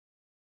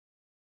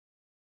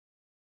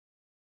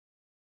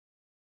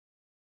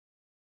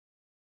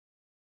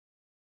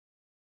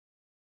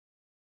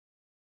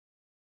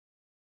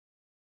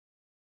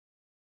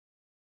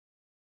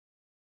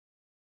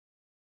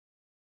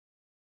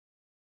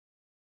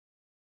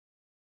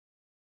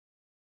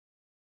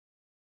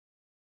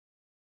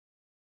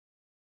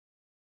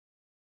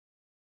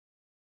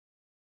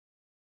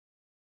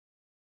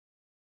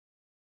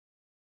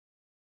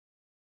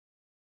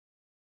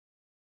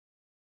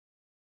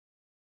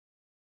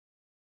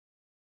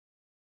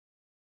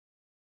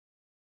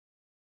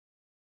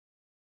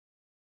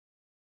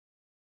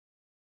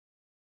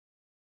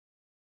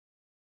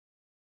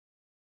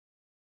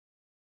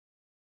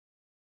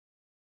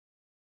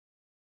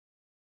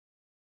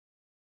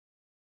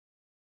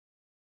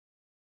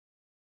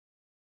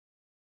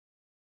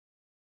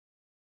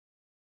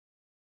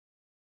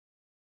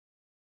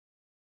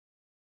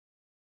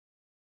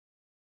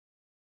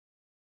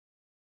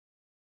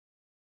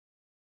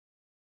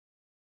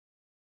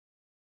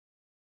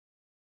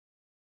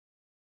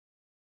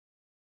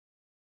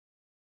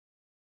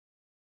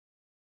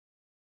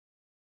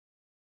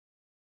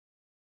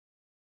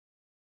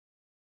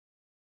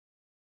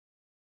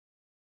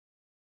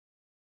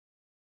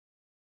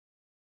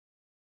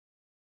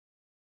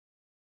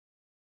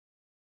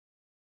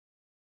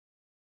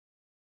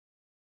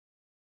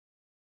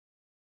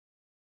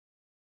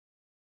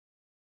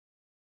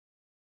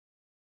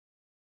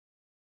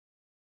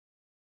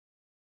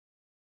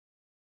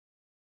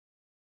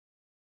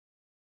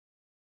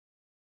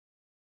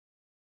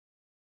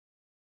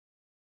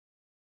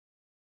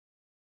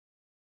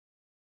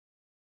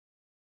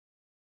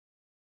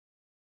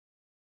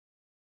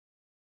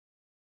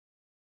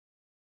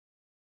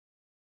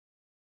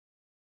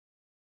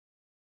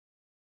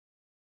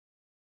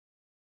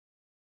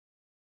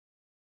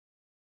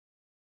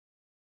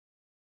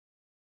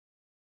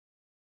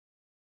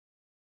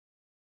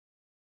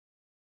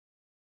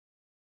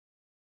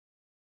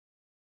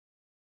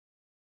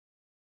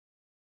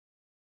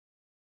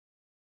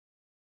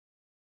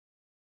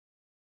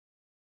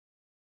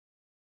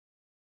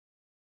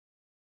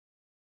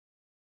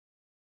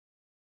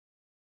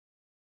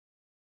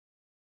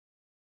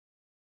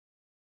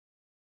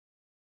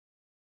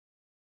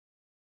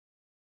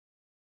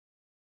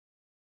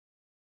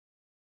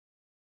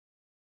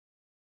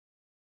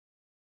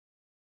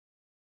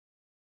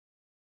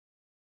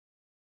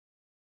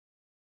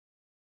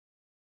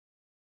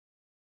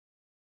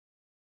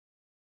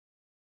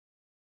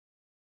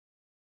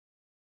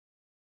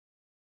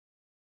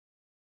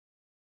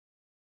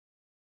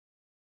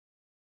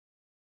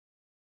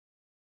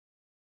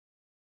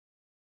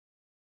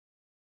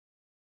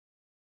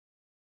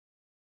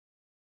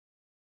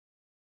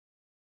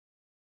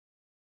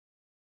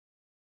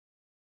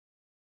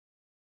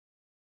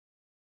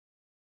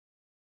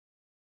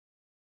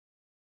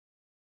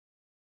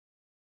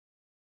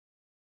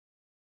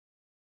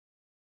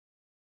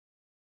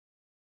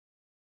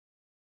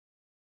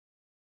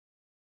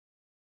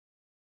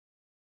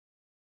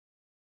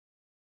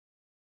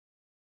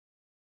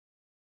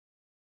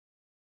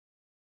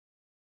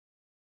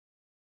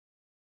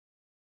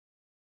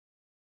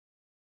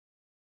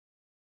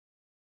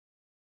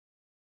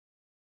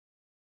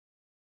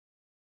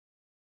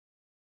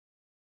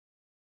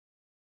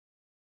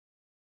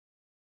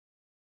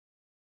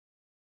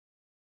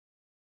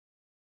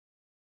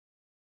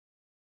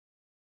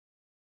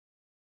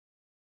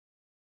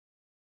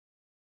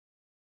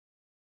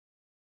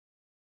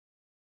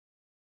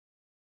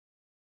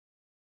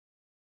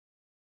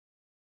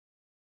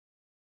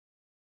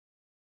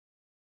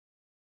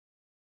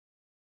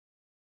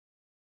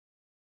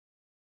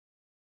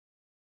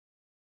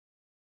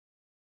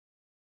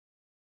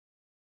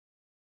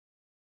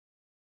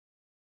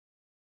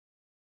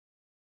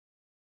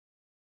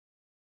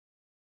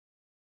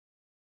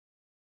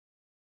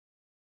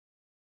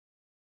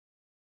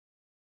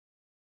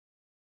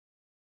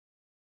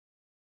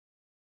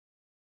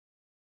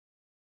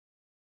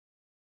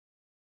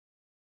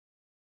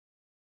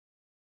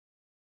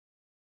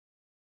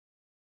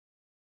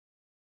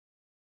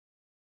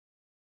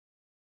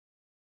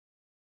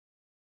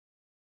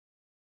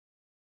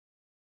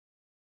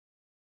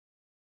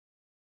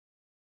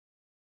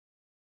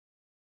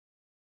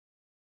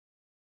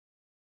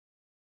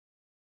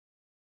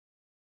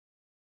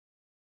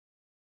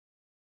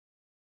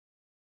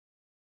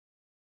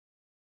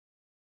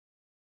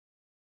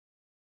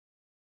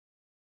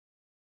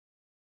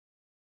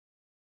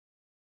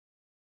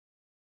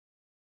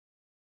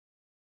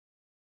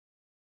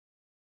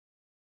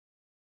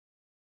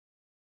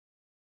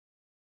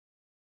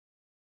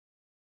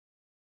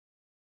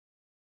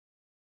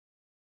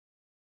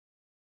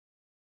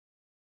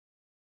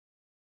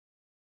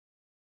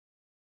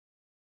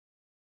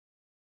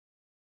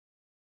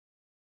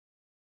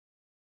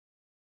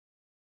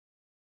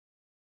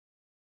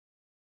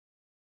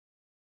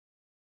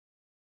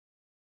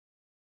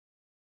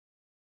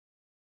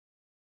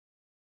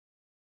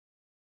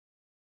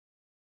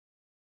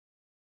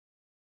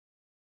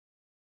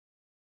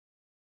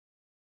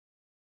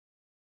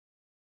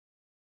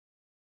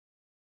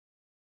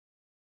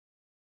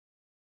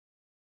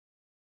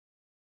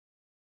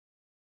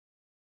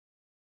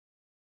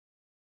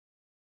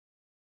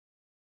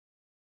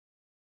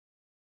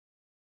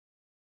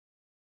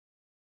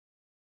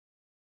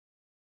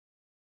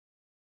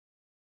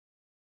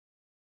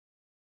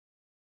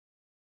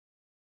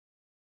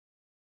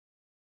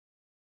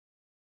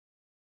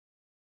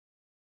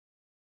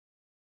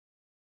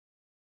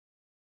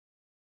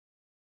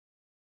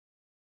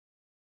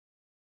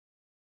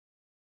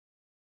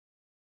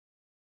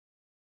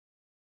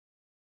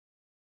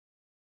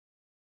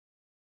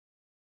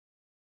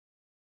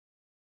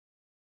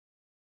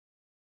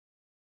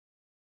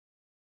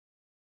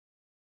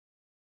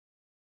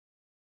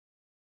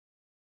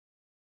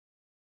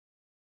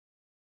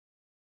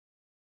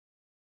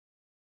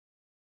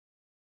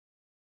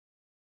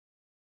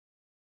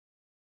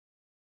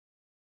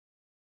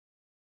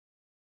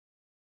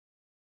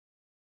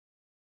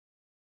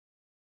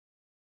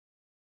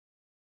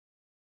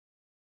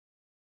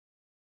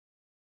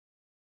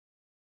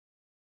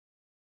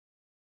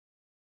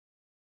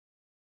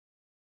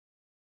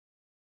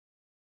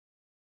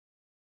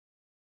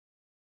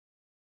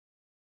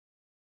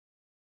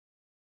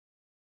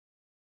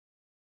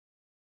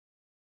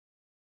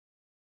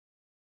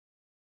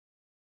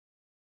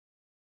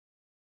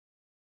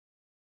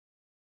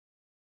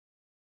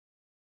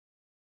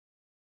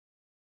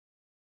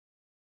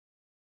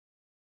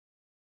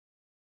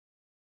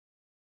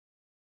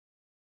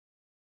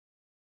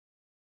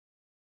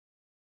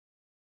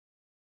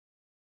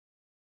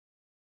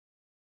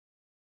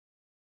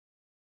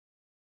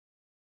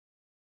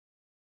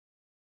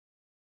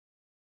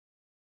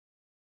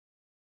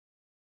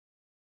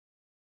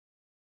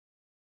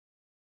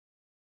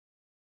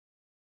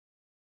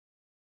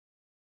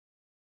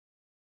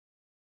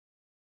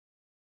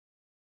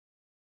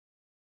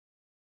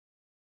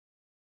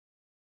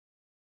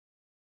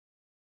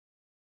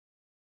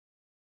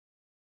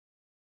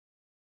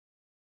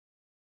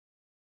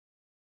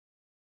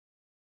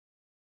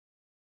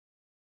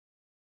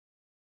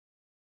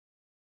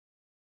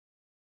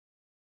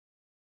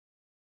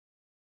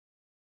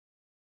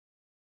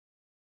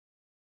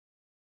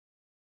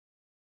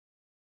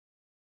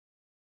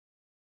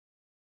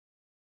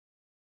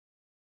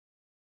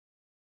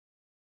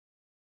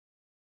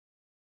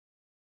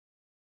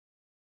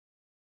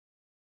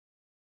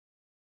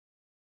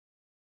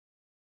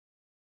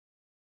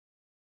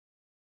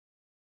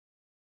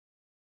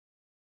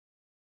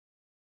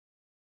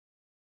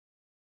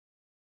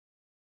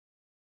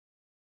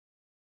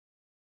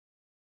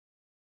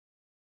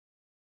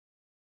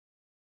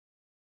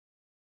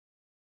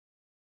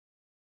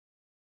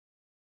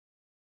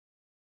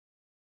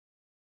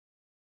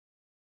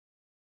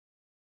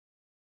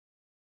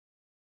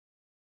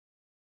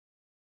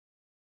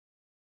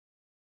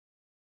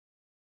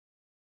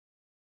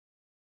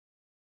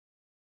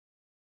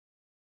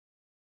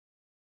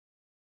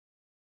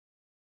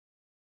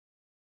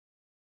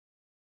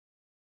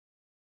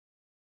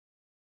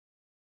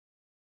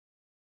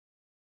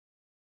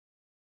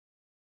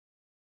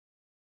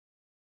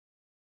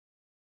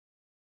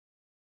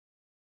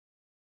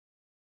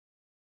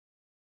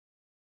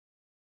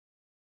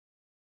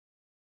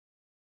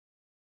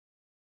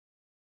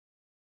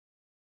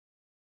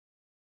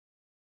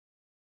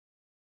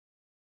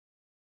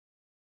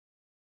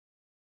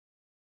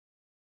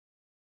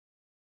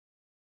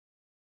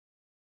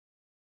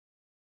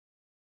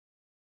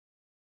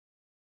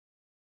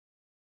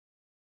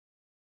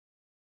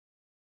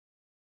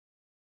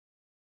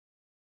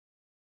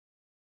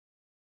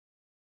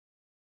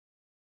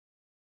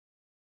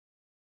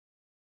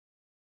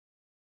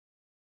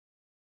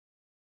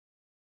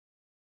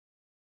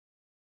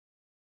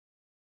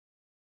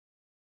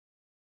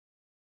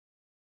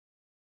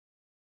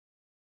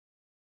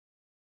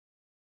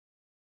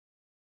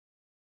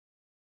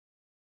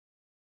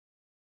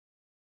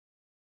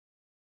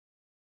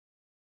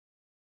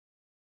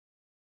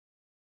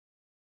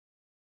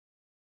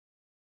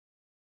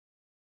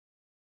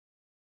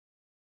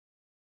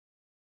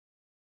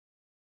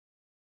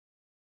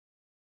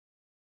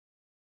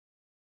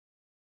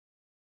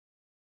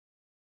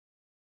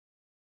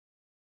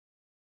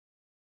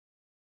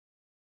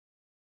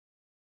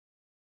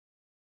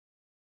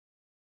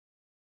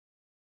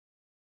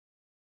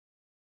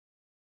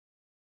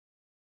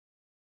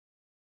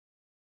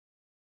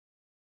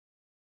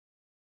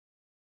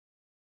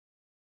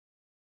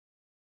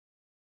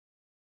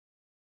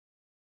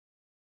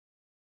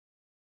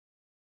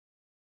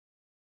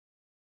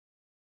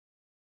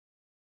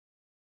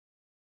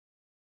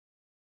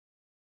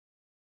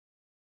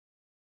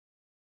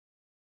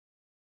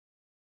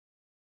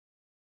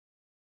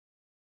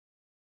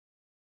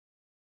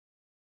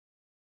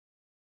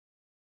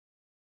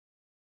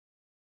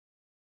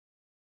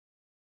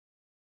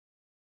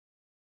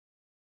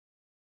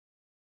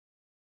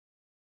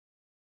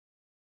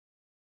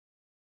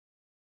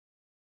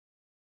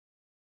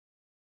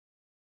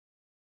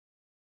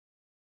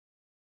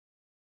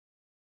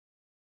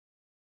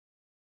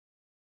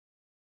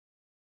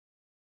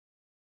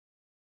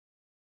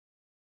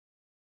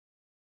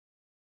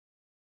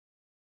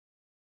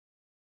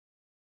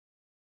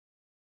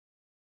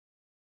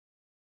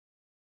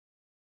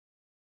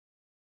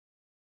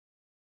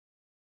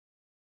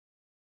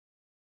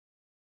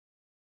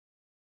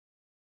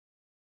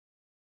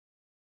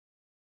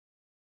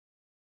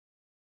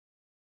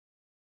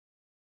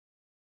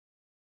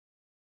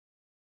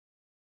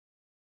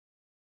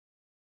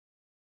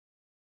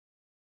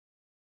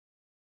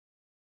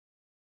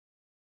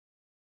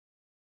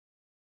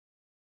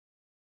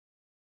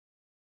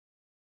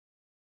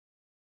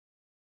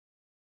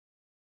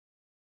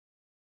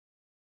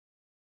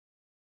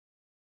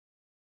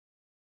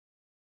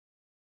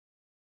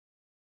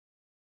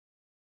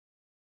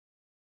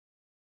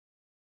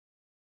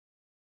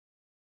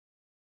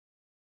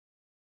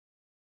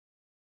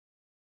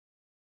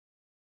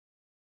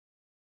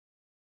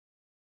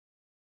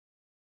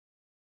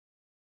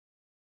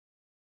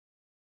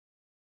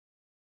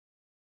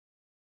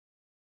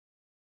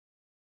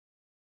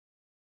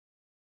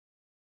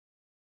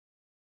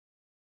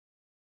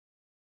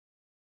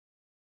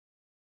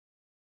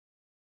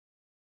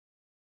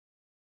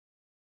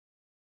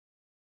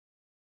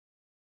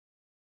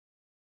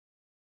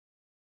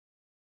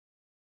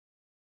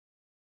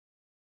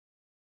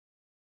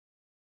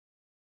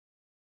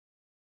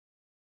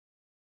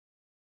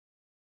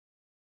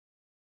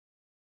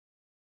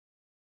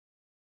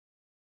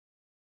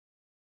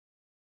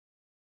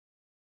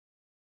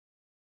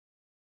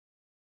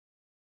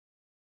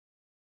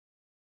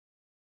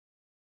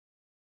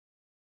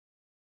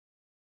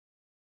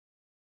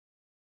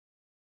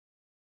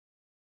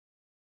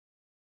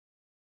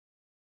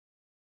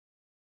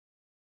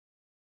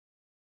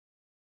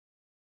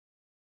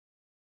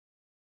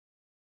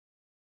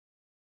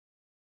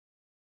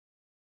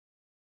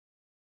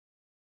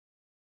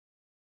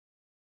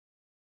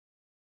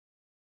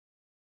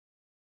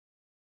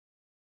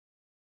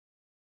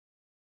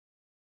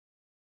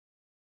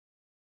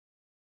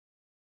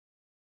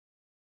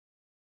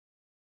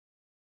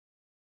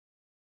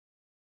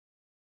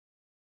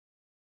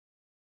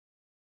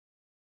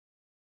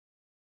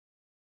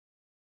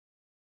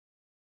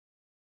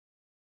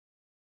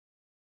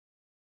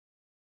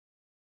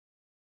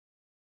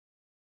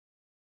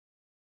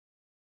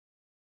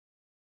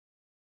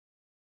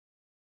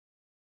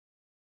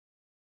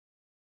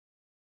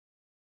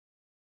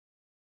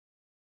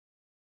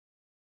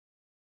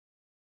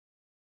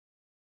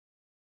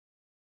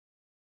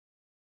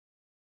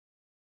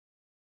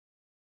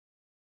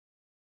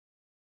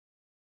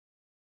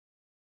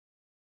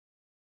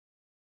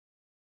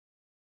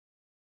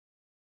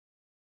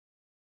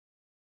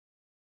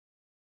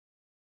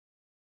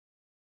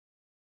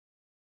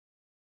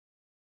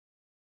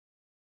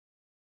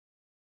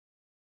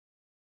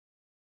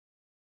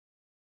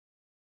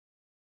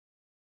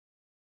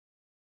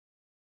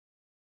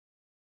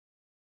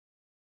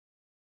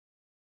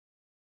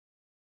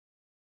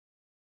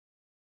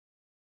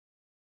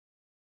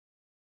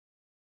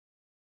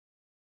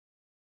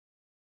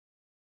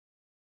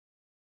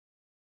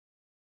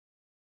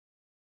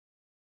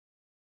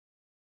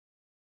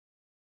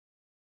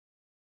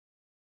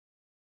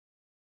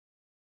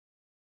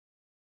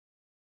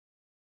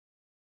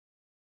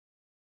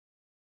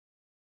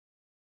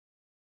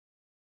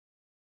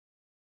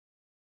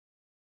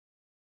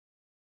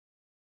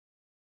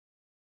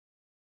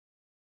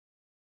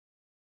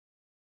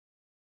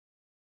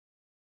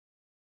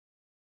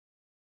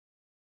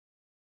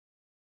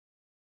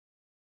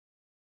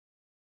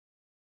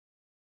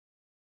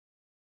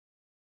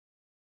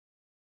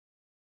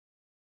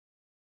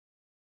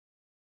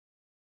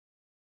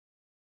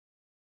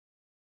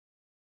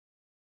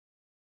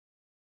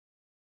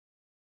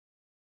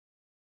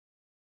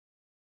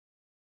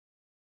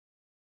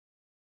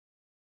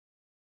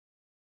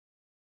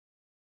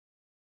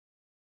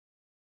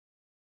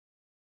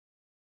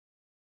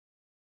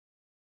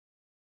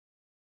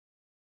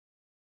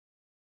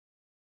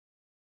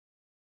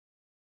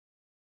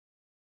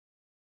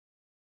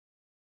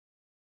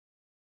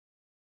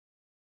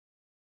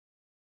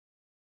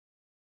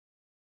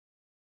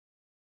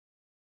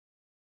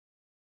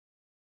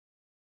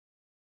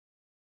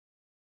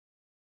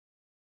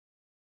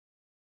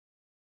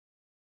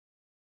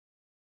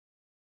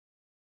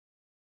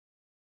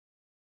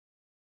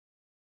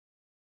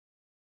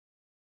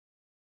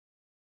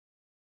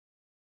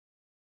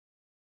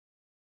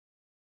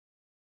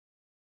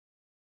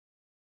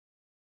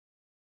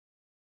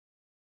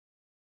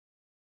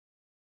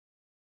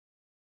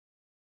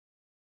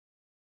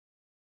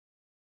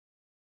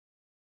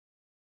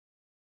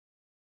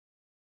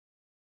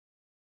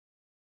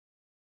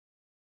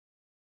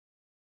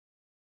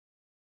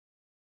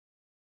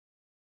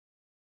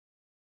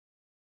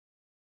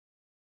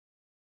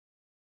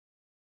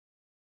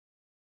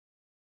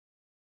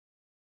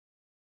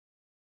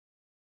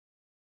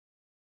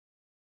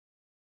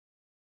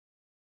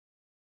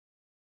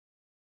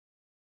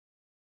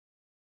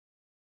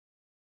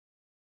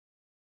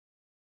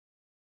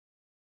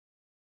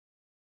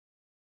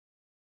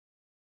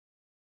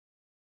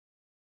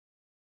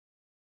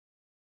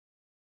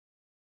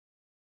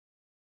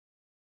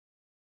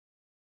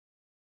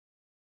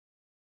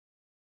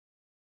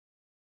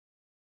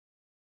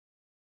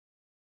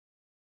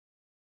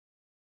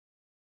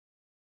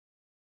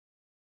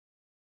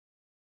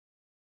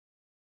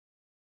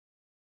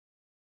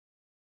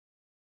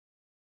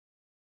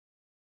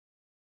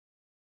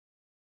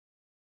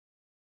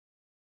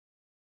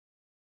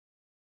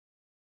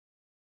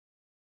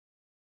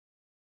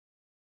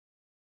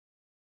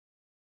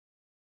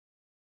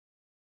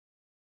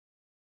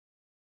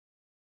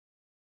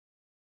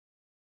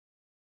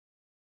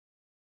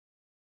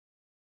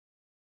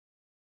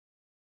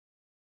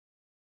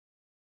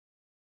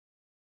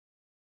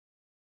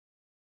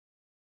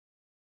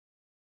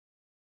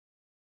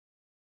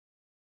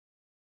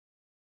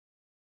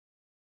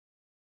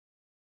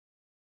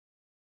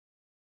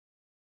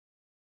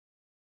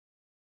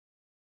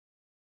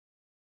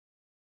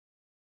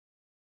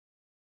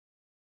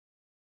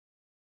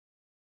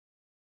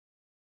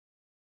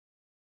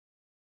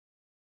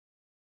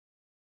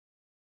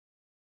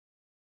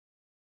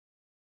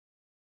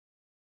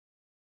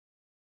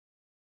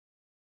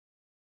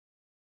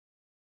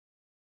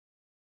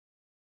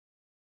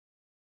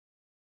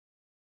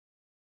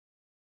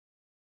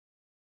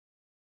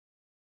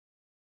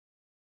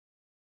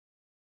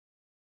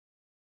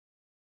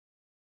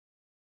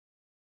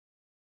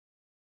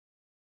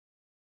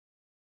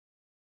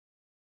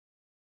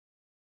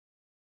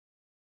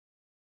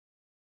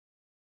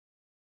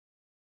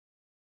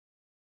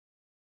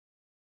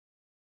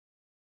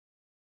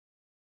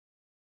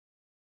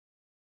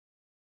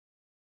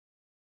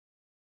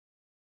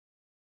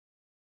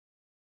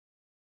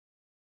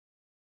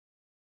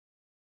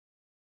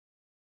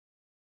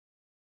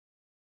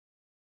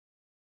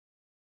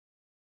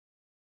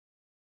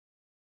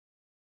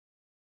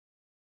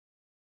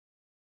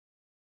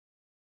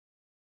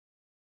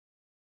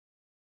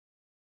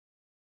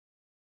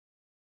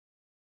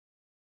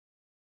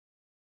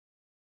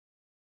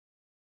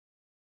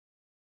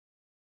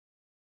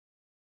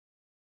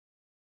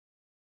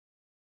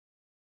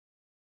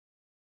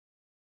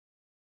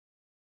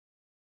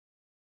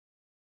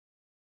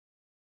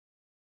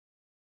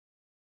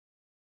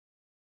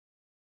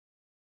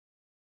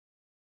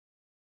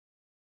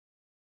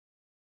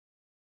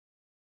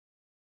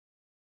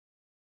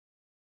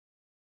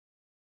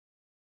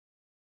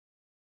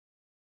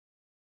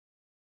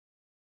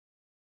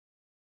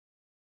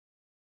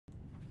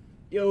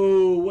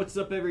Yo, what's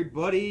up,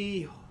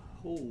 everybody?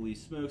 Holy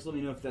smokes, let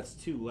me know if that's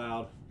too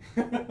loud.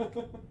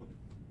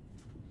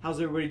 How's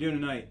everybody doing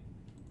tonight?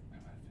 I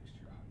might have fixed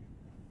your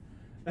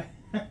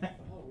audio.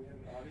 Oh, we had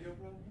an audio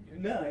problem?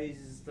 No, it's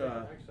just,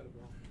 Yeah,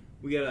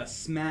 we got a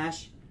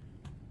Smash.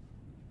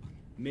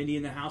 Mindy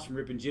in the house from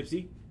Rippin'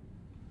 Gypsy.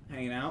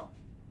 Hanging out.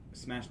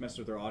 Smash messed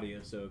with our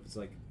audio, so if it's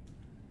like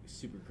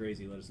super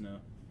crazy, let us know.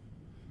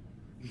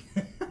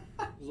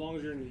 As long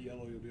as you're in the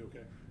yellow, you'll be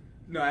okay.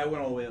 No, I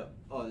went all the way up.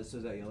 Oh, this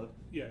is that yellow?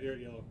 Yeah, you're at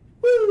yellow.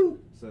 Woo!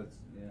 So that's,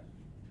 yeah.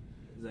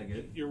 Is that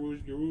good?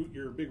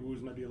 Your big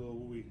woos might be a little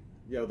wooey.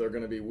 Yeah, they're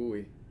going to be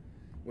wooey.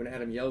 When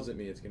Adam yells at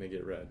me, it's going to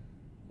get red.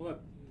 Well,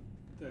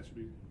 that should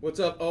be... What's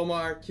up,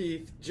 Omar,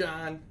 Keith,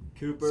 John,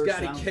 Cooper,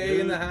 Scotty K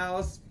in the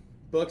house,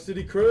 Buck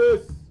City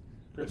Chris.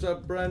 What's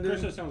up, Brendan?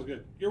 Chris, that sounds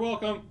good. You're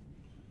welcome.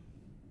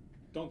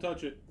 Don't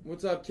touch it.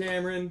 What's up,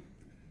 Cameron?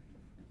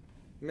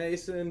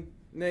 Mason,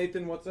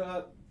 Nathan, what's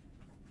up?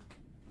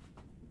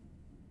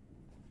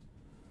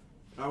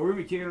 We're going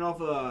to be kicking off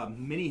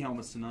mini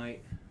helmets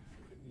tonight.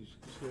 You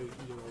say you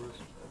do all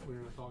this when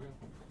you're not talking?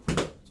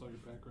 It's all your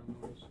background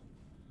noise.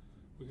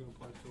 We can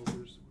apply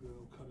filters.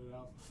 We'll cut it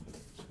out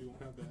so you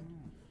won't have that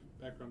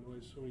background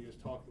noise. So when you guys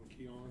talk, it'll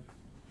key on.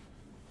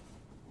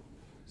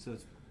 So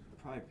it's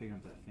probably picking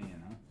up that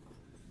fan,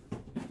 huh?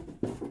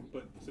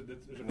 But so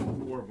there's a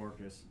couple, Or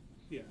Marcus.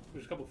 yeah,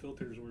 there's a couple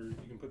filters where you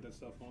can put that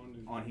stuff on.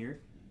 And, On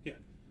here? Yeah.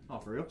 Oh,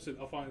 for real? So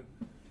I'll find.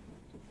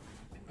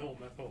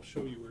 I'll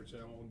show you where it's at.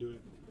 I won't do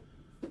it.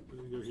 We're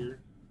gonna go here.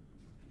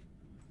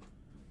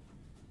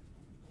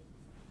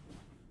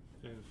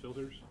 And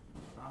filters.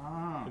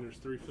 Ah. And there's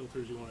 3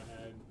 filters you want to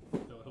add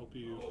that'll help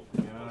you.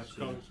 It's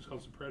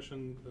called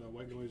suppression,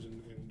 white noise,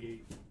 and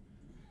gate.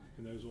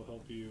 And those will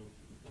help you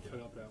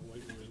cut out that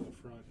white noise in the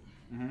front.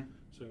 Mm-hmm.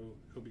 So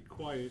it'll be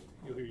quiet.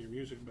 You'll hear your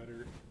music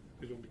better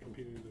because you won't be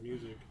competing with the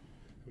music.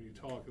 When you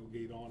talk, it'll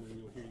gate on,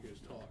 and you'll hear you guys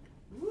talk.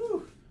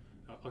 Woo!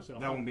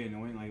 That won't be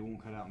annoying. Like, it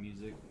won't cut out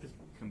music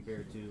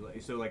compared to like.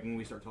 So like when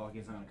we start talking,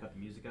 it's not gonna cut the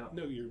music out.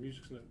 No, your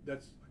music's not.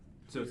 That's.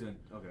 So it's in.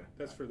 Okay.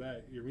 That's for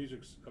that. Your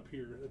music's up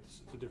here.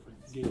 It's a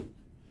different gate.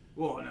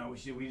 Well, no, we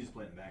just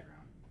play in the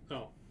background.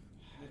 Oh.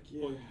 Heck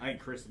yeah. Well, I think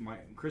Chris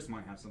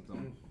might have something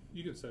on.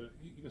 you can set it.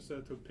 You can set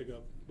it to pick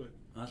up, but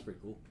Oh, that's pretty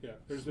cool. yeah,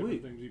 there's Sweet.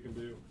 different things you can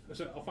do.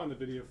 So I'll find the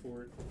video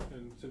for it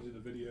and send you the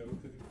video.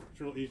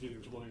 It's real easy to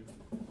explain.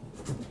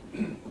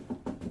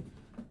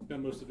 Now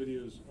most of the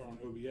videos are on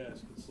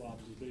OBS, but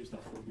Slobs is based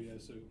off of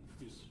OBS, so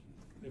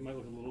it might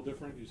look a little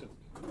different. You said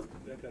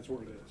that's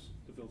where it is.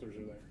 The filters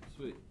are there.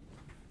 Sweet.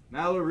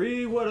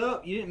 Mallory, what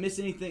up? You didn't miss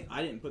anything.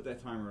 I didn't put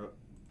that timer up.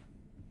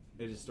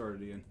 It just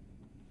started again.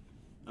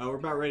 We're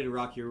about ready to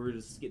rock here. We're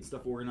just getting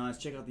stuff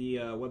organized. Check out the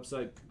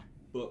website,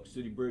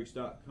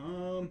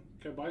 bookcitybreaks.com.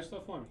 Can I buy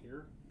stuff on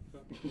here?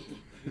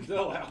 Is that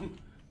allowed?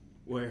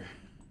 Where?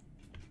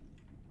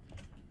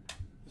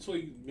 This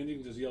way, Mindy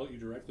can just yell at you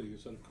directly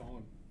instead of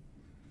calling.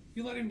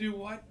 You let him do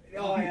what?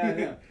 Oh, yeah,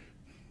 yeah.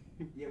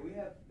 Yeah, we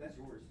have, that's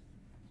yours.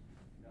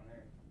 Down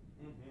there.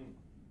 Mm-hmm.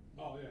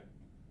 Oh, yeah.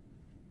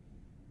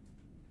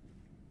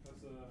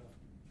 That's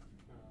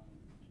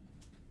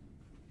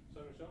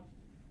San Michelle?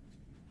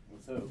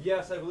 What's up?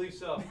 Yes, I believe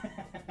so.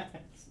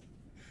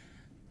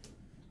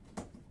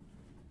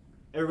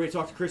 Everybody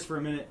talk to Chris for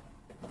a minute.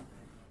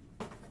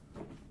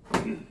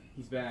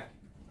 He's back.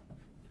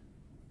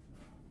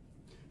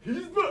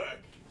 He's back!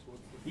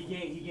 He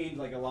gained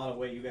like a lot of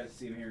weight. You guys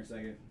see him here in a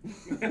second.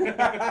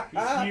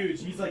 He's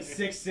huge. He's like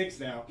 6'6"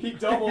 now. He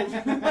doubled.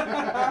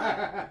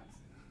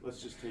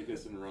 Let's just take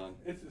this and run.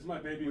 It's my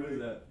baby. What is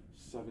that?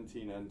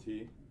 17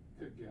 NT.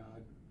 Good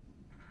God.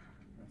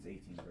 That's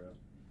 18, bro.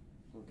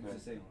 Okay. What's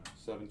it say on it?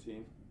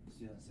 17. It's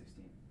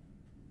 2016.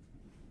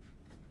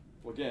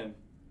 Well, again,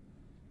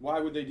 why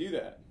would they do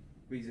that?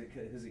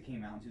 Because it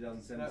came out in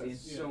 2017. That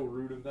was so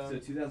rude of them. So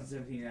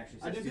 2017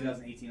 actually I says did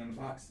 2018 on the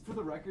box. For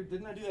the record,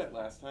 didn't I do that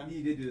last time?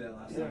 You did do that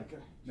last time.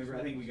 Okay. Remember,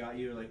 I think we got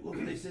you like, look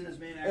what they sent us,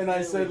 man. And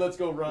I said, let's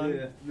go run.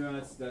 Yeah. No,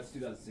 that's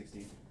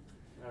 2016.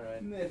 All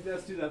right. If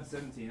that's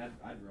 2017,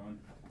 I'd run.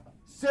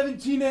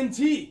 17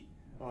 NT!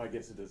 Oh, I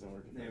guess it doesn't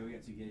work. Yeah, we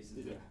got 2 cases.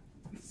 Yeah.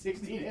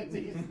 16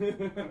 NTs.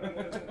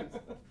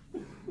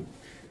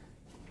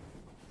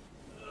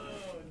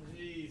 Oh,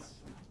 jeez.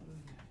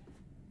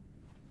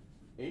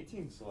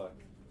 18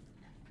 select.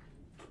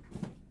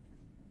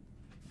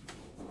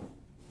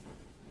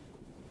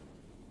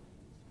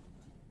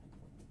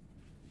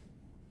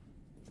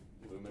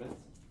 Luminance.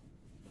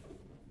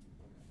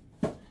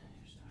 Here's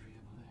Tori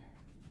over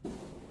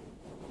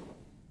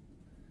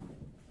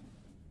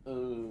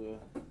there.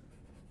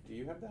 Do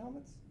you have the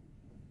helmets?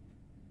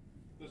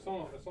 There's some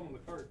on the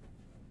cart.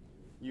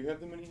 You have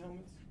the mini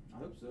helmets? I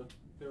hope so.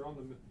 They're on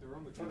the Do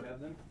cart. you have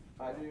them?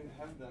 I didn't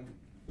have them.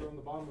 They're on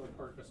the bottom of the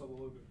cart. I saw the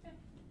logo.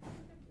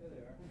 Yeah,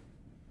 they are.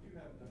 You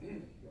have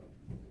them.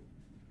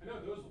 I know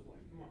what those look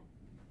like. Come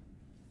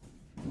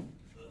on.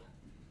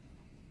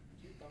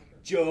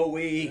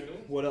 Joey,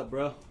 what up,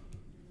 bro?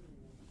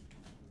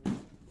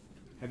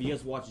 Have you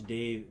guys watched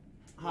Dave?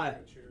 Hi.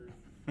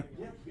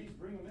 Yeah, please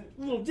bring them in.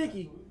 Little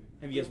Dicky.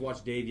 Have you guys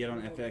watched Dave yet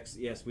on FX?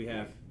 Yes, we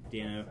have.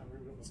 Dano.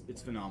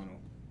 It's phenomenal.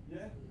 Yeah.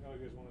 Oh,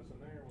 you guys want us in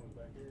there? Want us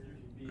back here?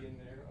 You can be in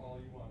there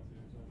all you want to,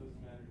 so it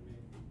doesn't matter to me.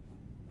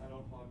 I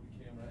don't hog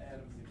the camera.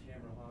 Adam's the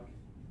camera hog.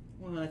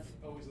 What?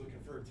 Always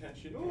looking for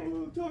attention.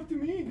 Oh, talk to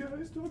me,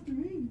 guys. Talk to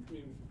me. I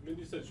mean,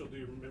 Mindy said she'll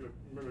do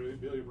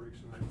memorabilia breaks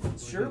tonight.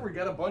 Sure, we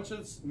got a bunch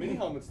of mini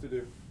helmets to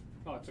do.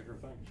 Oh, it's like her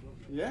thing. She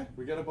loves it. Yeah,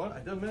 we got a bunch.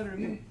 It doesn't matter to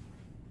me.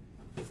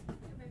 They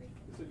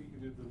said you can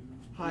do the.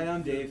 Hi,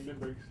 I'm Dave. Mid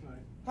breaks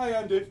tonight. Hi,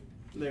 I'm Dave.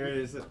 There it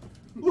is.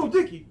 Little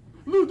Dicky.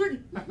 Little Dicky.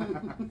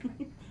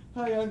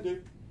 Hi, I'm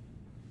Dave.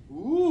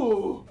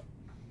 Ooh,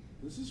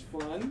 this is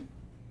fun.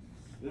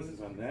 This is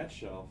on that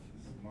shelf.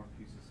 This is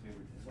Marcus's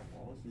favorite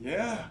football.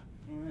 Yeah.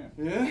 Oh,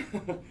 yeah.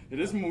 Yeah. It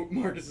is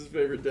Marcus's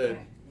favorite day.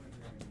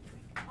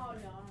 Oh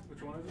no.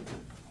 Which one is it?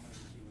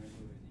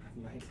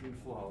 19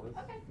 flawless.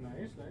 Okay.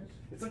 Nice, nice.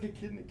 It's like a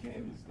kid in a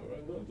candy store.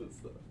 I love this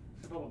stuff.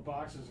 All the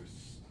boxes are.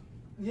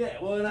 Yeah,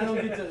 well, and I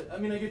don't get to. I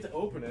mean, I get to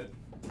open it.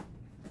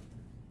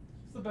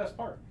 It's the best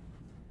part.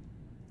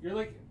 You're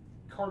like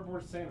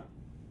cardboard Santa.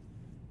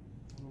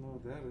 I don't know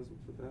what that is. We'll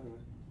put that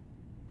away.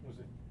 What is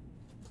it?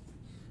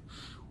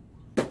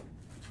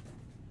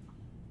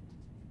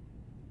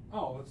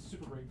 Oh, that's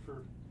super break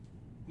for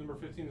number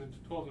 15 and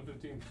 12 and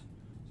 15.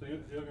 So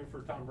you're looking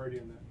for Tom Brady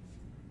in that.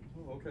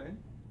 Oh, okay.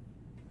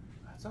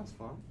 That sounds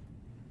fun.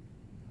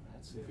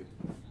 That's good.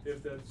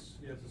 If that's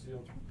yes, it's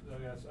sealed.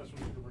 Yes, that's from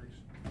super breaks.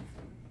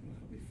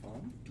 That'll be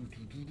fun.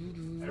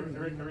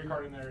 Every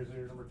card in there is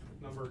either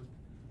number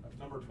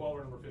 12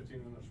 or number 15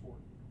 in their sport.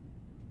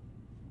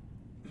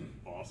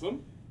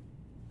 Awesome.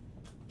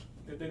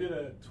 They did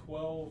a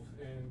 12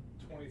 and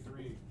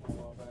 23 a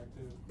while back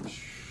too.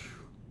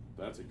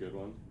 That's a good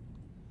one.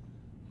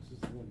 This is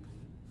the one.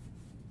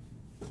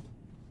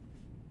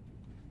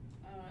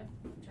 I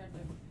tried to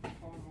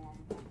follow along.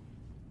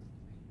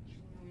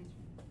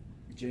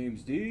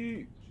 James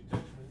D. She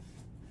texted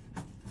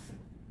me.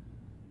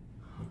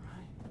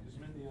 Alright. Is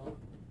Mindy on?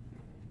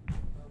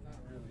 Well,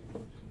 not really.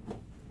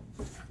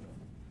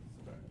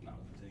 No,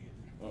 take it.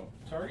 Oh.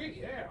 Target?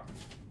 Yeah.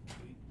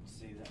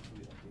 Save that for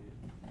the update.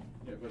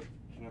 Yeah, but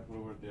can I put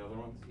over the other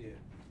ones? Yeah.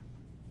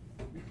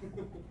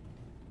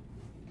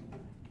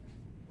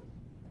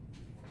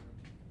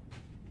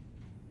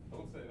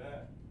 Don't say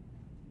that.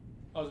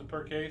 Oh, is it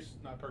per case,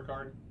 not per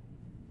card?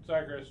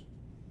 Sorry, Chris.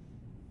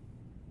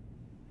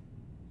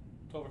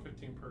 12 or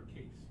 15 per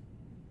case.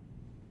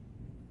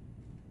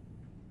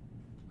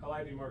 I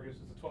lied to you, Marcus.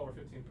 It's a 12 or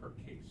 15 per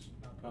case,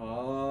 not per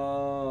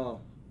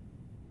Oh.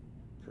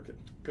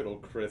 Good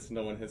old Chris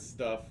knowing his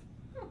stuff.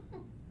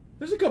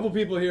 There's a couple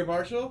people here,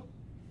 Marshall.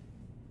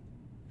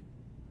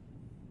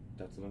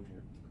 That's what I'm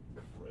here.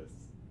 Chris.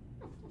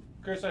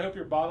 Chris, I hope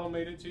your bottle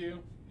made it to you.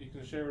 You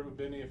can share it with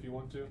Benny if you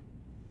want to.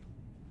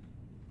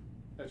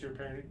 That's your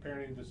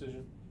parenting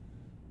decision.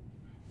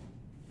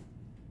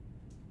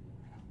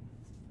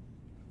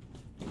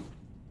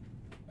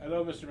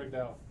 Hello, Mr.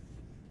 McDowell.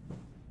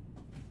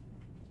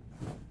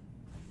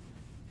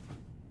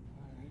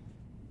 Alright.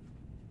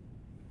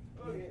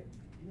 Oh, yeah.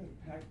 You have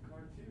a packed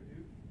card too,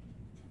 dude.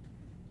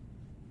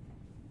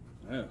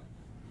 Oh.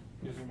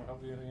 You guys need more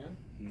help with anything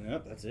in?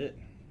 Nope, that's it.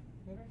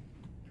 Okay.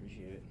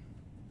 Appreciate it.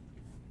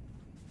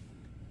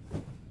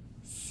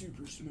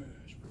 Super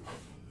Smash Bros.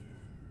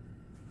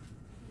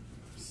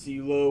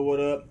 CeeLo, what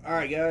up?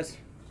 Alright, guys.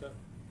 So,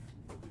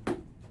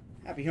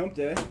 Happy Hump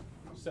Day.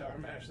 sour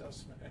mash, that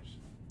smash.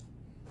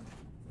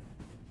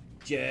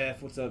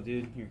 Jeff, what's up,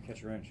 dude? Here,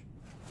 catch a wrench.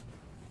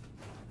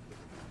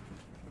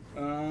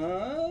 Dodge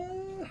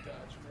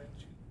wrench,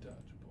 you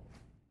dodgeable.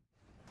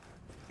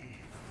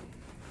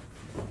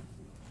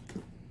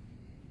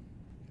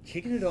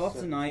 Kicking it off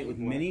tonight with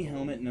mini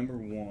helmet number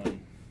 1.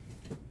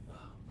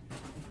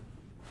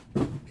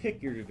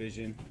 Pick your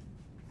division.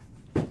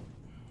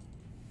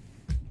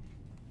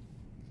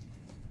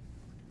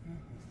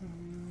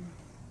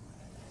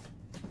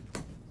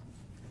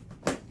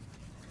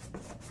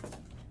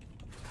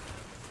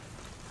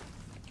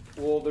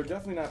 Well, they're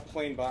definitely not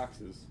plain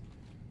boxes.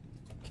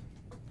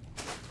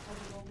 Oh,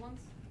 the gold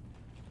ones?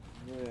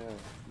 Yeah.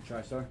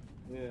 TriStar?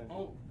 Yeah.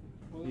 Oh,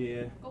 well,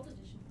 Yeah. Gold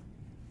edition.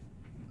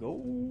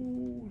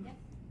 Gold. Yep.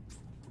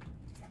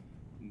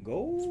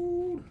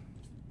 Gold.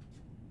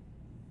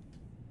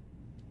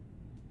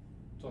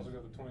 It's also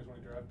got the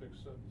 2020 draft picks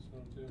stuff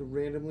too. The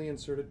randomly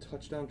inserted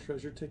touchdown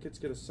treasure tickets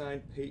get a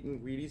signed Peyton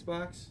Wheaties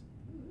box.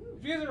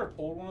 Have you guys ever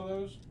pulled one of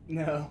those?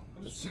 No.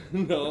 I'm just-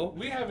 No.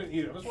 We haven't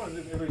either. I just wondered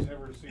if everybody's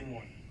ever seen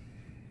one.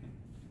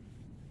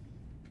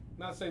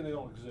 Not saying they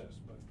don't exist,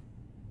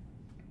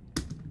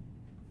 but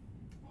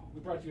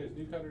we brought you guys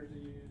new cutters to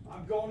use.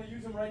 I'm going to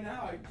use them right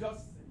now. I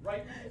just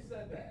right when you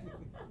said that.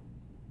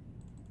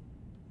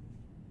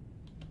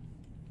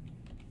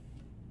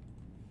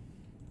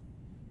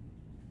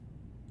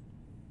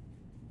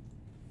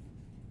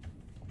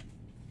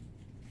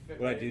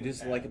 What I do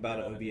dislike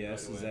about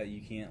OBS is that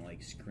you can't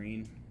like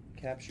screen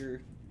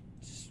capture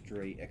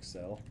straight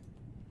Excel.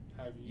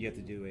 You have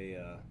to do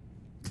a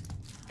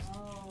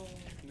Oh.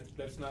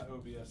 That's not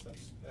OBS.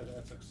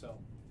 That's Excel.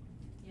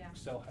 Yeah.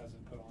 Excel has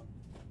it put on.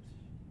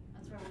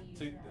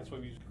 So that's why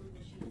we use Google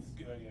Sheets.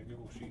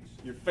 Google Sheets.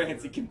 Your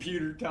fancy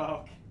computer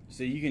talk.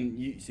 So you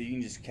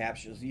can just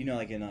capture. You know,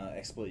 like in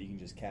XSplit, you can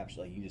just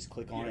capture. Like you can just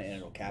click on it and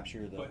it'll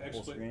capture the But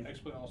whole screen.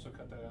 XSplit also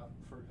cut that out.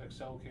 For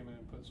Excel came in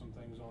and put some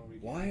things on.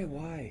 Why?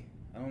 Why?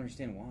 I don't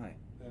understand why.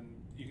 Then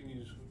you can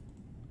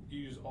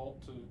use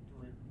Alt to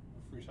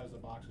resize the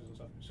boxes and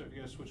stuff. So if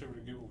you guys switch over to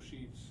Google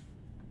Sheets,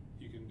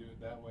 you can do it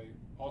that way.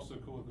 Also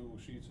cool with Google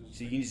Sheets is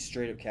So you can just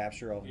straight up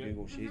capture all the Yep.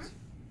 Google Sheets.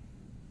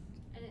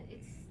 And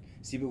it's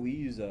See, but we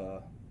use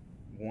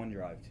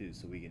OneDrive too,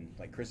 so we can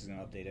Chris is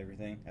gonna update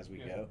everything as we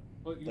Yeah. go.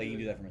 Well, Like you can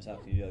do that from his house.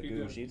 You do that with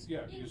Google Sheets.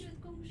 Yeah, Yeah, you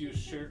just Google you Sheets.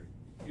 share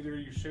either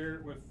you share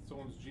it with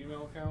someone's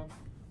Gmail account,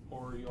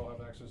 or you all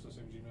have access to the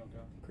same Gmail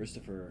account.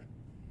 Christopher.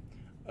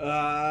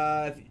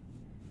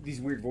 These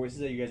weird voices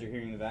that you guys are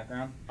hearing in the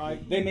background.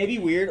 They may be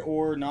weird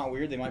or not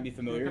weird. They might be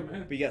familiar. Come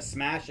in. But you got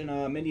Smash and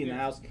Mindy in the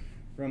house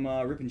from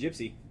Rip and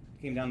Gypsy.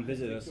 Came down to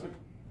visit us.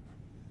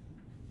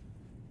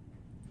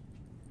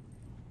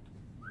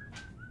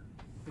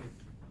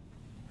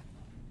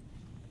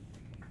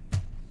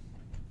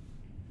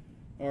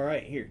 All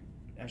right, here.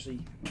 Actually,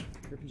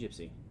 Rip and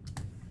Gypsy.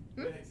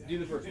 Do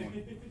the first one.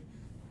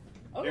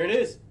 oh. There it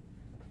is.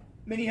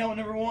 Mini helmet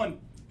number 1.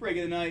 Break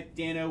of the night.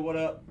 Dano, what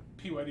up?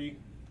 PYD.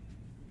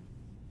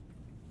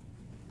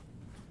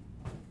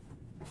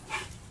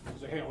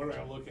 He's like, hey, what do I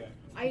gotta look at?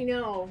 I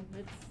know.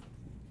 It's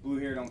Blue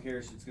hair, don't care.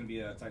 It's going to be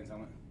a Titans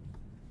helmet.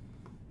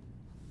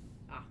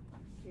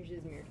 yours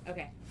is mirrored.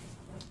 Okay.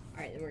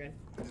 All right, then we're good.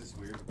 Is this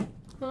weird?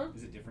 Huh?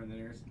 Is it different than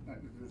yours?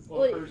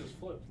 Well, Wait. hers is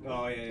flipped.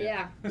 Oh,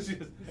 yeah. Yeah. She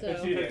has-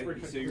 So- she has Yeah,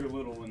 freaking- so you're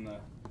little in the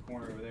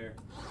corner over there.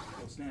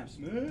 Oh, snap.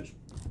 Smash.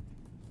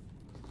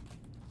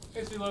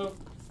 Hey, CeeLo.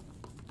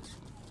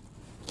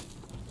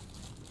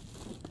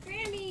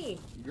 Grammy.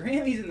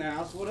 Grammy's in the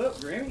house. What up,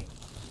 Grammy?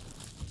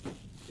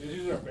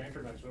 These are our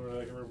banter nights whenever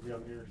like everybody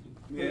on here.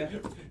 Yeah.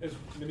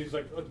 And he's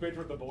like, let's banter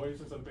with the boys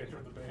instead of banter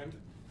with the band.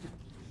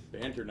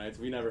 Banter nights,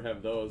 we never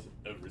have those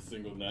every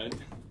single night.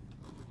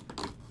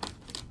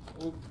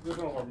 Well, there's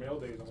one of our mail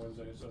days on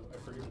Wednesday, so I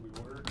forget what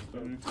we ordered. So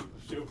Mhm.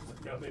 she opens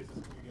the mail days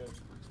this weekend.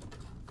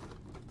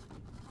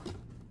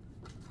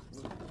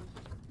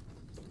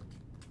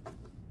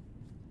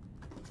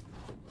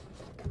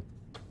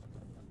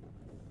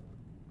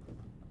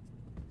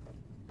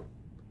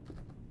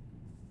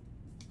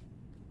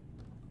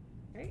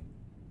 Right.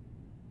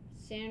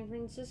 San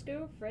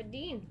Francisco, Fred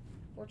Dean.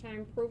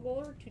 4-time Pro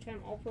Bowler,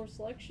 2-time All-Pro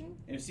selection.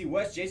 NFC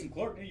West, Jason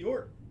Clark, New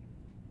York.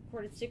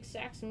 Recorded 6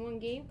 sacks in 1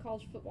 game.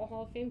 College Football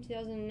Hall of Fame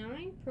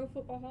 2009. Pro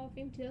Football Hall of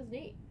Fame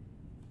 2008.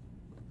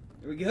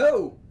 There we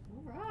go.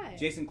 All right.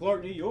 Jason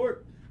Clark, New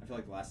York. I feel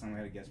like the last time we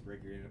had a guest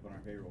breaker ended up on our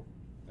payroll.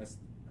 That's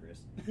Chris.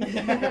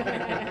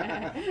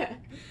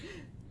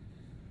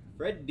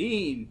 Fred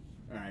Dean.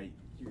 All right,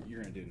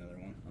 you're going to do another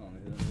one. I don't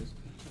know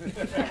who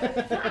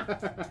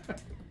that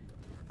is.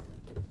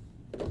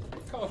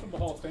 College Football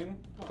Hall of Fame.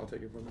 I'll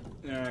take it from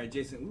you. All right,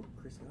 Jason. Ooh,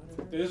 Chris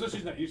got it. This is what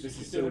she's not used to. This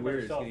She's is doing so it by weird.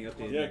 It's herself. getting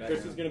updated. Yeah, in the Chris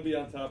is background. going to be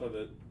on top of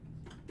it.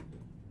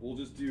 We'll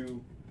just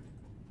do...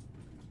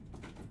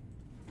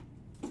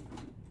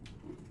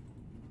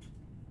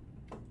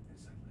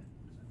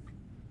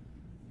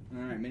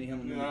 All right, mini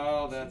helmet.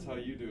 No, that's how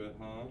you do it,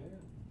 huh? Yeah.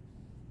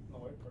 The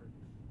white part.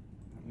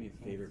 Let me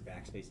favorite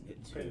backspace and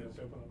hit Pay 2. this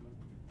open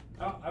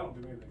on them. I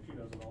don't do anything. She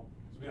does it all.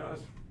 To be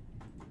honest.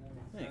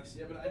 Thanks.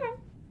 Yeah, but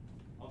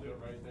I'll do it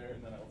right there,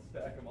 and then I'll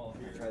stack them all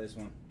here. Try this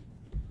one.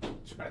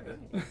 Try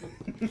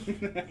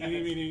that.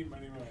 Eeny, meeny,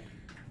 miny, mo.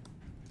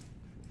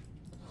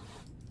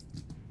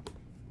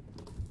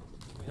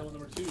 Helmet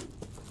number 2.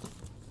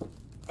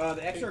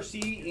 The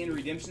XRC and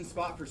redemption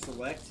spot for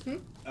select. Hmm?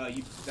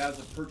 That was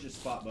a purchase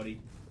spot, buddy.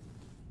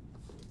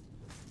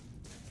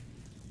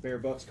 Bear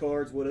Bucks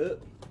cards, what up?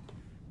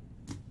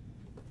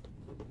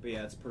 But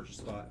yeah, it's a purchase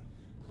spot.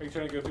 Are you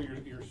trying to go through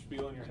your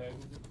spiel in your head?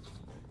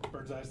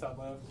 Bird's eye stop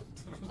left.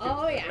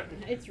 Oh yeah,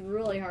 it's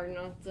really hard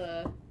not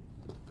to.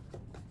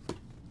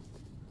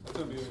 That's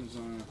gonna be This is,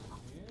 yeah.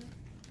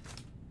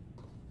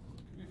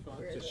 Could be fun.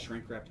 Where it's is a it?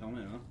 shrink wrapped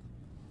helmet, huh?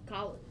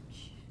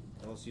 College.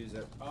 Let's use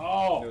that.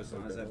 Oh. No, it's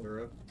not. Is that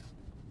Burrow?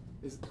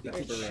 Did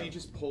Burrow. she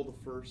just pull the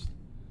first?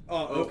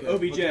 Oh, Okay,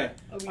 OBJ. okay.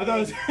 OBJ. I thought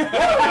it was.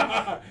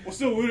 Well,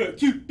 still, we're gonna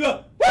cue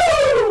the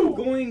woo!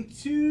 Going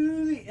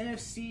to the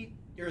NFC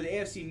or the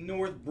AFC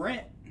North.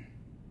 Brent,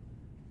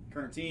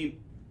 current team,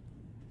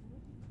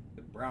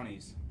 the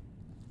Brownies.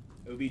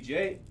 OBJ.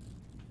 Nice.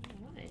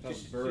 That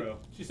was Burrow.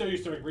 She's so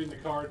used to like reading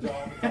the cards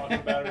off and talking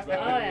about it. Oh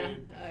yeah.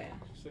 Oh yeah.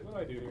 She's like, what do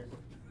I do here?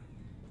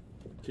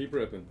 Keep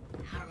ripping.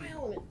 How do I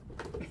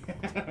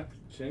helmet?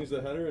 Change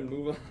the header and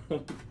move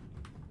on.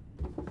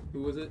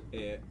 Who was it?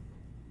 Yeah.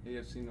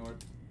 AFC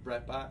North.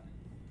 Brett Bott.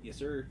 Yes,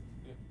 sir.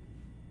 Yeah.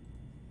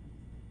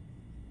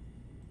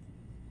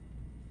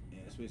 Yeah,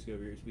 so we just go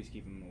over here. So we just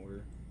keep them in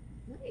order.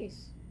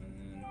 Nice. And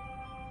then,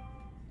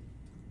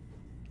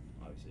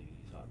 obviously, you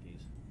use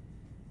hotkeys.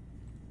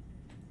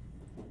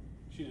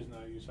 She does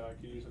not use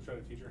hotkeys. I tried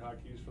to teach her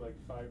hotkeys for like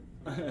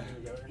 5 minutes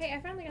together. Hey,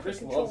 I finally got Chris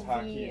the control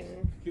loves V hotkeys.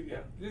 and Yeah,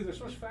 they're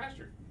so much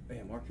faster.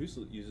 Yeah, Mark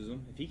Hussle uses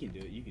them. If he can do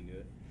it, you can do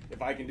it.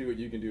 If I can do it,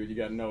 you can do it. You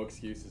got no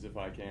excuses if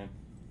I can.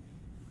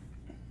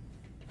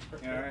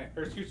 All right.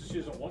 Her excuse is she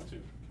doesn't want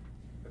to.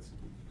 That's,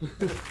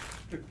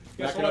 Not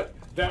guess gonna- what?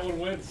 That one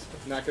wins.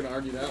 Not gonna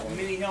argue that one.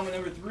 Mini helmet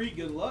number 3.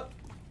 Good luck.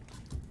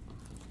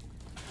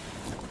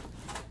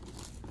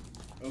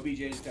 OBJ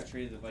just got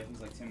traded to the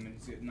Vikings like 10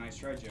 minutes ago. Nice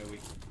try, Joey.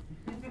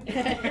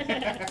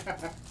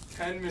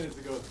 10 minutes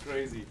ago, it's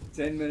crazy.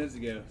 10 minutes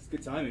ago. It's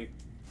good timing.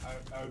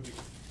 I would be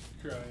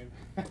crying.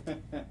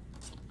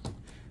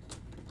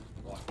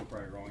 Well, I'm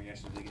probably wrong.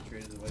 Actually, they get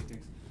traded to the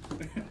Vikings.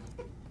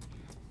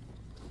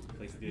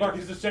 Place the Mark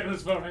is just checking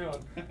his phone. Hang on.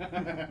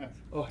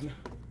 Oh no.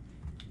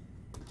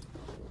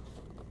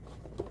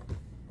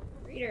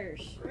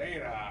 Readers.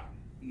 Radar.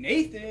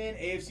 Nathan,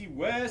 AFC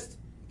West.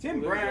 Tim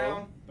Oh, there you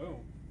Brown. Boom.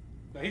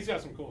 Now he's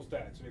got some cool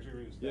stats. Make sure you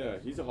read his stats. Yeah,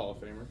 he's a Hall of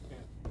Famer.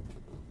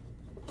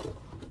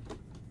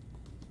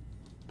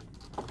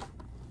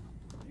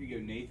 Here you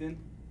go, Nathan.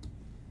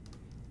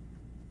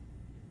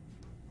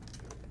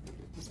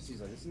 He's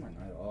like, this is my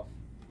night off.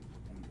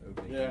 I'm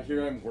opening. Yeah,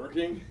 here I'm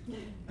working.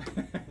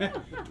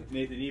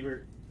 Nathan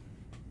Ebert.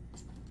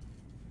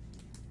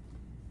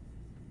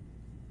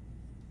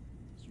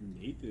 Mr.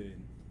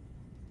 Nathan.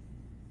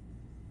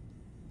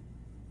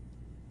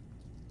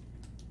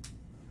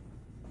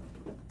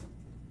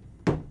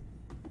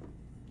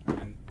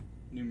 And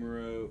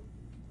numero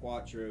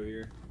quattro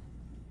here.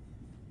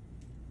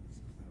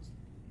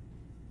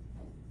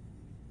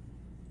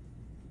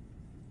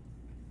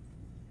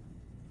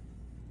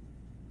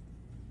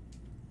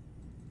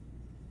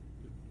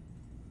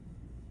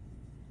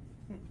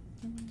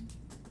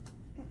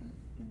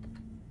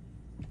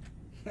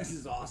 This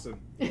is awesome.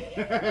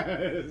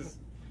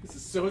 This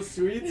is so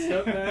sweet.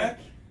 Step back.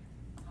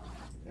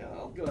 Yeah,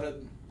 I'll go ahead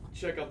and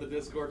check out the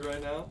Discord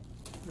right now.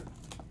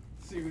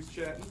 See who's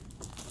chatting.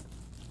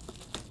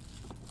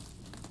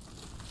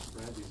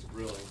 Randy's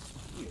grilling.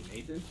 You,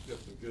 Nathan. Got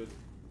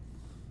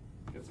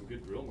some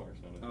good grill marks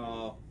on it.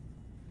 Oh,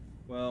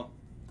 well,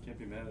 Can't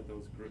be mad at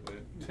those grill.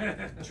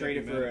 trade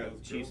it for a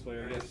Chiefs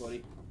player, I guess,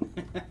 buddy.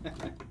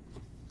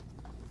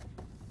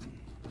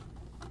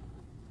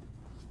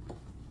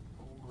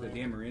 The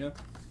Dan Marino?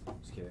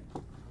 Just kidding.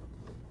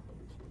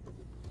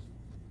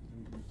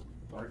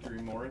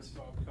 Marjorie Morris.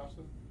 Bob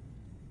Costa.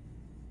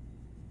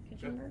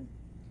 Kitchenberg.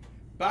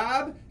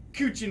 Bob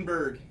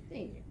Kuchenberg. There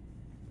you go.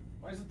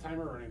 Why is the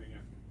timer running again?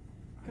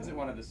 Because it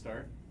wanted to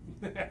start.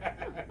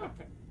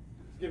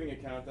 It's giving a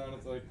countdown.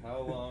 It's like,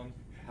 how long?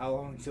 How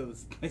long until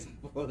this place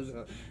blows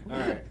up? All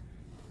right.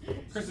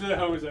 Chris is at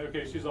home. He's like,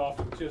 okay, she's off.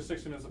 She has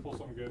 60 minutes to pull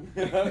something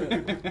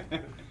good.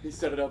 He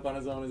set it up on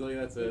his own. He's like,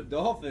 that's The it.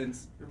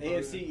 Dolphins,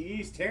 AFC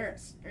East,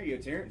 Terrence. There you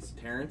go, Terrence.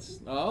 Terrence.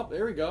 Oh,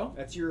 there we go.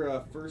 That's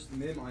your first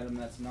MIM item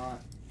that's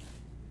not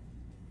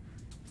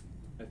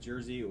a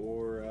jersey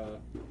or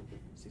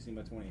 16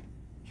 by 20.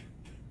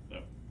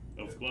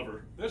 That was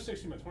clever. Those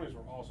 16x20s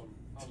were awesome.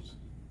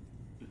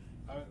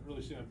 I haven't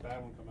really seen a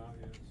bad one come out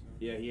yet. So.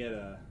 Yeah, he had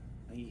I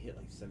think he hit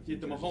like 17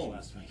 Hit the jerseys Mahomes.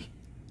 last week.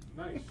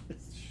 Nice.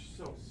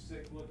 So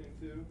sick looking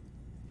too.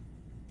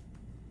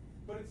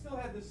 But it still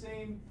had the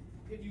same.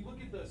 If you look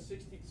at the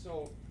 16,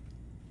 so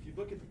if you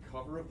look at the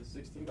cover of the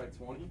 16 by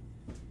 20,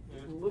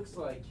 Yeah. it looks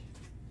like.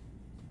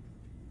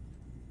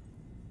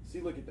 See,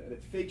 look at that.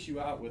 It fakes you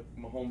out with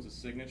Mahomes'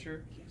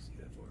 signature. Can't see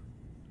that for.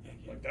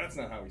 Like that's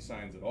not how he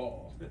signs at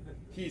all.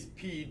 He's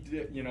P,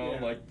 you know,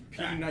 Yeah. like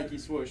P Nike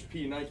swoosh,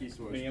 P Nike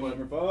swoosh. Man, But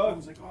number I five.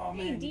 was like, oh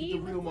Hey, man, D, you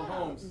get the real what's up?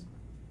 Mahomes.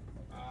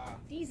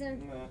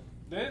 Decent.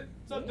 Dent?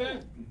 What's up,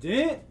 Dent?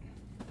 Dent.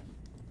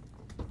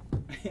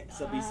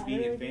 Sub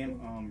BCB and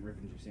fam.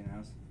 Ripping Gypsy in the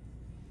house.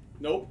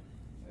 Nope.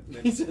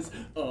 He says,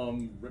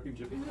 ripping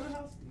Jippy in the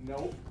house?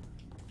 Nope.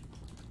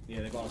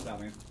 Yeah, they bought us out,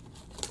 man.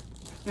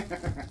 They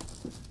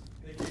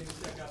came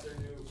to check out their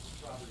new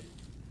property.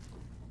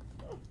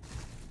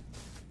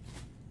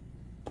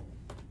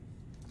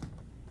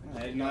 I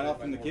had a night off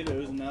from the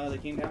kiddos, and they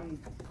came down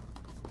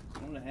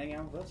and wanted to hang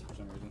out with us for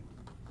some reason.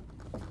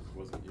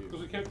 Wasn't Because you.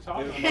 we kept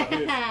talking It about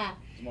it.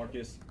 was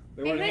Marcus.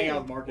 They wanted to hang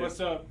out with Marcus. What's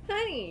up?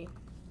 Honey,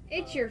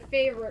 it's your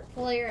favorite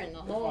player in the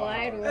whole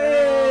wide world.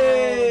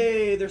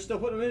 Hey, they're still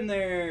putting him in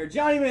there.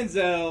 Johnny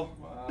Manziel.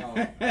 Wow.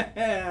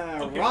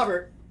 Okay.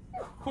 Robert.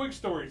 Quick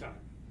story time.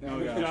 Oh,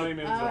 With gosh. Johnny Oh,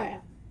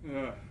 Manziel. yeah.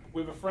 Ugh.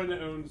 We have a friend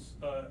that owns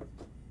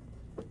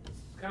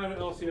kind of an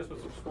LCS, but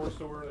it's a sports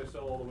store. They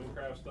sell all the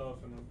Windcraft stuff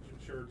and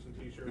the shirts and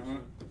T-shirts. Uh-huh.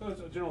 So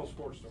it's a general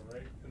sports store,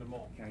 right, in the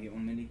mall. Can I get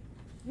one, Mindy?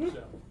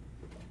 So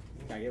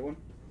Can I get one?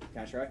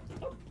 Can I try?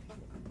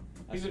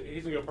 he's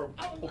gonna go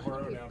pull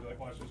Burrow now and be like,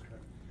 watch this crap.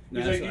 No,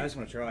 He's I like, just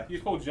want to try. You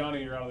just pulled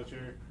Johnny, you're out of the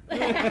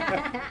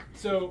chair.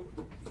 So,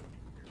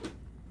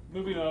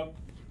 moving up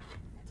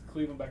to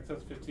Cleveland back to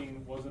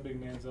 2015, wasn't a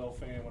big Manziel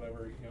fan,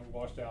 whatever, you know,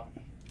 washed out.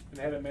 And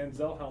they had a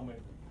Manziel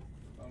helmet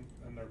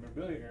in their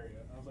memorabilia area.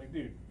 And I was like,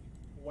 dude,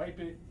 wipe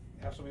it,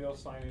 have somebody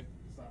else sign it.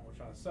 It's not what we're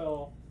trying to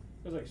sell.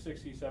 It was like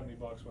 60, 70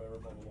 bucks, whatever,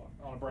 blah, blah,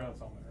 blah, on a Browns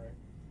helmet, right?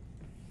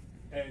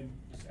 And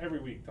just every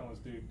week telling this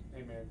dude,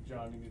 hey man,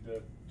 John, you need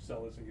to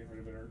sell this and get rid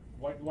of it, or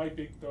wipe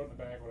it, throw it in the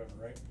bag, whatever,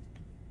 right?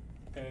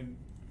 And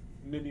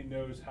Mindy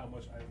knows how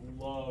much I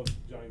love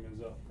Johnny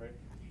Manziel, right?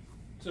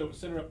 So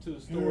send her up to the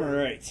All store.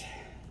 right.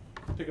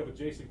 Pick up a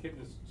Jason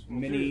Kipnis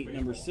Mini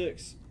number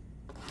 6.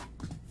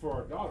 for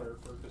our daughter,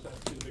 because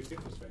she's a big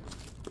Kipnis fan.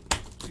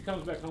 She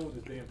comes back home with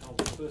this damn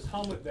helmet. So this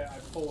helmet that I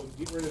pulled,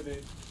 get rid of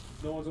it.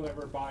 No one's gonna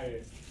ever buy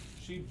it.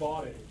 She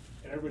bought it,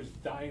 and everybody's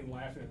dying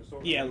laughing at the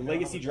store. Yeah,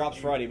 Legacy drops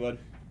Friday, bud.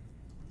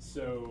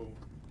 So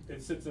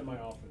it sits in my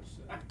office.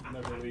 I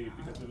never leave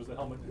because it was the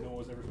helmet that no one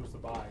was ever supposed to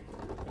buy,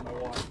 and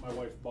my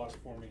wife bought it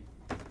for me.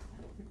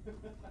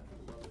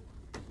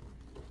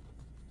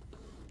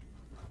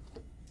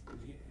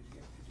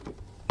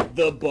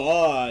 The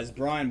Boz,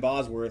 Brian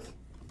Bosworth.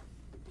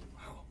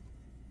 Wow.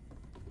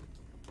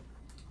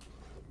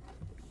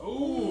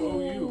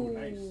 Oh, OU,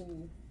 nice.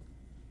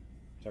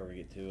 Sorry we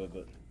get to it,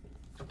 but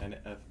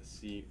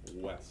NFC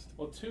West.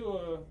 Well,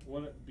 Tua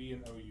wouldn't be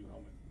an OU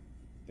helmet.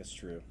 that's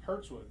true.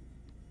 Hurts would.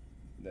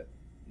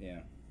 Yeah,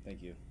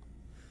 thank you.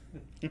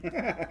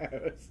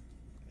 It's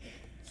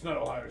not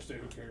Ohio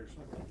State. Who cares?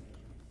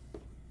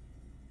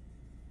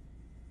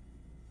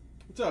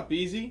 What's up,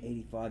 Beezy?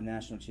 85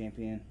 national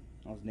champion.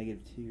 I was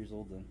 -2 years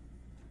old then.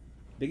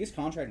 Biggest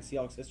contract in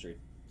Seahawks history.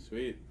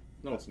 Sweet.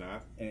 No, it's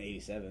not. In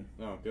 87.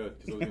 Oh, good.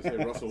 Because I was going to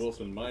say Russell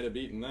Wilson might have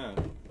beaten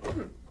that.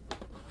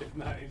 If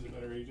not, he's a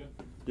better agent.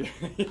 Yeah,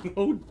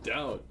 no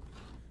doubt.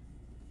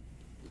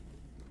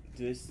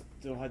 Do they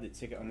still have the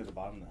ticket under the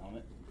bottom of the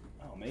helmet?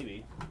 Oh,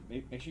 maybe.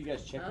 Make sure you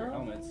guys check your Oh.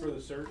 helmets. For the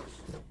certs.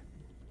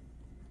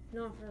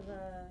 No, for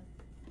the.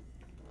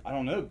 I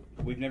don't know.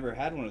 We've never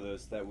had one of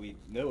those that we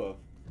know of.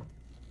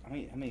 How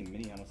many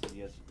mini helmets have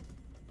you guys?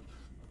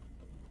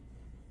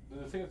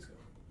 The tickets.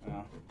 Oh,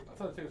 I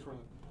thought the tickets were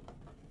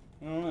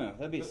I don't know.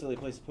 That'd be a silly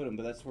place to put them,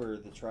 but that's where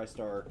the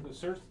TriStar. the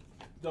certs.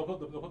 They'll put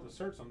the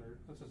certs under.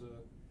 That's just a.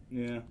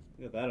 Yeah,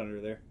 we got that under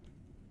there.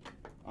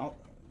 Would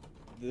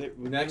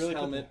Next we really put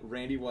helmet,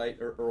 Randy White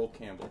or Earl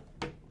Campbell.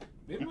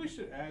 Maybe we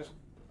should ask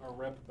our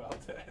rep about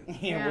that.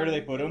 Yeah, where do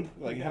they put them?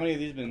 Like, how many of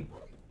these been?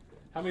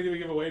 How many do we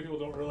give away? People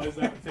don't realize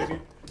that with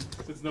ticket,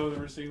 since no one's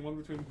ever seen one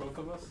between both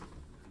of us.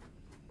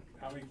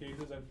 How many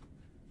cases have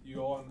you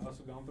all and us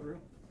have gone through?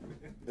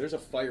 There's a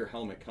fire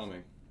helmet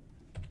coming.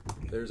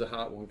 There's a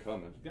hot one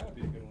coming. It's gotta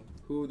be a good one.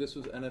 Who? This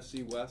was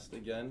NFC West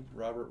again.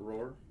 Robert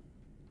Rohr.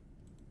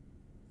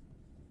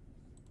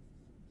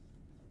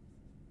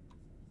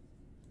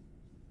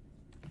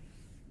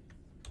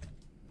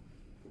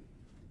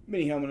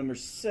 Mini helmet number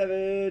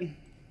 7.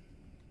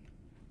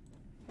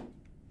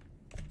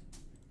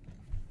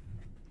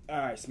 All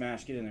right,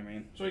 Smash, get in there,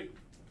 man. Sweet.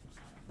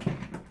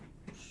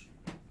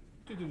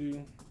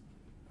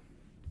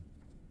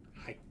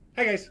 Hi.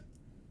 Hi, guys.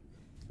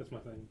 That's my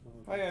thing.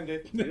 Hi, Andy.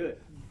 Do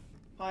it.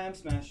 Hi, I'm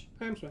Smash.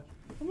 Hi, I'm Smash.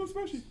 I'm not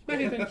Smashy.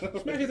 Smashy things.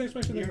 Smashy things.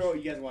 Smashy You,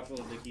 things. you guys watch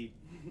Little Dicky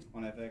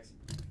on FX?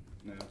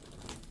 No.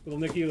 Little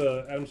Nicky,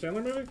 the Adam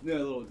Sandler movie?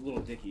 No,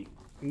 Little Dicky,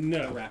 the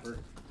No. rapper.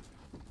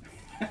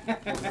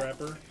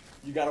 Rapper.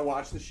 You gotta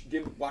watch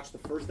watch the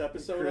first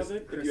episode of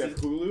it. If you have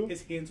Hulu,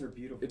 His hands are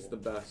beautiful. it's the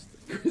best.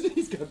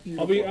 He's got beautiful.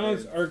 I'll be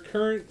hands. honest, our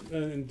current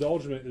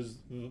indulgement is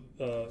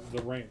the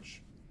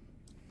ranch.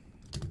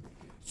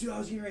 Dude, I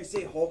was getting ready to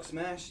say Hulk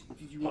Smash.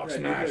 Did you work Hulk at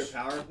a nuclear Smash.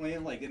 power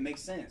plant? Like, it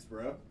makes sense,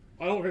 bro.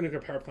 I don't work at a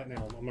nuclear power plant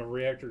now. I'm a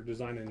reactor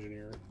design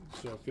engineer,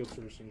 so field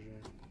service engineer.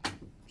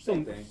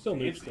 Same thing. Still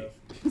new Fancy.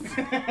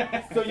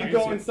 stuff. So you go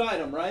Fancy. inside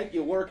them, right?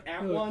 You work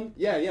at one?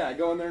 Yeah, I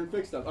go in there and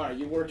fix stuff. All right,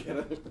 you work at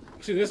it.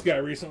 See this guy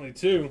recently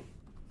too.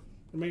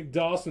 I made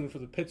Dawson for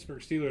the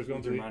Pittsburgh Steelers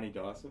going to the Monty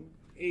Dawson.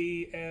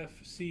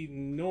 AFC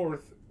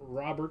North.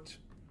 Robert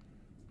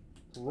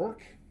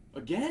Rourke.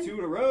 Again? 2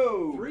 in a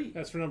row. 3.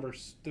 That's for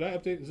numbers. Did I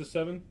update? Is this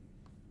 7?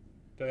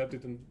 Did I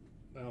update them?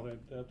 I don't think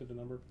I updated the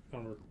number. I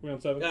don't remember. We on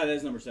 7? Yeah, that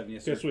is number 7,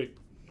 yes, sir. Okay, sweet.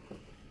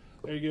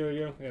 There you go. There you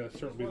go. Yeah, that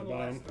shirt will be One the of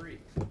the bottom. last 3.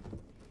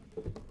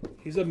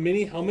 He's a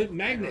mini helmet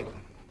magnet.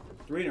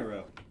 3 in a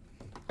row.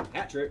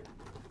 Hat trick.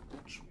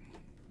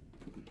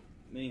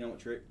 Mini helmet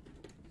trick.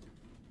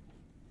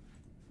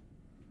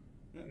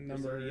 Yeah,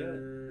 Number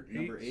 8.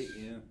 Number 8,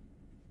 yeah.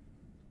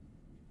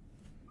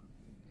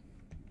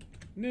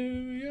 New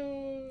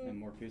York. And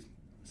Morpheus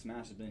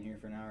Smash has been here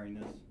for an hour, he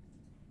knows.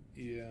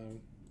 Yeah.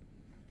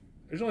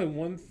 There's only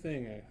one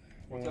thing.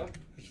 What's up?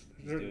 He's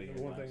There's doing it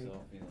one by thing.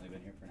 himself. He's only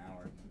been here for an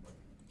hour.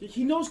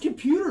 He knows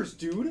computers,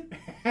 dude.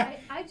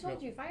 I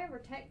told you, if I ever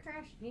tech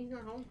crash and he's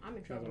not home, I'm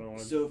in That's what I trouble.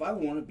 wanted. So if I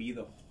want to be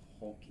the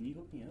Hulk, can you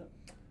hook me up?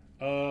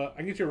 I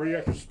can get you a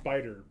radioactive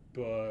spider,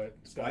 but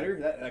Spider?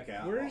 That okay.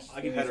 Where's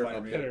I can the- do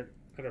Spider-Man. Header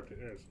update.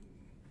 There it is.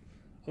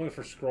 I'm looking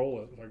for scroll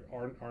it, like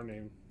our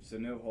name. So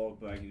no Hulk,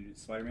 but I can do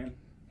Spider-Man.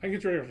 I can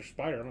get you a radioactive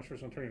spider. I'm not sure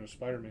it's gonna turn you into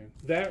Spider-Man.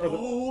 That or the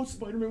Oh,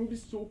 Spider-Man would be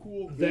so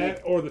cool.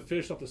 that or the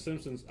fish off The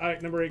Simpsons. All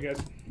right, number 8, guys.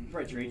 I'll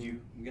probably trade you.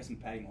 We got some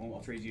Patty Mahomes.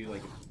 I'll trade you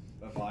like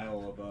a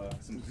vial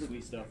of some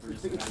sweet stuff for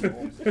some Patty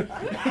Mahomes.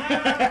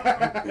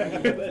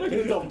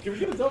 Can we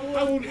get a double?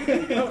 I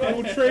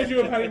will trade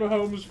you a Patty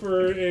Mahomes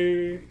for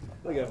a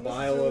Like a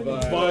vial of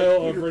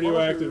vial of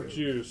radioactive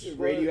juice.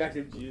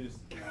 radioactive juice.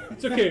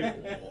 It's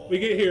okay. We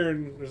get here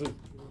and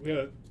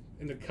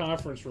in the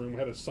conference room we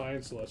had a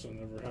science lesson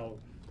over how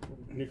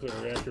nuclear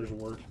reactors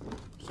work.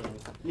 So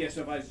Yeah,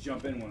 so if I just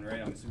jump in one,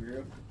 right, I'm a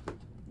superhero.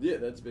 Yeah,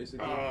 that's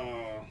basically.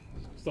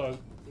 So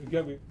we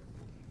got me.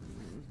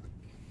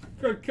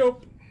 Got a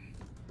cope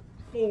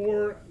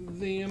for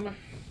them.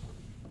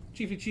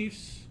 Chiefy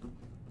Chiefs,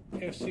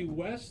 AFC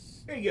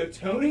West. There you go,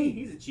 Tony.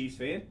 He's a Chiefs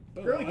fan.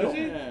 Oh, Really is cool.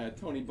 he? Yeah,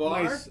 Tony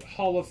Barr. Nice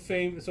Hall of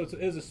Fame. So it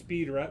is a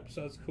speed rep,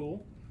 so that's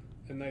cool.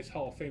 A nice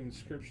Hall of Fame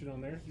inscription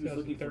on there. He was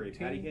looking for a 2013.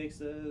 patty cakes,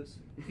 those.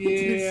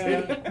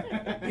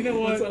 Yeah. You know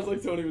what? It sounds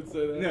like Tony would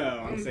say that. No,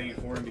 I'm saying it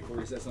for him before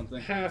he says something.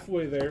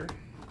 Halfway there.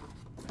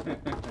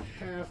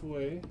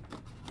 Halfway.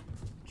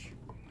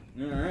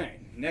 All right.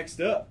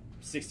 Next up,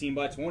 16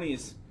 by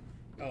 20s.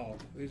 Oh,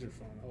 these are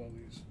fun. I love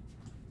these.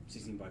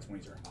 16 by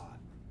 20s are hot.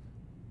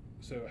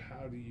 So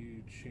how do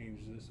you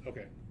change this?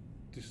 Okay.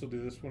 Do you still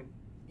do this one?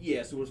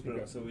 Yeah, so we'll just put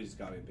Okay. it. So we just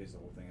copy and paste the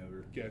whole thing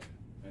over, Gotcha.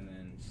 and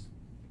then. Just,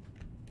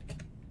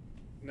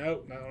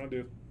 Nope, not what I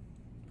do.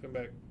 Come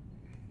back.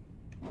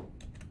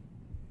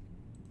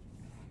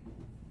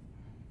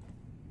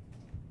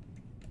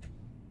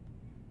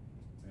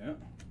 yeah.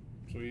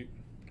 Sweet.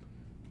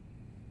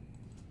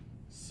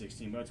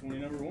 16 by 20,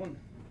 number 1.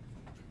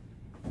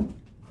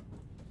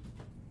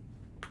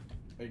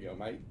 There you go,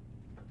 mate.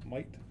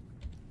 Might.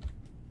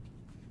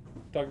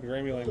 Talking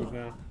Grammy language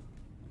now.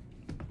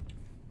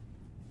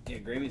 Yeah,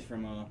 Grammy's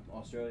from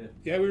Australia.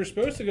 Yeah, we were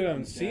supposed to go down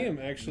and see Yeah. him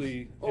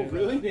actually. Oh, in,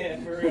 really? Yeah,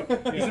 for real.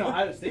 He's an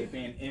Ohio State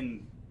fan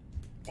in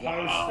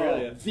Ohio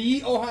Australia.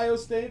 The Ohio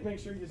State. Make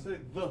sure you say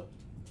the.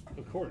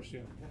 Of course, yeah.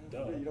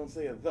 Duh. You don't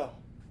say a the.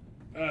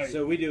 Alright.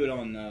 So we do it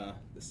on the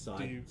Do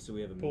side, you so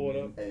we have a pull it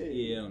main- up? Hey.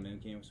 Yeah, on main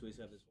camera, so we just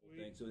have this whole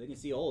thing, so they can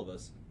see all of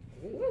us.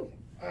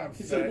 I'm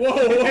He's fat. like,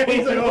 whoa,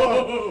 He's like,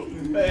 whoa.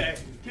 Hey.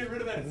 Get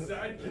rid of that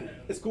side cam.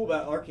 It's cool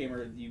about our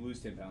camera. You lose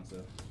 10 pounds, so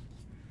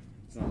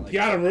it's not like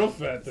Got him real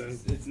fat then.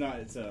 It's not.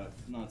 It's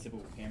not a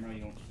typical camera.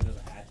 You don't. It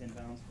doesn't add 10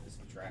 pounds. It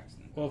subtracts.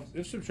 Well,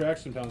 if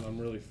subtraction pounds, I'm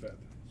really fat.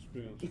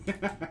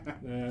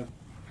 Yeah.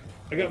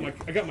 I got my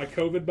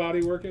COVID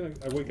body working.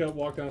 I wake up,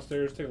 walk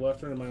downstairs, take a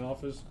left turn in my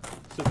office,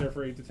 sit there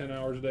for 8 to 10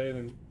 hours a day, and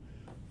then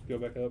go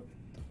back up.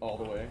 All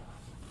the way.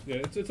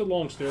 Yeah, it's a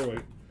long stairway.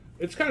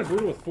 It's kind of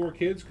brutal with 4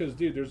 kids because,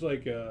 dude, there's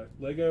like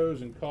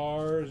Legos and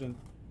cars and.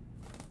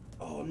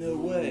 Oh no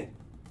way!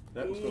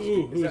 That was Ooh, supposed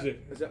to be. who is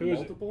it? Is that Who is it?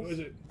 multiples? Who is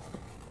it?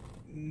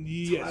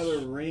 Yes.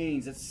 Tyler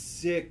Raines. That's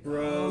sick,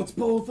 bro. Oh, it's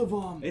both of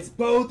them. It's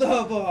both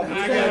of them.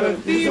 I got a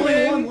There's only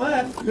feeling. one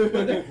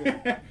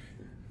left.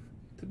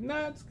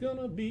 Tonight's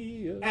gonna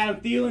be a... Adam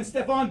Thielen,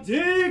 Stephon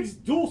Diggs,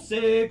 dual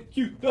sig,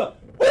 cute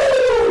up.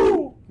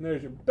 Woo! And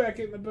there's your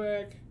Beckett in the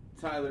back.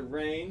 Tyler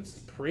Raines.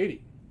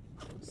 Pretty.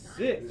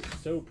 Sick.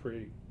 So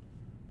pretty.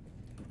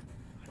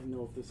 I didn't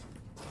know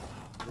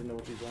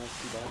what these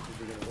last 2 boxes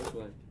were gonna look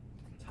like.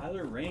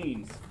 Tyler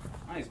Raines.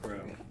 Nice, bro.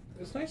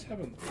 It's nice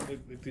having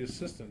like the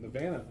assistant, the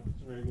Vanna.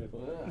 It's very good.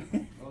 Oh yeah.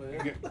 Oh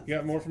yeah. You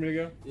got more for me to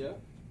go?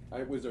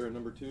 Yeah. Was there a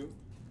number 2?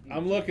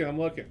 I'm looking.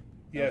 That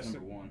Yes, was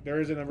number 1. there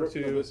is a number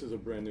 2. No, this is a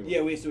brand new one.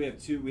 Yeah, so we have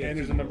 2. We have And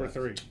there's 2 a number left.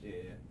 3. Yeah.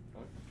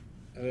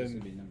 And This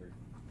would then, be number.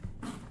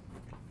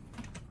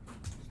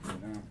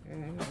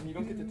 You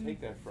don't get to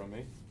take that from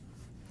me.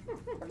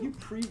 Are you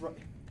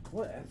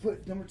What? I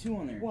put number 2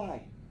 on there.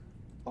 Why?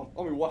 Oh,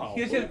 I mean, wow.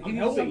 He has- I'm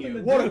helping Something you.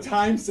 to What a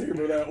time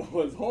saver that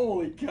was.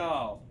 Holy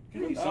cow.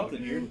 Can do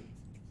something here.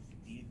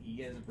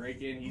 He has a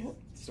break in. He's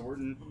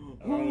sorting.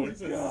 Holy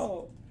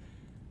cow.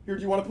 Here,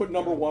 do you want to put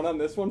number 1 on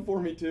this one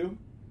for me, too?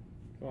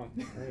 come on.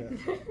 Hurry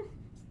up.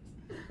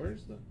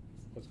 Where's the...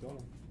 What's going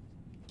on?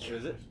 What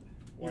is it?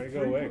 Why'd it You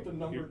go away? pre-put the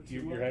number 2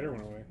 Your on? header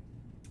went away.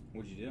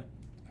 What'd you do?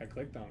 I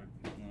clicked on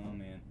it. Oh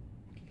man,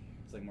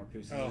 it's like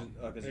Marcus. Oh,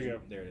 there you go.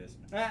 There it is.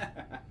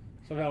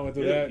 Somehow I went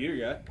through You're the that.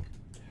 computer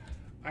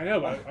guy. I know,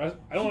 but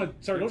I don't want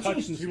to start Don't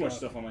touching touch too much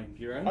stuff on my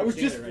computer. I was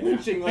understand just it right now.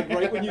 flinching, like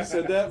right when you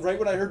said that. Right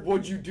when I heard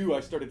 "What'd you do?" I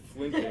started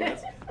flinching.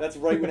 That's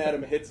right when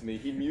Adam hits me.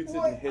 He mutes it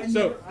and hits me.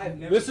 So, I've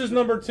never- this is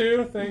number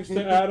 2, thanks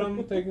to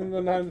Adam taking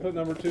the time to put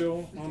number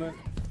 2 on it.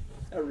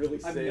 I really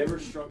I've say never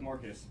it struck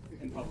Marcus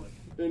in public.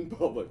 in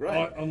public,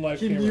 right? On live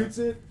he camera. mutes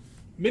it.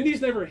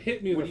 Mindy's never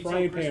hit me What with do a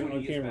you tell frying Chris pan when on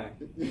he gets camera. back?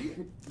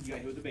 You got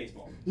hit with a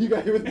baseball. You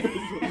got hit with the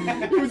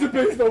baseball. It was a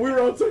baseball. We were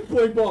outside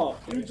playing ball.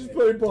 We were just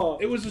playing ball.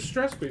 It was a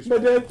stress baseball.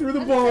 My dad threw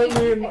the ball at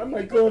me and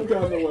my glove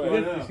got in the He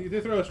way. did, he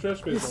did throw a stress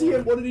baseball. You see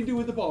him? What did he do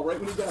with the ball right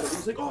when he got it? He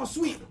was like, "Oh,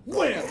 sweet,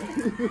 wham!"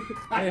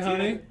 Hey,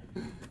 honey.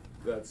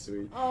 That's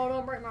sweet. Oh,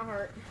 don't break my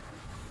heart.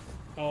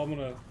 Oh, I'm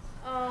gonna.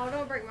 Oh,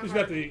 don't break my He's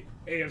heart. got the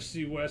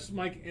AFC West.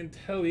 Mike and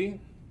Telly.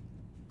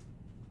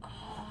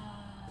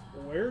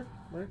 Where?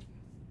 Right?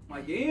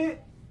 Mike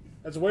it.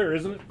 That's where,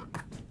 isn't it?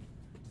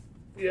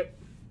 Yep.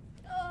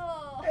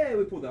 Oh, Hey,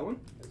 we pulled that one.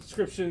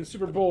 Description: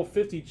 Super Bowl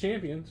 50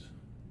 champions.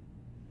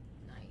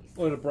 nice.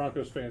 Look at a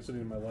Broncos fan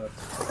sitting to my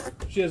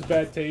left. She has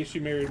bad taste. She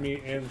married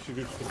me, and she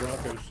roots for the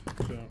Broncos.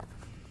 So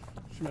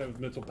she might have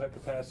mental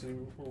capacity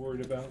we're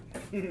worried about.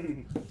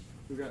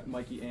 We got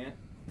Mikey Ant.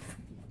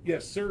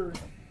 Yes, sir.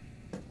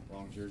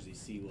 Wrong jersey,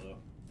 CeeLo.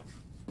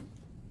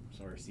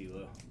 Sorry,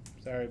 CeeLo.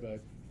 Sorry,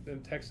 bud.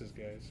 Them Texas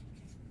guys.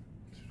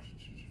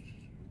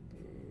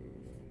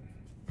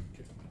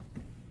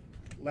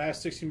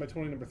 last 16 by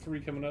 20 number 3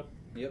 coming up.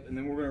 Yep, and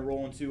then we're gonna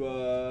roll into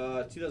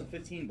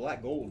 2015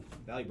 Black Gold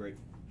Valley Break.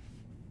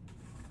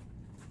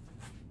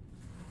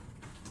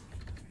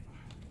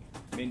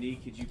 Mindy,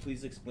 could you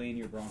please explain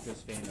your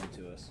Broncos fandom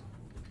to us?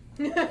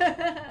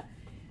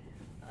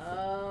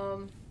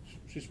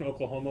 She's from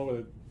Oklahoma,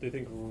 where they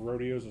think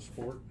rodeo's a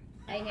sport.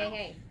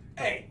 Hey.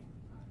 Hey!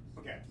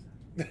 Okay.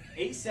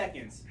 8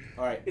 seconds.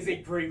 All right. Is a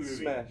great movie.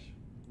 Smash.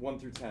 1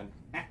 through 10.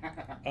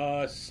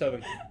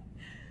 7.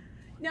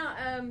 No,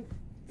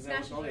 Is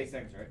Smash. that all 8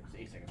 seconds, right? It's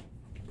 8 seconds.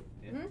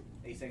 Yeah. Hmm?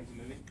 8 seconds of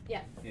movie?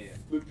 Yeah. Yeah.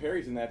 Luke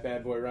Perry's in that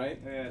bad boy, right?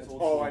 Yeah, it's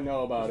old Oh, school. I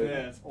know about it.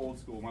 Yeah, it's old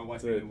school. My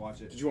wife made me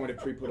watch it. Did you want me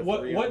to pre-put a 3 What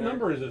on there?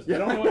 number is this? I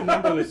don't know what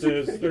number this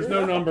is. There's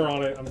no number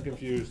on it. I'm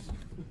confused.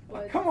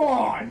 But, Come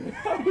on!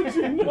 How would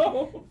you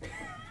know?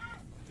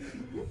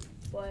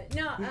 but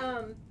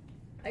no,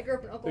 I grew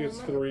up in think it's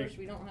Oklahoma. 3. Of course,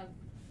 we don't have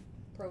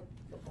pro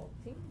football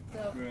team.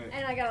 So, Right.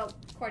 and I got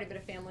quite a bit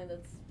of family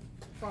that's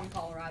from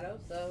Colorado.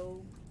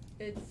 So,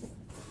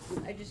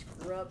 I just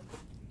grew up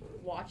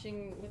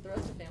watching with the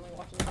rest of the family,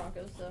 watching the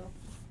Broncos. So,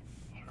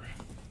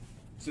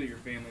 So your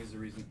family is the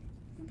reason?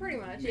 pretty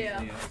much,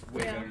 Yeah, yeah. it's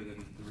way Yeah. better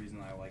than the reason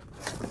I like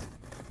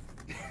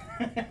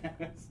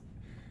that.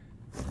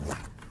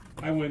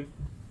 I win.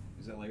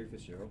 Is that Larry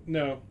Fitzgerald?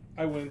 No,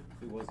 I win.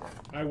 Who was that?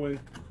 I win.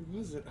 Who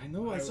was it? I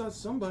know I saw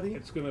somebody.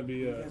 It's gonna be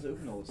You guys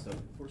open all this stuff.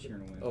 Of course you're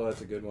gonna win. Oh,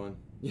 that's a good one.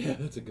 Yeah,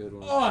 that's a good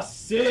one. Oh,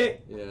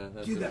 sick! Yeah,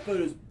 that's Dude, that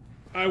photo's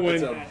I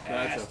win. That's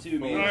ass a too,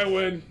 man. I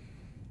win.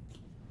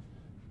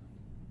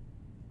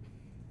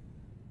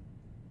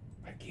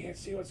 I can't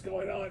see what's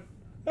going on.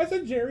 That's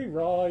a Jerry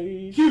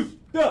Rice. Cute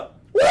up.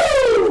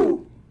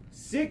 Woo!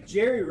 Sick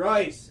Jerry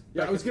Rice.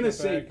 Yeah, I was gonna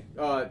Beckett's say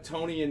back.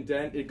 Tony and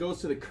Dent. It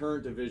goes to the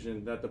current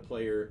division that the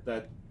player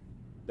that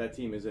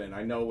team is in.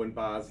 I know when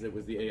Boz it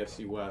was the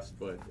AFC West,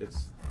 but it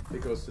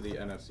goes to the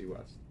NFC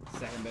West.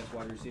 Second best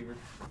wide receiver.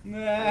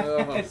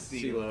 Oh,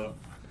 CeeLo.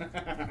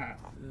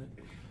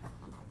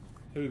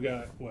 Who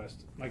got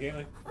West? Mike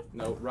Antley?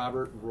 No,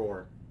 Robert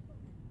Rohr.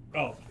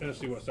 Oh,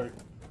 NFC West. Sorry.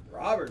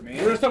 Robert, man.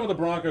 We're just talking about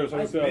the Broncos. I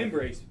Nice looked up. wind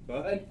brace,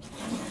 bud.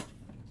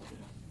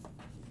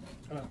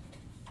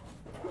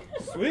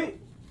 Sweet.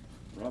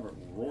 Robert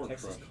Rohr.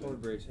 Texas crushed cord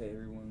it. brace. Hey,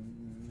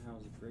 everyone.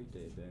 How's a great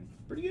day been?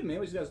 Pretty good, man.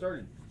 We just got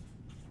started.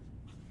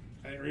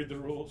 I didn't read the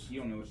rules. You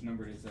don't know which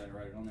number it is that I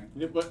write it on there.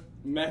 Yeah, but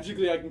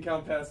magically I can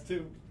count past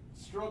 2.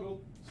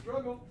 Struggle,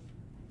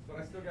 but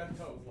I still got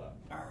toes left.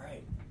 All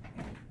right.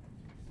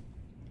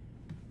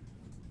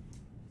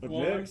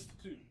 One, next?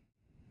 2.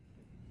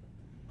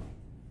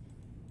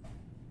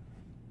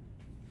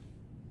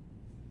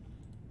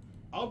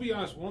 I'll be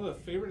honest, one of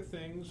the favorite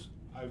things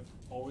I've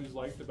always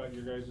liked about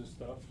your guys'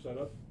 stuff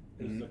setup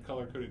is the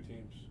color-coded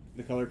teams.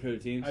 The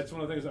color-coded teams. That's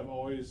one of the things I've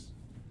always.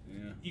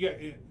 Yeah. You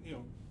got, you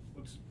know,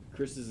 let's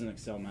Chris is an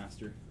Excel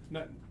master.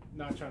 not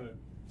trying to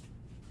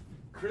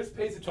Chris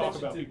pays talk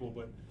about people,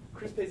 but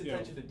Chris pays you know,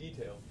 attention to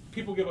detail.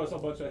 people give us a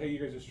bunch of, hey, you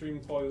guys'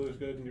 streaming quality looks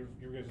good, and your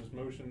guys'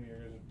 motion, your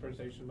guys'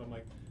 presentation. But I'm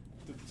like,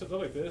 stuff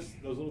like this,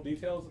 those little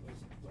details,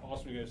 it's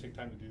awesome. You guys take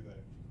time to do that.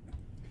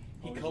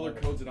 He Always color love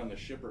it. codes it on the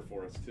shipper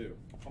for us too.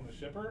 On the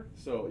shipper.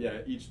 So yeah,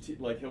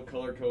 like he'll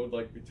color code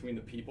like between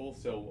the people.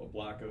 So a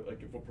block of,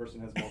 like if a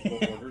person has multiple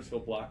orders, he'll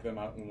block them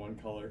out in one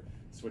color,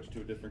 switch to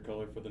a different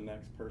color for the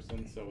next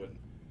person.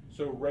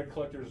 So red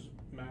collectors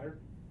matter.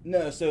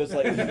 No, so it's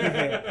like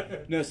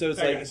no, so it's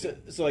I like got you.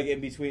 so like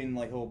in between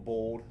like he'll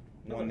bold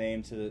one Okay.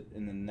 name to the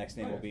and then the next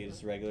name will be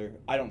just regular.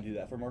 I don't do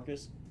that for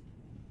Marcus.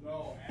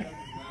 No, Adam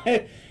does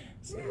not.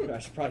 So I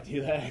should probably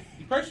do that.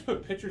 You probably should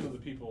put pictures of the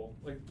people,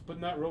 like,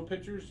 but not real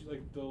pictures,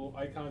 like the little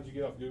icons you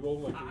get off Google,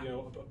 like you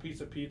know, a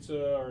piece of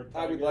pizza or. A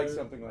I would like tiger.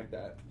 something like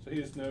that. So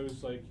he just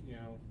knows, like, you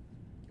know.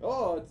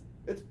 Oh,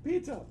 it's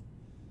pizza. All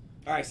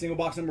right, single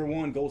box number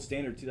 1, gold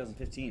standard,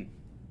 2015.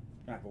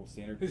 Not gold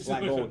standard,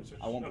 black gold.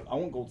 I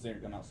want gold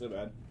standard come out so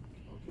bad.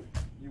 Okay.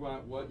 You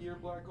want what year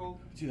black gold?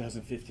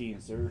 2015,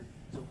 sir.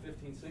 So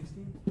 15,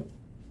 16?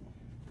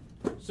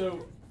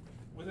 So,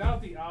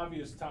 without the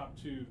obvious top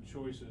 2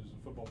 choices of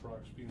football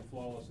products being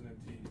flawless and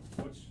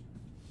NT,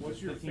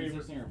 what's your 15, favorite?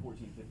 16 or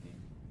 14, 15?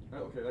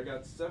 Okay, I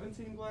got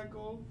 17 black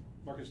gold.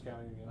 Marcus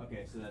County again.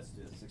 Okay, so that's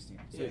 16.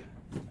 So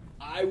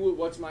I would.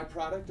 What's my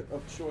product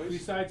of choice?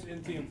 Besides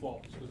NT and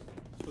flawless, let's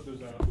put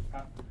those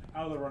out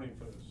of the running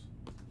for this.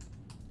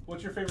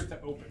 What's your favorite to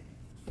open?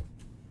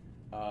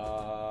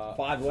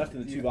 5 left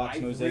in the 2-box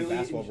mosaic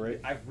basketball break.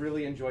 I've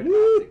really enjoyed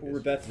Woo! Optic. We're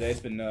bet today. It's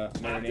been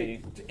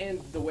marinating. Optic, and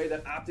the way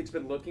that Optic's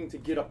been looking to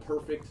get a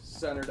perfect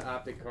centered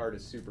Optic card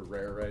is super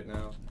rare right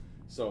now.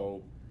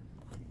 So,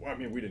 I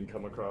mean, we didn't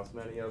come across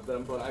many of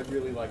them, but I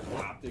really like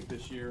Optic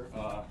this year.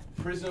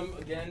 Prism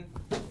again,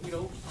 you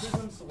know,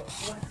 Prism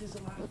Select is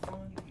a lot of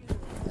fun.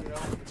 You know,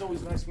 it's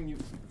always nice when you.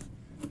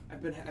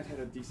 I've had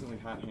a decently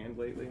hot hand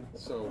lately,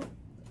 so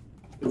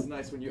it's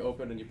nice when you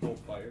open and you pull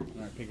fire.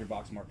 All right, pick your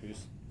box,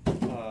 Marcus.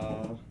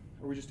 Are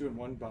we just doing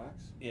one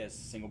box? Yes,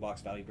 single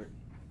box Valley Brick.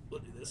 We'll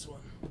do this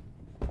one.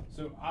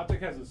 So Optic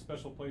has a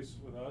special place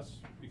with us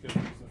because it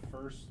was the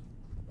first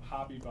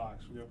hobby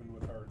box we opened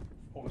with our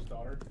oldest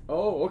daughter.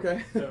 Oh,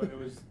 okay. So it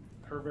was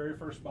her very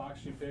first box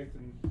she picked,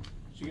 and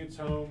she gets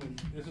home,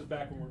 and this is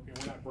back when we're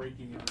not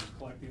breaking and just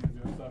collecting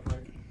and doing stuff,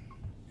 right?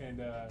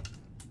 And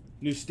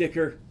New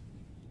sticker.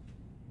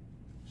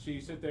 she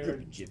sit there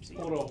and Gypsy.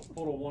 pulled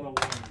a 101.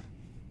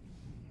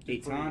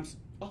 8 times.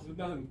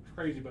 Nothing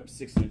crazy, but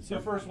 6 minutes. the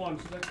first one,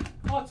 she's like,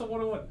 oh, it's a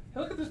 101. Hey,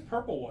 look at this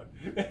purple one.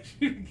 And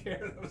she didn't care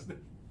that was the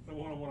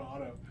 101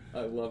 auto.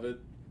 I love it.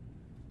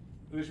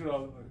 And then she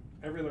would,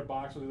 every other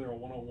box was either a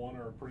 101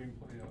 or a pretty,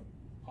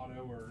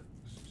 auto or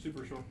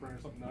super short print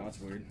or something Oh, else.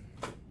 that's weird.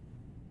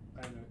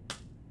 I know.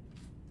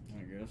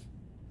 I guess.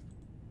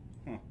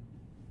 Huh.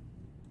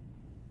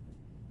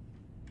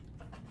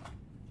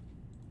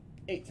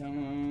 8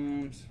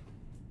 times.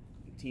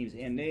 Teams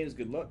and names.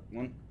 Good luck.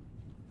 1.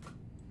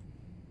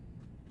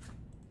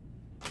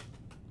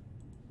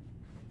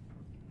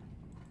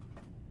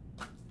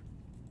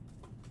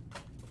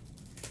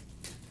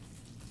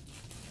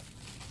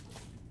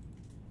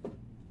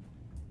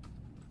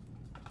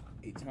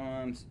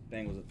 Times.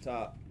 Bengals up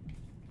top.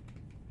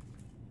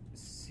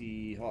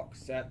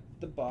 Seahawks at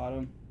the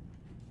bottom.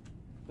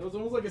 That was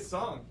almost like a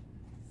song.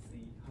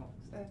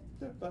 Seahawks at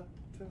the bottom.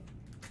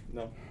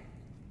 No.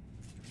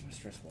 Where's my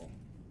stress ball?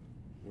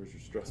 Where's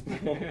your stress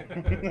ball?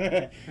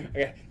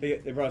 Okay,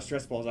 they brought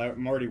stress balls.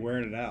 I'm already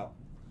wearing it out.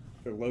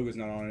 Their logo's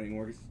not on it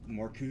anymore. It's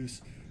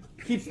Marcus.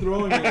 Keeps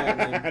throwing it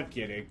at me. I'm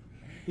kidding.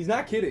 He's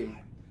not kidding.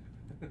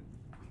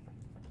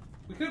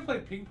 We could have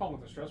played ping pong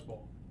with the stress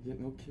ball. Yeah,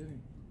 no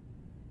kidding.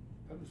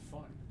 That was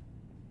fun.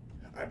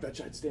 I bet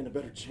you I'd stand a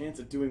better chance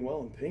at doing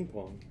well in ping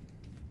pong.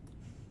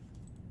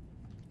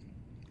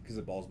 Because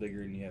the ball's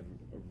bigger and you have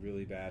a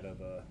really bad with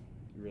the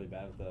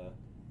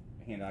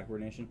hand-eye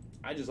coordination.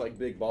 I just like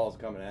big balls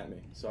coming at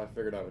me, so I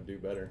figured I would do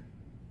better.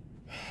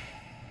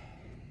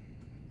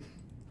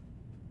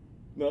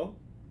 No?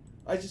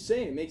 I was just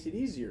saying, it makes it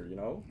easier, you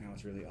know? Now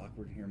it's really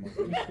awkward in here,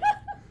 Marcus.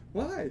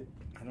 Why?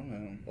 I don't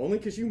know. Only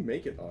because you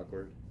make it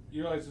awkward.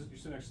 You realize you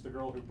sit next to the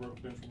girl who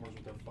broke bench warmers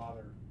with their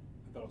father.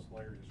 I thought it was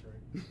hilarious,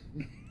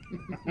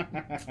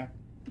 right?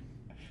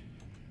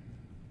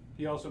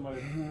 He also might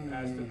have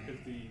asked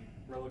if the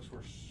relics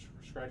were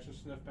scratch and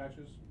sniff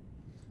patches.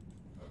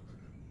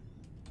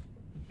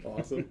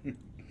 Awesome.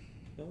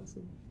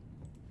 Awesome.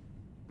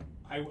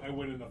 I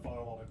went in the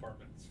father-in-law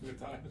department 3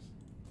 times.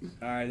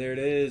 All right, there it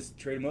is.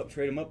 Trade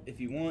them up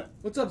if you want.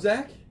 What's up,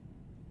 Zach?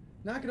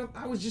 Knock it up.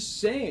 I was just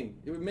saying,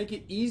 it would make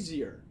it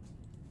easier.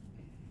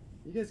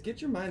 You guys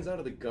get your minds out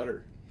of the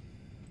gutter.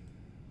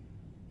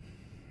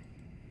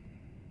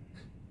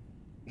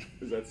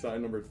 Is that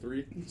sign number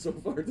 3 so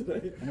far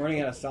today? I'm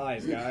running out of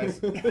size,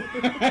 guys. You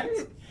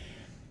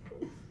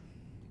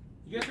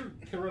guys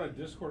can run a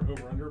Discord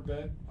over-under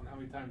bet on how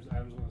many times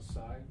Adam's going to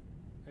sigh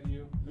at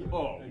you?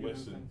 Oh,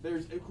 listen.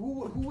 There's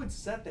who would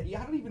set that?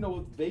 Yeah, I don't even know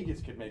if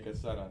Vegas could make a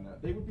set on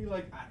that. They would be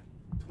like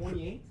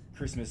 28.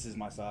 Christmas is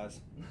my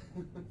size.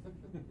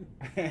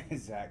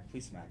 Zach,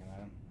 please smack him at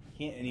him.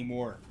 Can't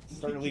anymore.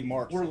 Start to leave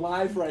marks. We're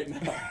live right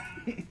now.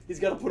 He's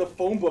got to put a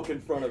phone book in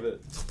front of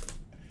it.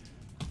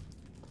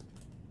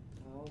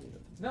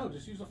 No,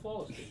 just use a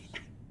flawless case.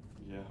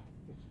 Yeah,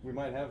 we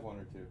might have 1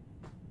 or 2.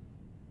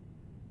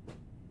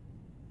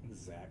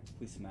 Zach,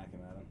 please smack him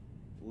at him.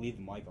 Leave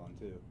the mic on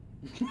too.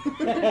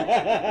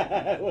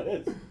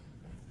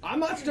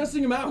 I'm not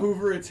stressing him out,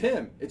 Hoover. It's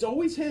him. It's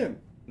always him.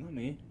 Not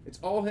me. It's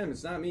all him.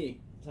 It's not me.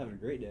 I was having a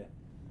great day.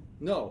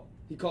 No,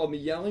 he called me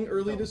yelling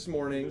early this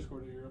morning.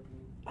 Discord that you're up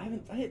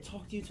in. I didn't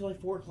talk to you until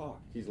like 4 o'clock.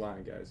 He's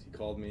lying, guys. He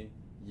called me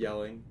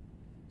yelling,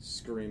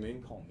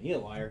 screaming. Call me a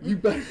liar. You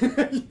bet.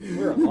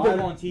 We're live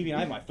on TV and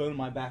I have my phone in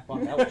my back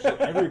pocket. That will show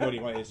everybody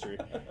my history.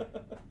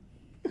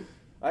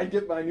 I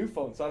get my new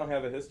phone, so I don't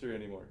have a history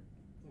anymore.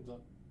 What's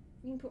up?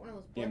 You can put one of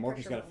those. Yeah, blood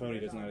Marcus pressure got a phone he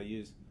doesn't know how to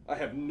monitors use. I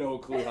have no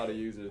clue how to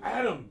use it.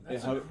 Adam,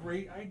 that's Yeah, a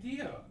great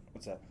idea.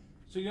 What's that?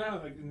 So you know how,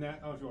 like, I don't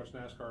know if you watch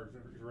NASCAR, if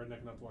you're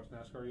redneck enough to watch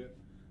NASCAR yet.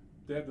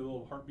 They have the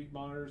little heartbeat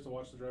monitors to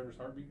watch the driver's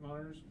heartbeat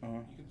monitors.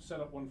 Uh-huh. You can set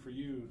up one for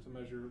you to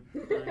measure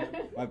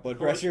My blood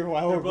pressure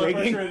while your we're blood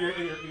breaking. pressure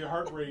and your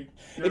heart rate.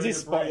 It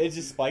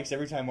just spikes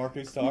every time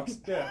Marcus talks.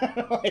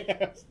 Yeah. Oh,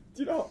 yes.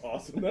 Do you know how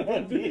awesome that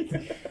would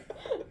be?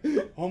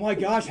 Oh my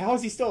gosh, how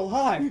is he still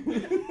alive?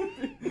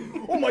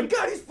 Oh my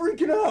god, he's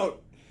freaking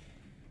out!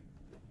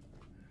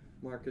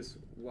 Marcus,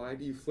 why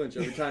do you flinch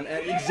every time?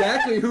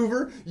 Exactly,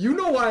 Hoover. You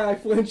know why I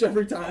flinch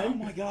every Oh time.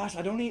 my gosh,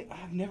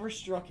 I've never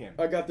struck him.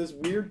 I got this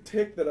weird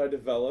tick that I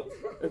developed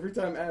every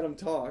time Adam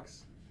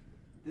talks.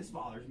 This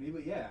bothers me,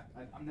 but yeah,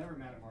 I'm never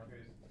mad at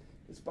Marcus.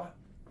 It's by...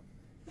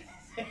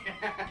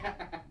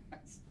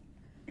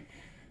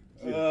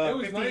 It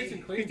was nice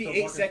and clean.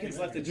 58 seconds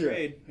left to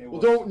trade. Yeah.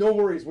 Well, no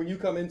worries. When you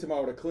come in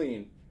tomorrow to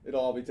clean,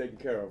 it'll all be taken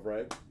care of,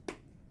 right?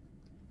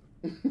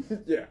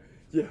 Yeah.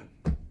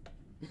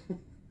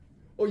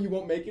 Oh, you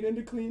won't make it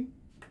into clean?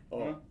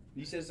 Oh. Huh?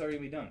 You said it's already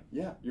gonna be done.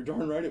 Yeah, you're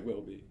darn right it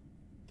will be.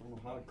 Don't know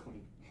how to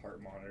clean.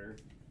 Heart monitor.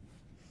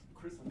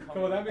 Chris,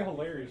 Oh, that'd be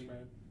hilarious,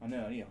 man. I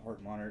know, I need a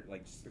heart monitor,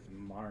 like just to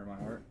monitor my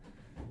heart.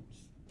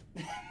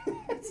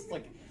 It's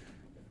like,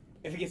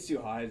 if it gets too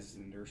high, just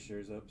a nurse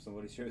shows up,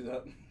 somebody shows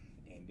up.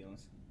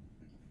 Ambulance.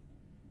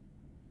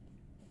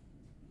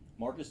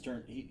 Marcus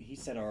turned. He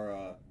set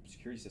our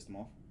security system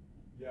off.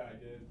 Yeah, I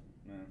did.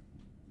 No,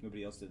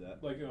 nobody else did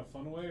that. Like in a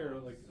fun way or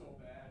like So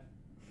bad.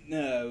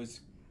 No, it was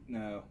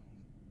no.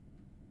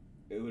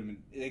 It would have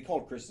been. They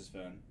called Chris's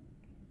phone.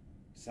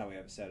 That's how we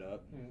have it set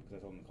up. Because I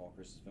told them to call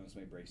Chris's phone.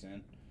 Somebody breaks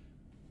in.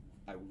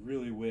 I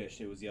really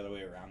wish it was the other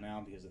way around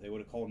now, because if they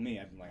would have called me,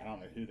 I'd be like, I don't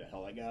know who the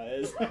hell that guy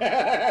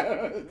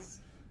is.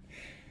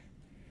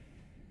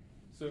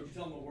 so. Did you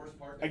tell him the worst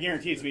part? I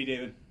guarantee it's me,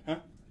 David. Huh?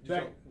 Did you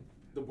tell him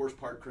the worst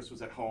part? Chris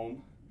was at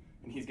home,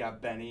 and he's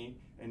got Benny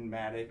and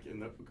Maddock,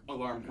 and the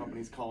alarm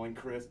company's calling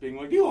Chris, being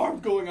like, the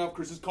alarm's going off.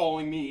 Chris is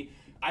calling me.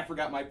 I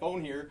forgot my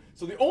phone here,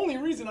 so the only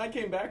reason I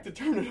came back to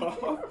turn it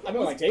off I've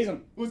been like, tase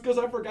him. was because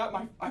I forgot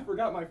my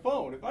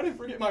phone. If I didn't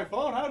forget my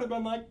phone, I would have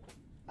been like,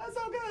 that's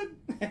all good.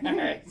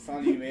 It's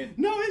on you, man.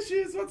 No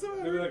issues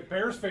whatsoever. They were like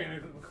Bears fan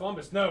in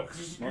Columbus. No,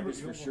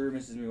 Marcus for sure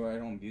misses me when I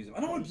don't abuse him.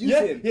 I don't abuse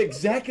Yeah, him. yeah,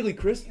 exactly,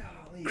 Chris.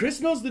 Golly.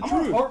 Chris knows the I'm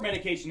on truth. heart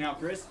medication now,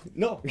 Chris.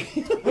 No. I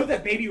hope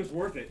that baby was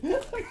worth it.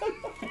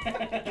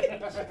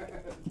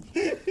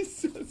 He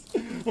says,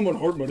 I'm on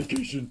heart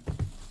medication.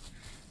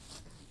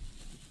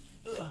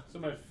 So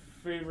my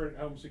favorite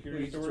home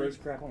security He story, throws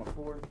crap on the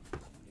floor.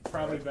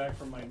 probably back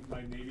from my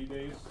Navy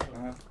days,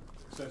 Uh-huh.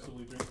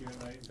 excessively drinking at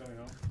night and coming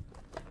home.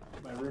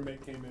 My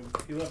roommate came in.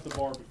 He left the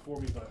bar before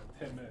me by like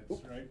 10 minutes,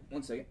 right?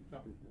 1 second.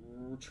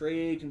 No.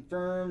 Trade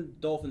confirmed.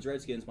 Dolphins,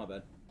 Redskins. My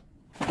bad.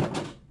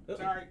 Oh,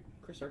 Sorry.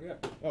 Chris already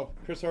got it. Oh,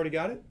 Chris already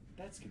got it?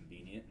 That's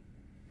convenient.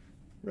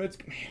 Man,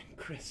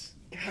 Chris.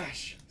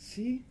 Gosh.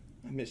 See?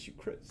 I miss you,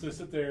 Chris. So I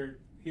sit there.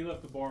 He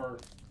left the bar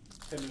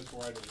 10 minutes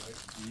before I did, right?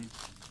 Mm-hmm.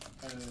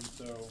 And then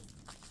so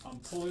I'm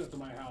pulling up to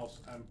my house.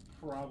 I'm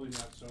probably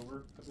not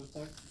sober at this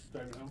point,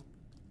 driving home.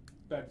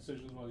 Bad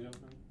decisions when I was young.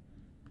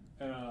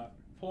 And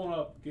pulling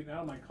up, getting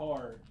out of my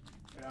car,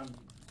 and I'm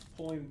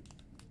pulling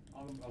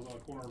I was on a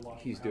corner lot.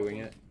 He's doing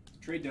it.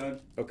 Trade done.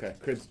 Okay,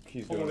 Chris,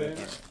 he's Pull doing it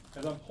in, it.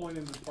 as I'm pulling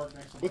into the park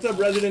next to my What's up, house,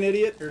 resident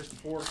idiot? There's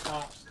 4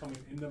 cops coming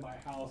into my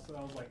house, and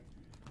I was like,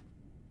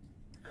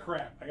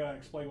 crap, I gotta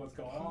explain what's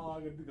going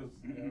on, because they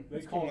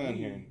What's called going on me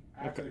here?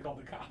 after Okay. they called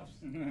the cops.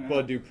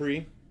 Bud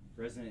Dupree.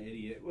 Resident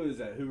idiot. What is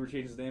that? Hoover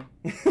changed his name?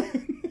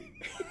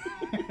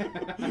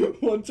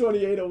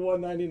 128 of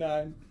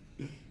 199.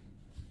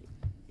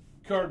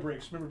 Card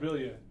breaks,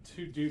 memorabilia,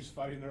 2 dudes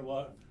fighting out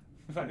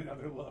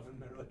their love in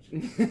their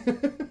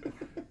relationship.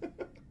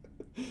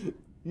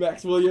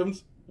 Max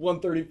Williams,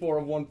 134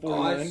 of Oh,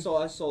 149.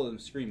 I saw the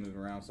screen moving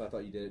around, so I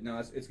thought you did it. No,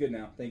 it's good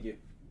now. Thank you.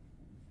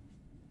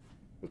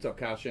 What's up,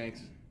 Kyle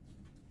Shanks?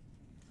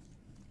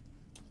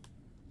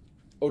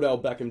 Odell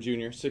Beckham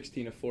Jr.,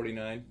 16 of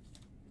 49.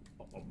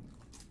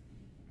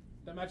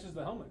 That matches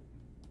the helmet.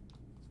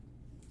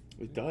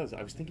 It does.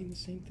 I was thinking the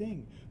same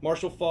thing.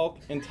 Marshall Falk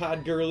and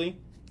Todd Gurley,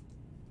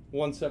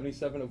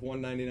 177 of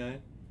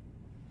 199.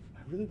 I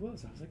really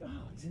was. I was like, oh,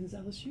 he's in his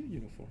LSU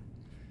uniform.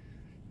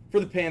 For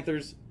the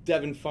Panthers,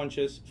 Devin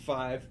Funchess,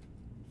 5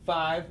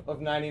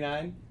 of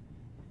 99.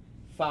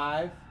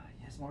 5.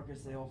 Yes,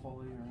 Marcus, they all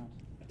follow you around.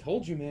 I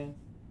told you, man.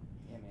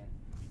 Yeah, man.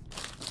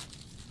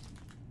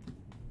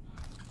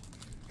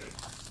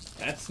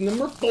 That's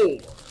number 4.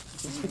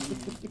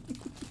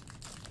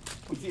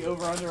 What's the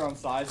over-under on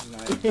size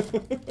tonight? This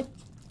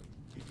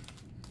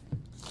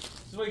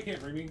is why you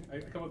can't read me. I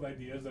come up with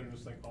ideas that are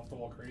just like off the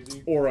wall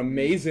crazy, Or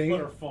amazing.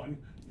 but are fun.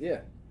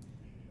 Yeah.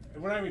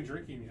 And we're not even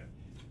drinking yet.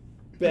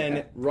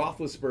 Ben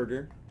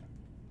Roethlisberger,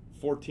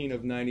 14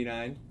 of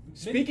 99.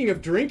 Speaking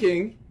of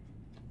drinking,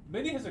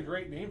 Minnie has a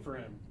great name for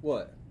him.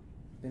 What?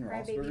 Ben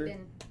Crybaby Roethlisberger?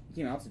 Ben. He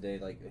came out today,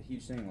 like a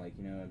huge thing, like,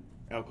 you know.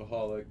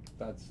 alcoholic,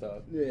 that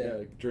stuff.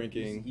 Yeah.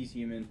 Drinking. He's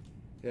human.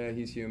 Yeah,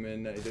 he's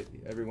human.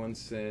 Everyone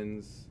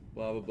sins.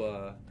 Blah, blah,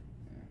 blah.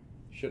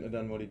 Shouldn't have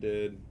done what he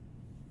did.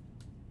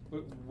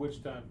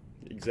 Which time?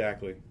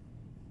 Exactly.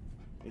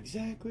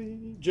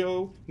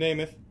 Joe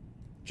Namath.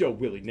 Joe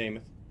Willie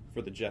Namath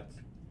for the Jets.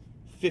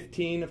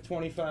 15 of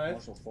 25.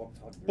 Marshall Falk,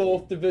 Todd Gurley.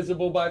 Both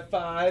divisible by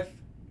 5.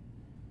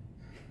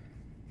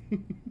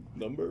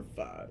 Number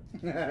 5.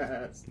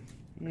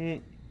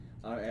 Mm.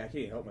 I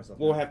can't help myself.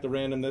 We'll have to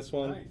random this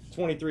one. Nice.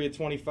 23 of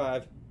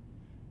 25.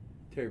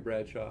 Terry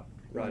Bradshaw.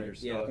 Roger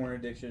Yeah, Stott. porn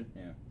addiction.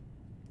 Yeah.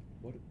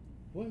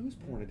 What? Who's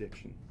porn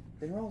addiction?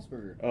 Ben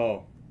Roethlisberger.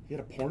 Oh, he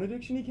had a porn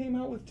addiction he came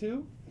out with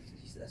too?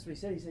 That's what he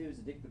said. He said he was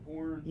addicted to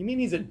porn. You mean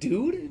he's a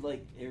dude? It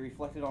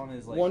reflected on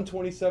his, like...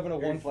 127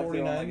 of it reflected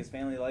on, 149. like, his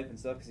family life and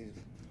stuff, because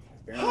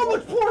he's... How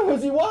much porn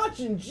was he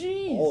watching?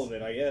 Jeez. All of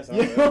it, I guess. I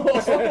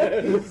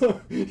don't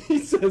know. He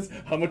says,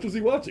 how much was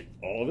he watching?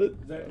 All of it?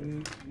 Is that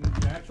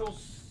natural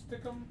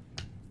stickum?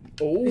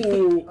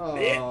 Oh.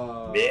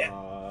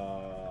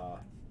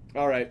 Uh,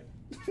 All right.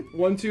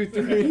 1, 2,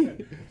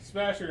 3,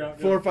 Smash her out.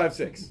 4, 5,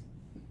 6.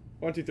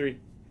 1, 2, 3,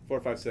 4,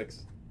 5,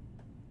 6.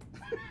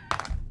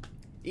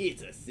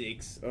 It's a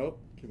 6. Oh,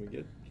 can we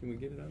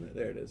get it on there?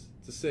 There it is.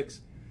 It's a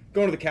 6.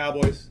 Going to the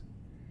Cowboys.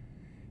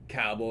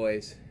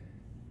 Cowboys.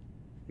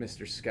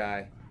 Mr.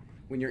 Sky.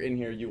 When you're in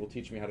here, you will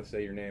teach me how to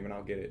say your name, and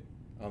I'll get it.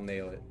 I'll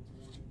nail it.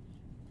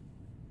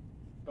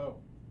 Bo.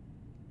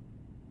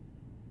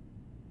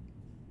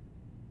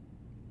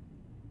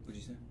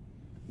 What'd you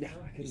say? Yeah,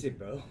 You say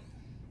bro?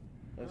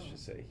 let's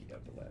just say he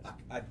got the last.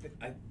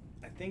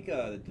 I think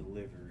the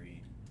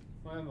delivery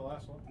Well, and the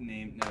last one.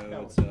 name. Yeah.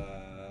 No, it's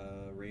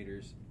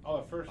Raiders.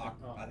 Oh, the first one.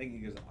 Oh. I think it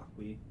goes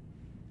Aqui.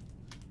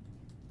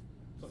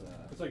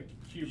 It's like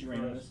cube Did you write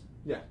on gross. this?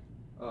 Yeah.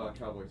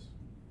 Cowboys.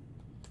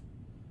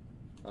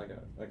 I got it.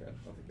 I'll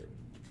take care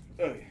of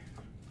it. Okay.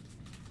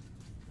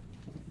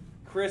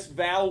 Chris,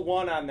 Val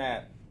won on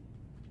that.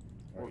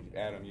 Or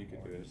Adam, you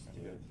could do it.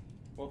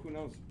 Well, who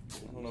knows?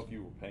 I don't know if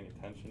you were paying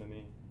attention to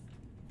me.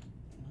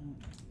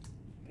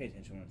 Pay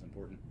attention when it's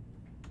important.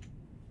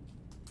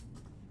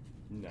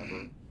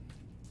 Never.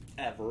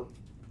 Ever.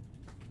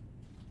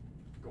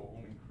 Go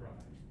home and cry.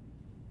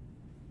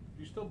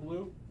 You still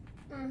blue?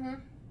 Mm-hmm.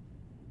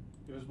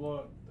 It was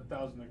below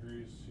 1,000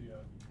 degrees. Yeah,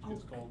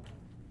 it's cold.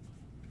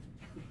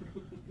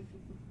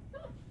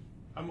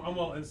 I'm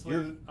well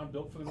insulated. I'm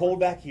built for the Cold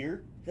back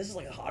here. This is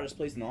like the hottest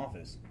place in the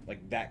office.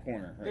 Like that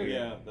corner. Right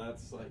Yeah, here.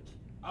 that's like.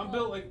 I'm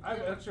built like I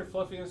have extra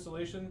fluffy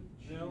insulation.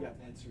 You know. You got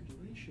bad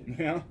circulation.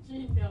 Yeah.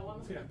 No,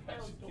 I'm Yeah,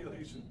 bad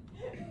circulation.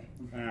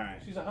 All right.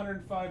 She's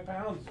 105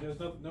 pounds. There's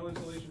no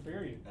insulation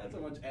period. That's how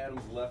much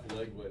Adam's left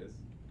leg weighs.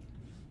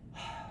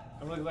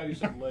 I'm really glad you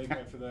said leg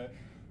after that.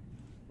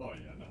 Oh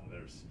yeah, no,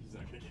 he's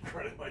not gonna get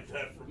credit like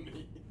that from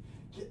me.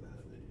 Get out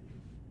of there.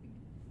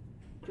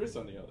 Chris,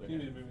 on the other You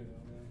need hand. to move it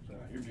down.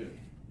 Nah, you're good.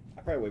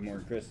 I probably weigh more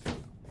than Chris.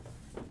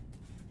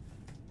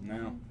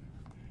 No.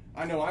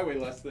 I know I weigh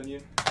less than you.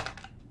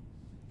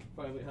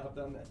 Finally hopped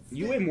on that.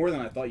 You weigh more than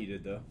I thought you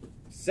did, though.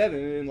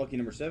 7, lucky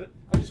number 7.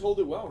 I just hold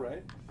it well,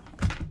 right?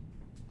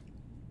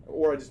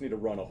 Or I just need to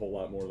run a whole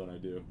lot more than I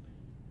do.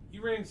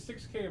 You ran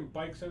 6K and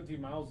bike 17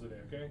 miles today,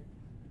 okay?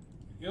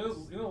 You know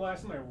the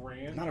last time I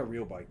ran Not a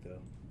real bike, though.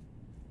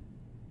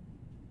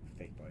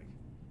 Fake bike.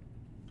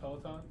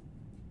 Peloton?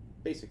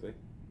 Basically.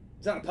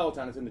 It's not a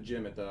Peloton, it's in the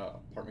gym at the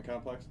apartment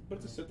complex. But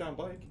it's a sit-down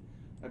bike.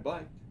 I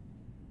biked.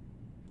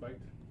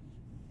 Biked?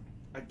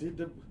 I did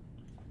the...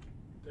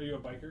 Are you a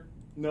biker?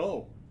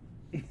 No.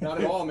 Not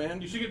at all,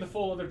 man. You should get the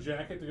full leather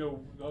jacket to go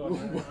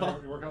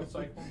on your workout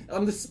cycle.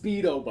 I'm the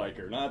Speedo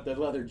biker, not the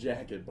leather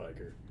jacket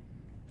biker.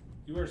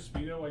 You wear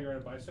Speedo while you're on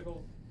a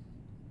bicycle?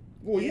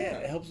 Well, Yeah,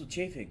 it helps with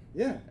chafing.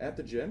 Yeah, at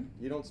the gym.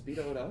 You don't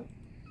Speedo it out?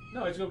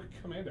 No, I just go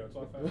commando. It's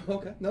all fast.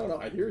 Okay. No,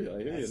 I hear you.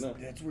 I hear you. No.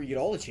 That's where you get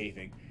all the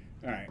chafing.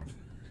 All right.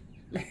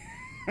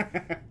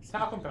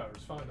 Talcum powder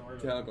is fine. Don't worry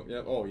about it. Talcum,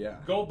 yeah. Oh, yeah.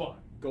 Gold Bond.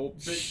 Gold.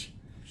 Big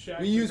Shaq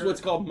We use Bigger.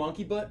 what's called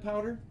monkey butt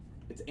powder.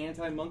 It's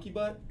anti-monkey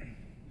butt.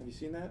 Have you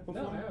seen that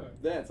before? No, I haven't.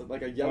 Yeah, it's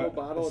like a yellow What?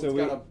 bottle. So And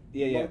we- it's got a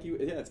yeah. monkey.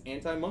 Yeah, it's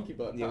anti-monkey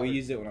butt. Yeah, powder. we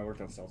used it when I worked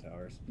on cell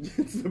towers.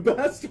 It's the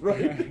best,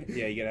 right?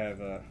 Yeah, you gotta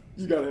have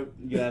You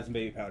gotta. some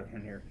baby powder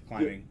in here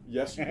climbing.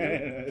 Yes, you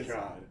do.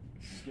 God,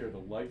 scared the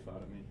life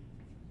out of me.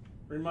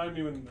 Remind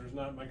me when there's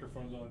not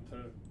microphones on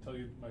to tell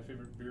you my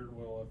favorite beard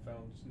oil I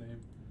found its name.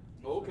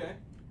 Okay.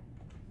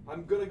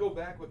 I'm gonna go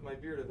back with my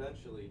beard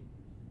eventually.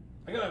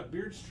 I got a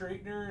beard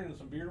straightener and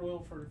some beard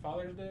oil for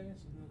Father's Day.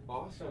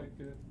 Awesome.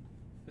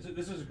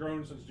 This has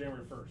grown since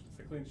January 1st.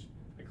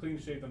 I clean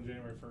shaved on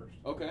January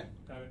 1st. Okay.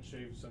 I haven't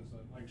shaved since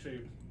then. Like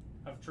shaved,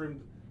 I've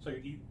trimmed so I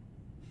could eat.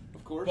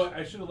 Of course. But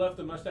I should have left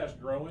the mustache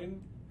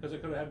growing because I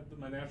could have had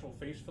my natural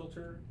face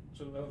filter,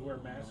 so that I would wear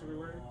a mask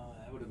everywhere.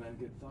 That would have been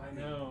good thought. I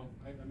know.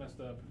 I messed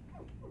up.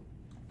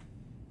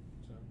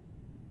 So.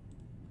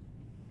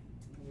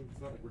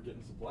 It's not like we're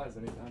getting supplies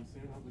anytime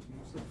soon. I'll just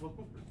move stuff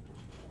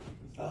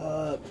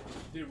over.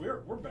 Dude,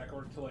 we're back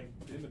over to like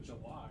the end of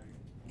July.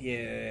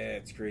 Yeah,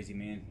 it's crazy,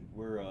 man.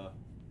 We're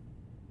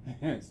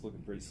it's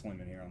looking pretty slim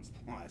in here on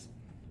supplies.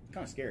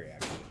 Kind of scary,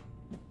 actually.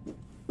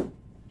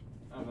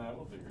 On that,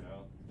 we'll figure it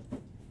out.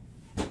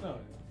 No,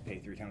 Pay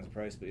 3 times the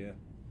price, but yeah.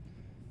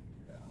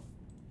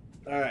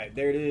 All right,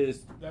 there it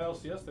is. that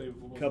LCS they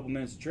Couple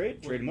minutes to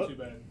trade. Trade them up. Too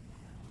bad,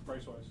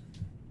 price wise.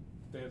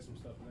 They had some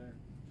stuff in there.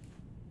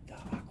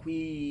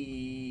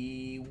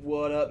 Aqui,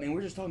 what up, man?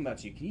 We're just talking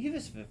about you. Can you give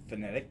us the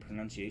phonetic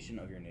pronunciation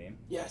of your name?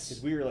 Yes.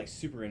 Because we were like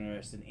super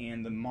interested,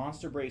 and the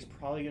monster break's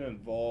probably gonna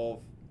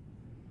involve.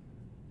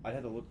 I'd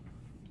have to look.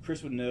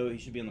 Chris would know. He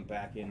should be on the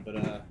back end, but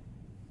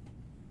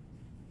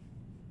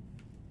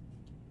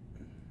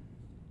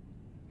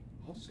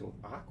I'll just go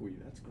with Aqui.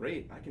 That's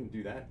great. I can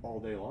do that all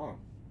day long.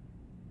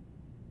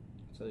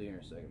 I'll tell you here in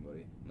a second,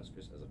 buddy. Unless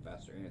Chris has a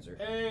faster answer.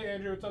 Hey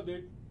Andrew, what's up,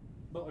 dude?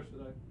 Butler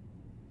today.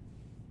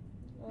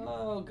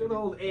 Oh, good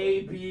old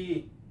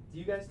AB. Do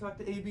you guys talk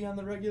to AB on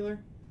the regular?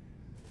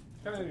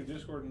 Kind of in your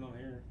Discord and on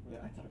here. Yeah,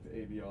 I talk to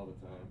AB all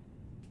the time.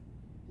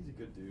 He's a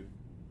good dude.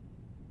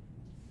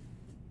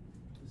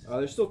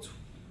 There's still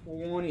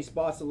 20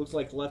 spots. It looks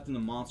like left in the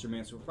monster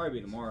man, so we'll probably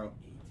be tomorrow,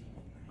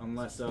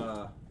 unless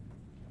You're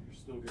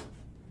still good.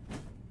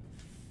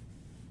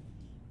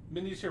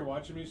 Mindy's here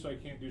watching me, so I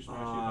can't do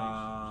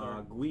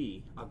smashy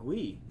things.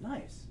 Agui,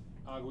 nice.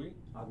 Sorry. Agui?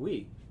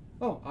 Agui,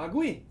 Oh,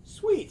 Agui.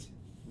 sweet.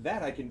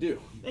 That I can do.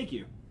 Thank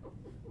you.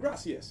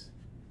 Gracias.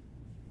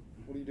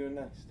 What are you doing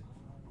next?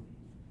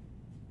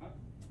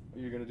 Are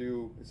you gonna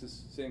do? Is this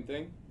the same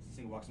thing?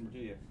 Single box number 2,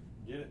 yeah.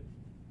 Get it.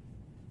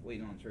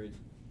 Waiting on trades.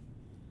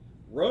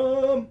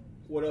 Rum!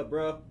 What up,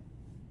 bro?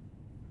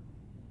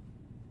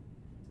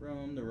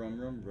 Rum, the rum,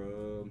 rum,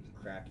 rum.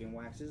 Cracking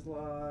Wax is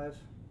live.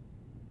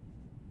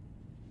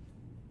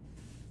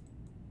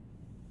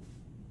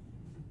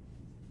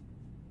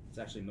 It's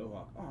actually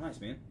Mohawk. Oh, nice,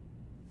 man.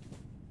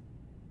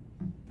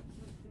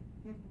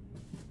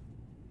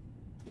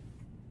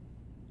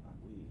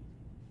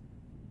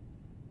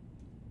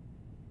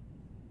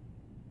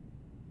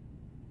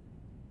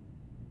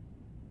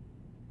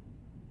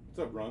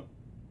 What's up, Ron?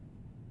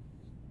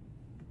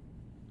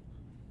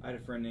 I had a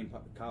friend named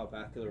Kyle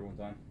Pathkiller one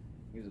time.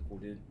 He was a cool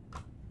dude.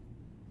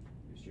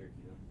 He was Cherokee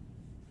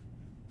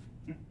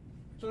though.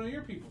 So one of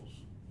your peoples.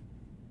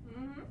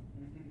 Mm-hmm.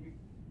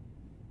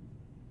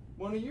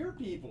 One of your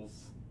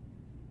peoples.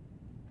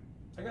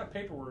 I got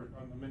paperwork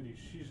on the Mindy.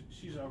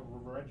 She's a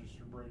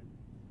registered breed.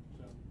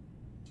 So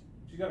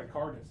she's got a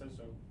card that says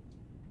so.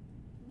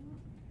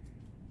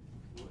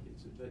 What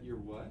is it that you're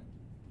what?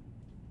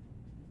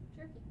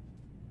 Cherokee.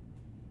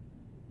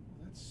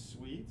 That's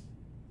sweet.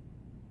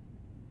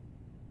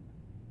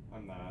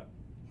 I'm not.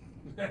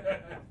 That's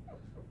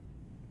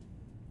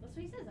what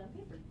he says on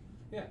paper.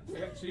 Yeah.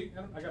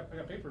 I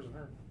got papers on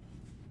her.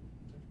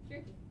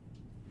 Cherokee.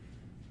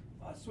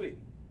 Oh, sweet.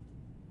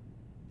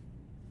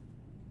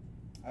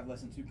 I have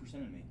less than 2%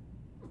 in me.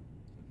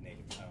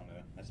 Native, I don't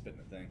know. I spit in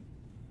the thing.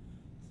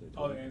 So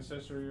Oh, the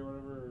ancestry or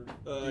whatever.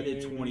 Or I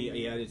did DNA 20. or-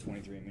 Yeah, I did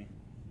 23 in me.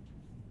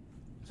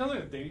 Sounds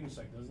like a dating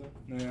site, doesn't it?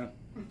 Yeah.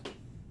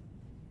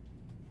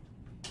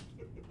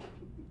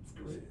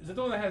 Is it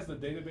the one that has the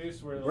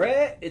database where?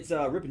 Brett, it's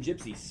Rippin'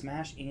 Gypsy,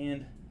 Smash,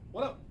 and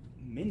What up?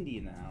 Mindy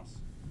in the house.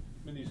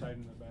 Mindy's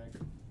hiding in the back.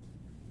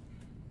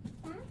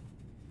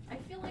 I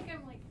feel like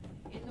I'm like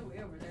in the way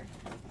over there.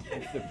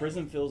 If the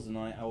prison fills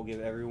tonight, I will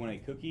give everyone a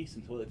cookie,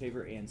 some toilet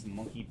paper, and some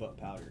monkey butt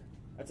powder.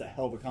 That's a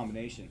hell of a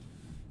combination.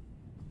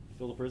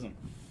 Fill the prison.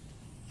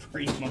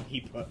 Free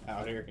monkey butt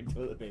powder and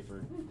toilet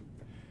paper.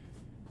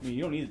 I mean,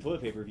 you don't need the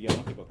toilet paper if you got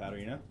monkey butt powder,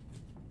 you know?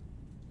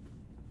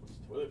 What's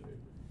toilet paper?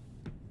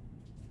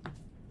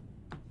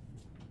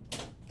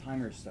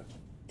 Timer stuck.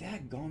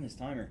 Daggone this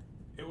timer.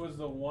 It was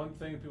the one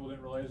thing people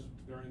didn't realize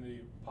during the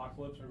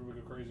apocalypse. Everybody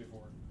would go crazy for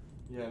it.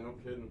 Yeah, no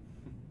kidding.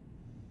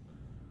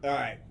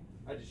 Alright.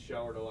 I just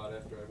showered a lot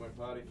after I went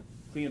potty.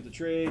 Clean up the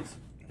trades.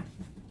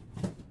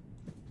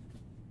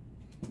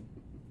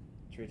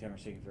 Trade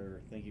timer's taking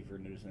forever. Thank you for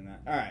noticing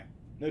that. Alright.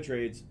 No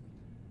trades.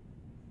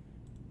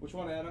 Which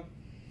one, Adam?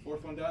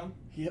 Fourth one down?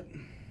 Yep.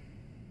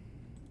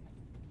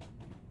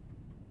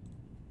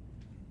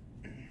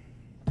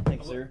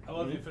 Thanks, sir. I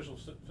love the official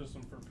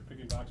system for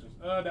picking boxes.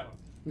 That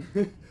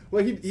one.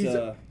 Well, It's,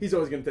 he's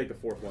always going to take the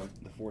fourth one.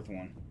 The fourth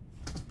one.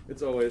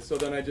 It's always. So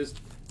then I just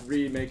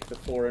remake the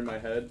 4 in my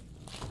head.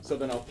 So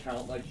then I'll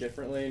count like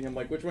differently. And I'm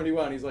like, which one do you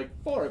want? He's like,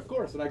 4, of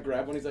course. And I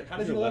grab one. He's like, how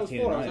did you know that was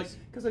 4? I was like,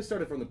 because I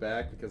started from the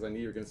back because I knew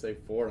you were going to say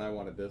 4 and I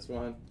wanted this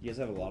one. You guys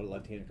have a lot of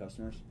left-handed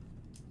customers?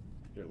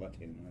 They're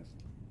left-handed eyes.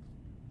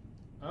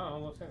 Oh,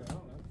 left-handed. I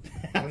don't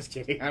know. I was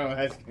kidding. I don't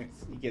know.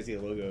 You can't see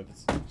the logo if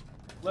it's...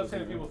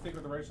 Left-handed people think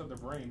with the right side of their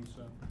brain,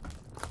 so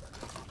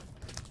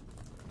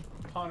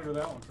ponder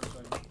that one for a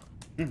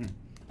second.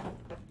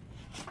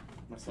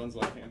 My son's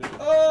left-handed.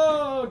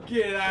 Oh,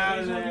 get out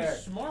of He's gonna there! be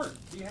smart.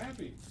 Be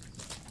happy.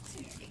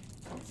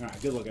 Alright,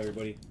 good luck,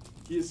 everybody.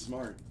 He is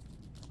smart.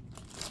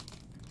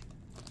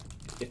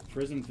 If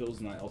prison fills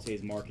tonight, I'll say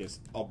it's Marcus.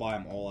 I'll buy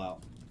them all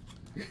out.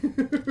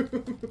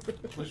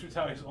 Police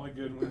brutality is only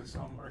good when it's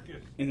on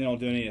market. And then I'll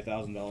donate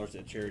 $1,000 to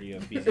a charity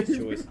of Beezy's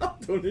choice. I'll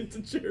donate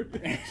to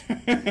charity.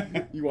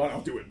 You want? I'll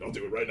do it. I'll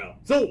do it right now.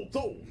 Sold.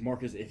 Sold.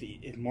 Marcus,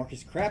 if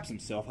Marcus craps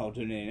himself, I'll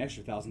donate an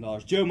extra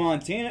 $1,000. Joe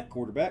Montana,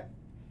 quarterback,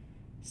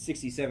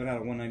 67 out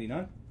of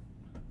 199.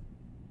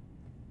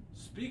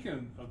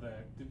 Speaking of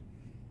that, did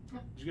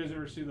you guys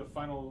ever see the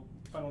final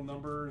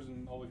numbers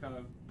and all the kind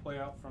of play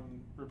out from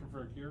Ripping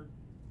for a Cure?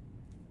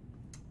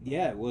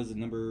 Yeah, it was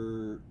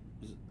number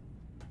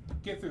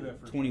Get through that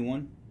first.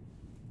 21.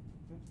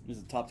 It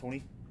was the top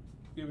 20.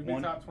 Yeah, we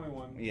did top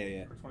 21.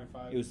 Yeah. Or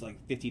 25. It was like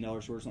 $15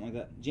 short or something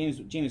like that.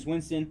 James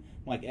Winston,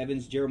 Mike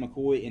Evans, Gerald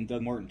McCoy, and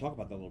Doug Martin. Talk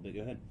about that a little bit.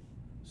 Go ahead.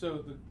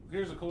 So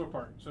here's the cooler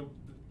part. So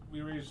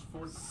we raised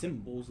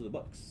Symbols of the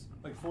Bucks.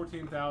 like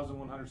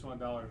 $14,100 some odd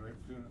dollars, right?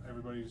 For doing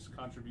everybody's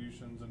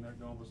contributions and they're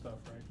doing all the stuff,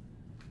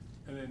 right?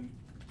 And then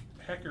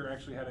Hecker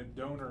actually had a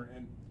donor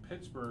in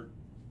Pittsburgh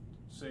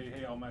say,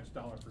 "Hey, I'll match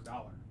dollar for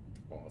dollar."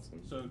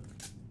 Awesome. So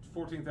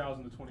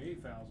 14,000 to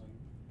 28,000.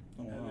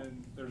 Oh, And wow.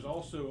 then there's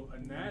also a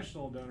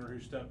national donor who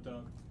stepped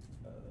up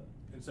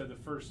and said the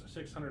first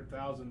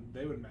 600,000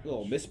 they would match. A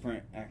little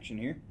misprint action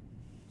here.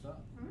 What's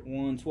up?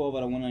 112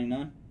 out of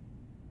 199.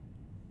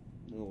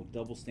 A little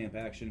double stamp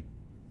action.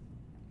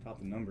 Top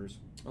the numbers.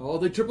 Oh,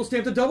 they triple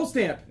stamped a double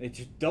stamp. They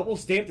just double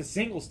stamped a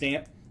single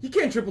stamp. You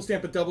can't triple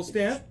stamp a double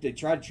stamp. They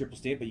tried to triple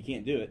stamp, but you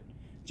can't do it.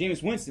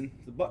 Jameis Winston,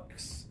 the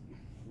Bucks,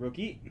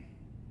 rookie.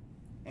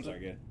 I'm sorry,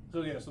 good.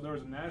 So yeah, so there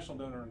was a national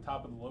donor on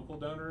top of the local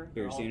donor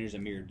Barry Sanders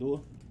and Amir Abdullah.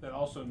 that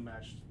also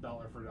matched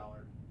dollar for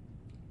dollar.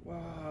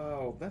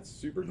 Wow, that's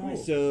super cool.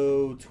 Nice.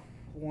 So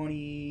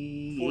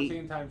 28.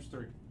 14 times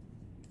 3.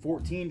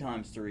 14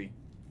 times 3.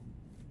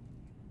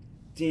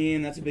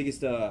 Damn, that's the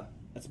biggest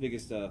That's the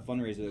biggest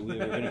fundraiser that we've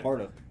ever been a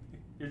part of.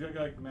 You're doing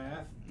like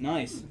math.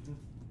 Nice.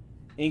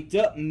 Inked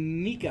up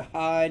Mika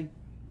Hyde.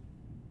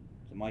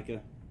 So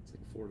Micah. It's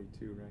like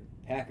 42, right?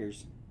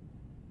 Packers.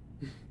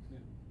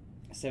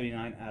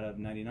 79 out of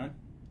 99.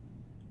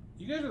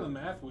 You guys are the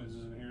math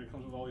whizzes in here. It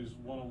comes with all these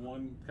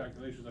one-on-one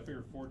calculations. I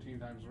figured 14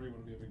 times 3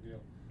 wouldn't be a big deal.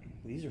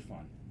 These are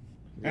fun.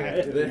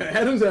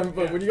 Adam's having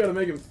fun when you got to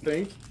make him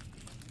think.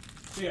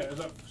 So yeah,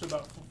 it's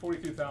about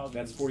 42,000.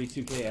 That's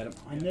 42K, Adam.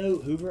 I know,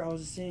 Hoover, I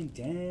was just saying,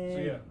 dang. So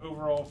yeah,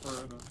 overall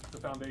for the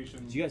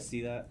foundation. Did you guys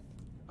see that?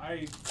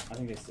 I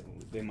think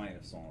they might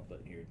have saw it,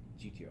 but here,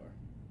 GTR.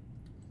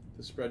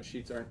 The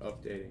spreadsheets aren't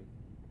updating.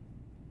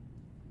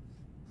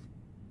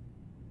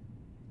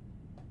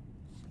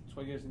 That's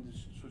why you guys need to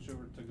switch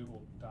over to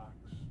Google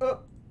Docs. Oh.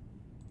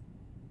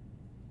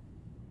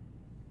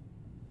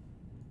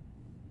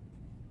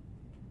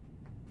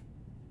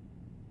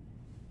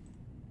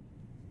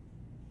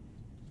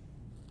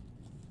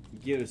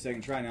 Give it a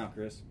second try now,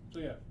 Chris. So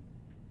yeah,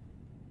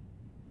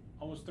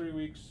 almost 3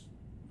 weeks.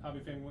 Hobby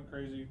family went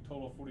crazy.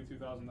 Total of $42,000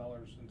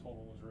 in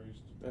total was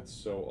raised. That's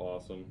so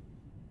awesome.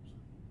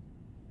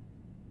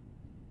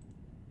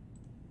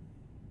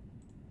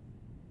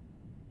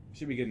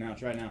 Should be good now.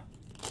 Try it now.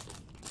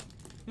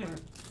 I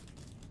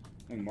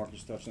think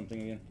Marcus touched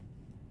something again.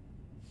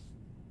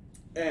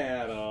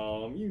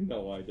 Adam, you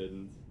know I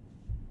didn't.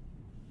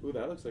 Ooh,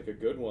 that looks like a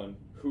good one.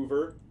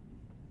 Hoover.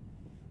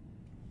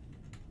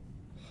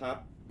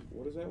 Hop.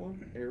 What is that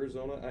one?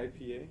 Arizona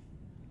IPA.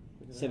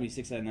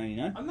 76 out of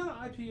 99. I'm not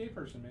an IPA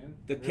person, man.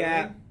 The Really?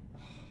 cap.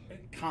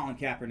 Colin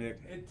Kaepernick.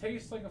 It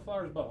tastes like a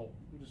flower's butthole.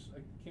 I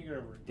can't get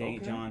over it. Dang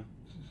it, John.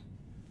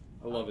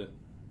 I love it.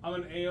 I'm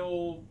an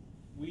ale,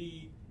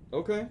 wheat,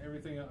 Okay.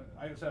 everything.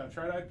 I said I've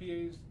tried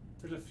IPAs.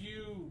 There's a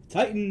few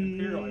Titans.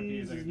 Imperial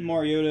IPAs I can do.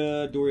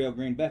 Mariota, Dorial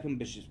Green, Beckham,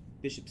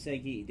 Bishop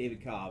Sankey,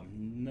 David Cobb.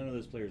 None of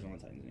those players are on the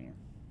Titans anymore.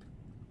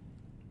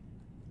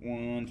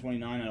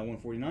 129 out of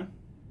 149.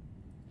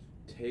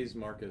 Taze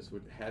Marcus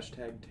would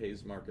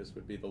 #Taze Marcus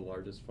would be the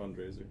largest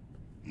fundraiser.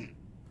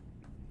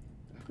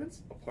 I've been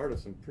a part of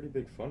some pretty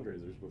big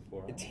fundraisers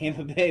before. The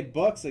Tampa Bay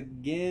Bucks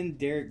again.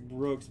 Derek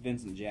Brooks,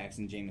 Vincent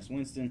Jackson, Jameis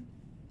Winston.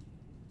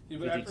 Yeah,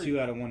 but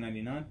 52 out of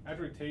 199.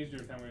 After we tased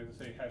your time, we have to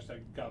say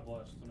 #God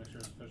bless to make sure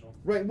it's official.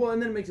 Right. Well,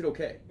 and then it makes it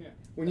okay. Yeah.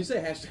 When you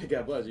say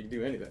 #God bless, you can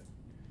do anything.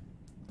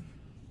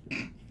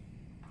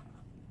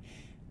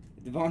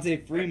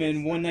 Devontae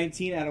Freeman,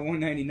 119 out of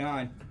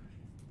 199.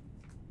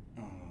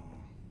 Oh,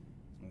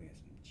 we got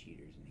some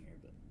cheaters in here,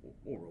 but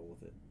we'll roll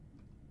with it.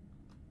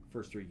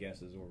 First 3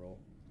 guesses, we'll roll.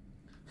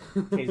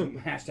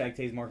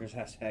 Tase Marcus,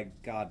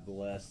 #God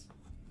bless.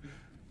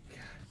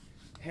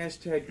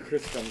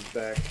 #Chris comes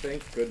back.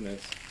 Thank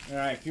goodness. All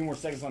right, a few more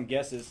seconds on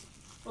guesses.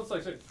 Well, it's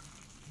like I said,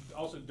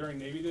 also during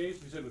Navy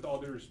days, we said with all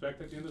due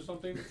respect at the end of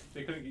something,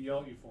 they couldn't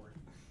yell at you for it.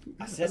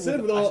 I I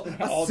said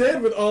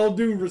with all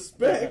due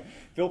respect.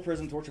 Phil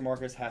Prism, Torture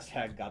Marcus,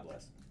 #God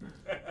bless.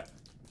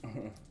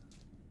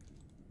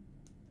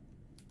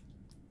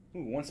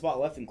 Ooh, 1 spot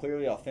left in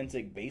Clearly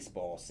Authentic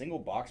Baseball. Single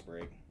box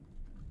break.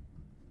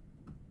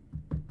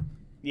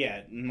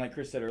 Yeah, and like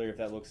Chris said earlier, if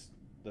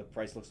the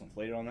price looks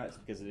inflated on that, it's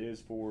because it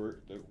is for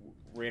the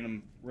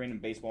random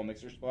baseball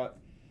mixer spot.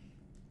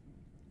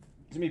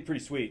 It's gonna be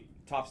pretty sweet.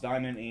 Topps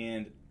Diamond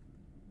and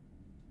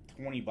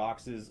 20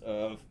 boxes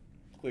of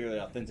Clearly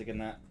Authentic in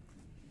that.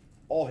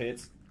 All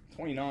hits.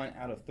 29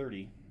 out of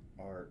 30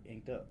 are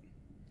inked up.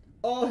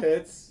 All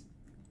hits.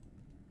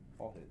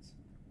 All hits.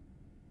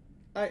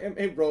 I am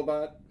a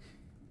robot.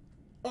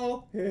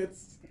 All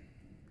hits.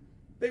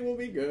 They will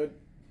be good.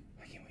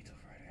 I can't wait till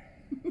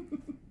Friday.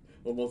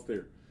 Almost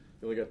there.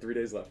 You only got 3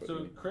 days left.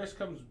 So Chris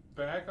comes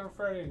back on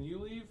Friday and you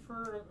leave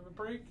for a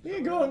break? He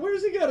ain't going.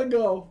 Where's he gotta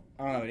go?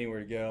 I don't have anywhere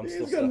to go. I'm He's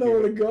still got stuck nowhere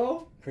here. to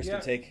go. Chris Yeah,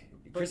 can take.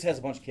 Chris has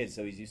a bunch of kids,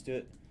 so he's used to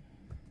it.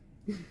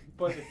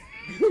 But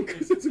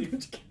Chris has a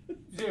bunch of kids.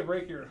 if you take a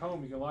break here at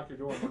home, you can lock your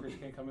door and workers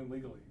can't come in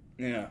legally.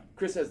 Yeah.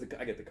 Chris has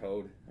the. I get the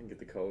code. I can get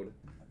the code.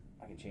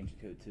 I can change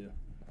the code too.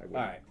 I All will.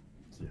 right.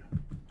 Yeah.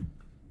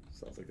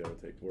 Sounds like that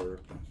would take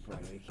work.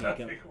 Friday can't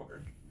come. Take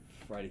work.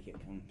 Friday can't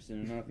come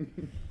soon enough.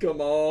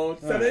 Come on,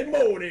 Saturday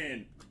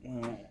morning.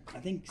 Well, I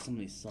think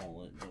somebody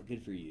saw it, but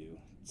good for you.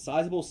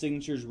 Sizable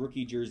Signatures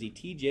rookie jersey,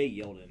 T.J.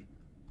 Yeldon.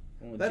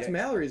 Going with That's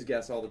Mallory's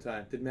guess all the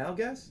time. Did Mal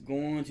guess?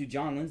 Going to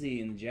John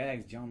Lindsay and the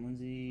Jags. John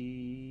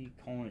Lindsay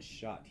calling a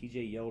shot.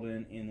 T.J.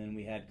 Yeldon, and then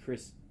we had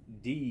Chris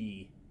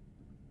D.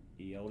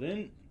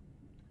 Yeldon.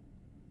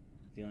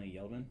 The only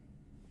Yeldon.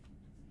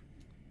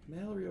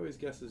 Mallory always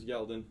guesses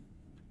Yeldon.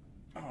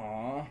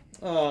 Aww.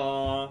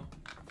 Aww.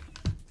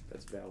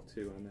 That's Val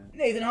too on that.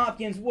 Nathan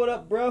Hopkins, what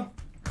up, bro?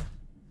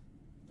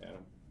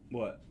 Adam.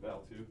 What?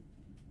 Val too.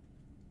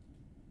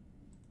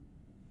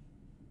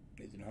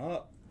 Nathan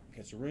Hop.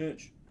 Catch a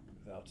wrench.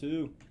 Val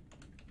 2.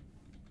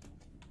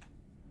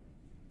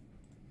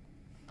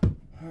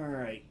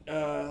 Alright.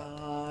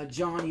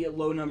 John, you get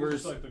low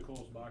numbers. Just like the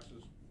coolest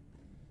boxes.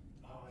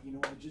 Oh, you know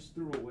what? I just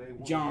threw away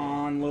one.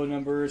 John, low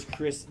numbers.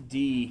 Chris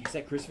D. Is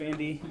that Chris Van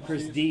D?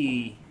 Chris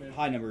D.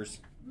 High numbers.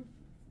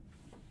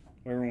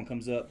 Where everyone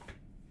comes up.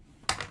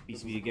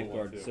 Piece of This is a gift cool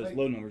one, card. too. So it's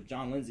low numbers.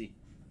 John Lindsay.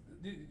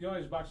 You know why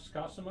these boxes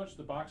cost so much?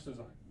 The box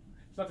design.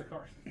 It's not the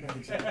card.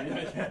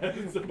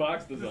 It's the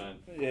box design.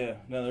 Yeah,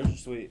 no, those are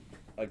sweet.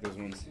 I like those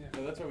ones. Yeah.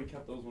 No, that's why we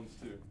kept those ones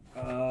too.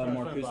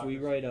 Marcus, boxes. we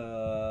write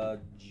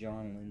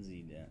John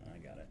Lindsay down. I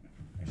got it.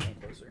 Actually, I'm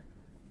closer.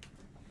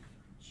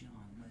 John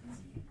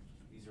Lindsay.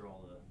 These are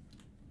all the.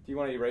 Do you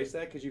want to erase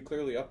that? Because you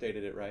clearly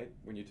updated it, right?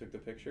 When you took the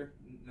picture?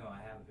 No, I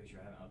have a picture.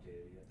 I haven't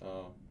updated it yet.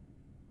 Oh.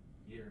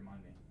 You didn't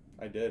remind me.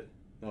 I did.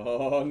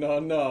 Oh, no,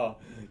 no.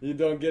 You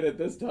don't get it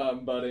this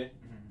time, buddy.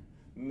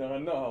 No,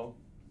 no.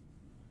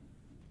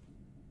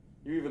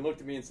 You even looked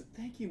at me and said,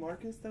 "Thank you,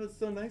 Marcus. That was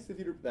so nice of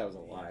you to..." That was a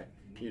lie.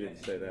 You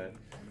didn't say that.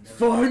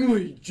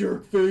 Finally,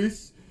 jerk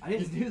face. I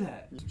didn't do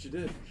that. You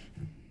did.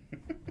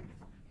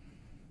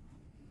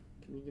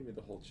 Can you give me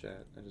the whole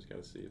chat? I just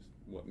gotta see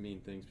what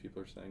mean things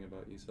people are saying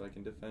about you so I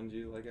can defend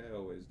you like I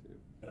always do.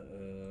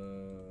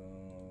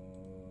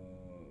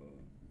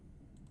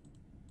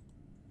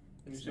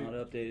 It's not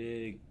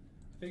updated. I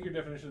think your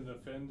definition of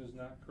defend is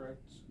not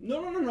correct.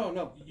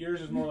 No. Yours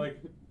is more like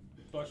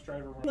bus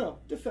driver. No,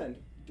 defend.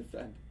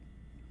 Defend.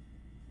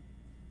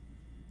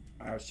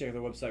 Alright, let's check the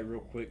website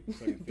real quick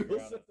so I can figure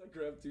Bill out. says I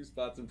grabbed 2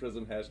 spots in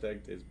Prism.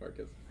 Hashtag Taste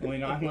Marcus. Only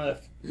 9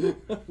 left.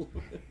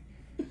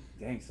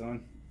 Dang,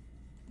 son.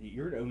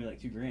 You're owing me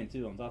like $2,000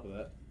 too on top of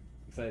that.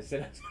 Because I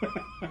said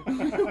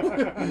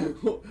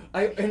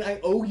I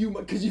owe you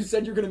because you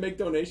said you're gonna make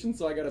donations,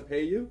 so I gotta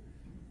pay you.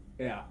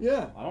 Yeah.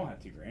 Yeah. I don't have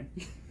 $2,000.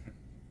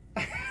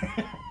 I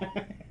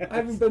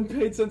haven't been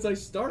paid since I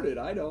started.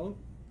 I don't.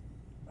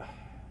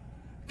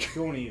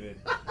 Don't even.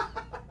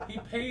 He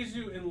pays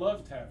you in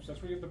love taps. That's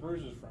where you get the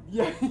bruises from.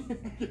 Yeah.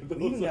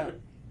 Even that-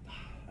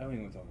 I don't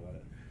even want to talk about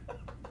it.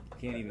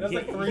 Can't even. That's you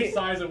like can't- 3 you can't-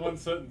 sides in one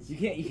sentence.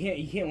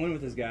 You can't win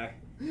with this guy.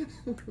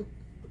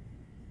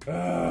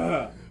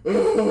 The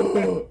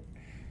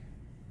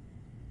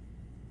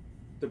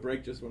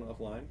break just went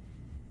offline.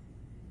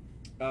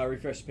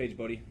 Refresh the page,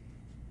 buddy.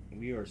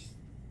 We are.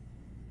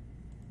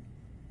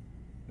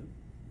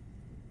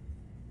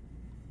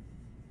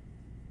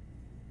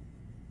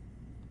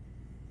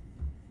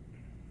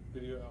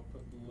 Video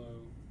output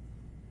low.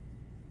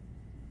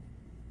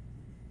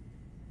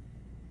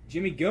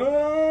 Jimmy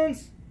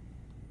Guns.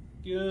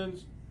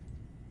 Guns.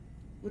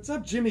 What's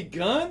up, Jimmy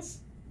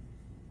Guns?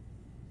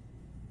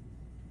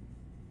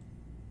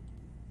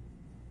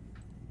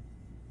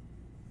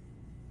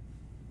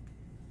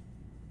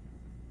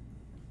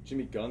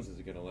 Jimmy Guns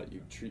isn't gonna let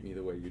you treat me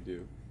the way you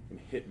do and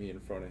hit me in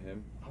front of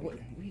him. What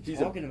are you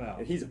talking about?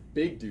 And he's a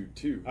big dude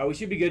too. Oh, we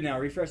should be good now.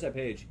 Refresh that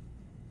page.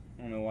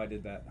 I don't know why I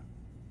did that.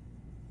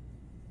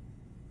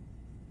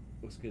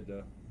 Looks good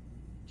though.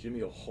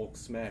 Jimmy will Hulk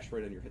smash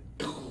right on your head.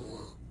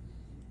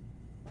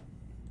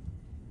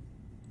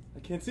 I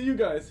can't see you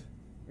guys.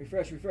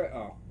 Refresh.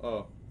 Oh.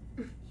 Oh,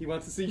 he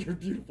wants to see your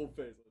beautiful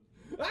face.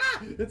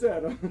 Ah, it's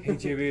Adam. Hey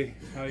Jimmy,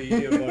 how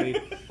you doing, buddy?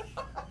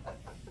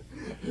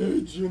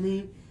 Hey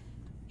Jimmy,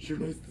 sure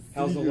nice to see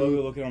How's the you.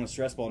 logo looking on the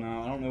stress ball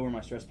now? I don't know where my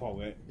stress ball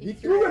went. He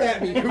threw it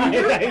at me.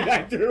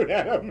 I threw it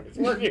at him.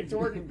 It's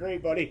working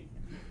great, buddy.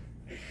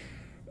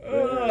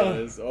 There it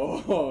is.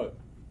 Oh,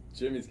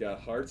 Jimmy's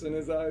got hearts in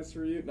his eyes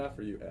for you. Not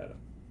for you, Adam.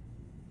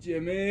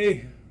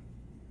 Jimmy.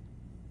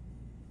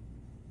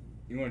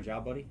 You want a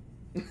job, buddy?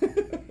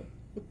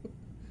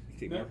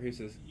 Take No,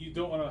 Marcus's. you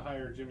don't want to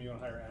hire Jimmy, you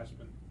want to hire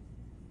Aspen.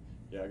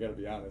 Yeah, I gotta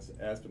be honest.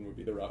 Aspen would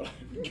be the route I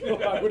would go.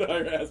 I would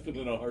hire Aspen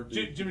in a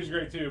heartbeat. Jimmy's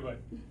great too, but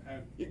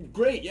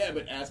Great, yeah,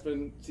 but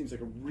Aspen seems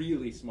like a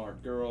really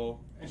smart girl.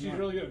 and she's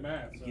really good at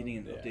math. So. Getting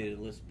an Yeah. updated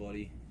list,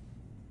 buddy.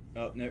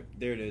 Oh, no,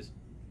 there it is.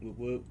 Whoop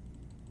whoop.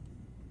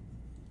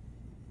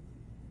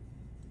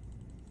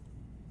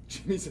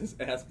 Jimmy says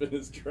Aspen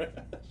is trash.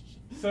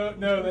 So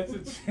no, that's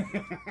it.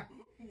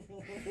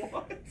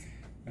 What?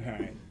 All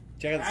right.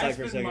 Check out the site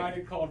for a Aspen might second.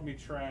 have called me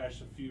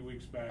trash a few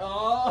weeks back.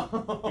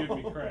 Oh.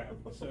 Giving me crap.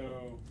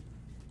 So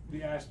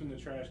the Aspen the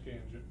trash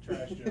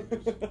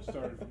joke has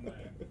started from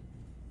that.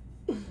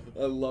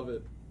 I love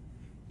it.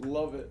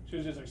 Love it. She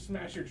was just like,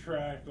 smash your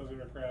trash, those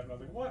are crap. And I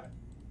was like, what?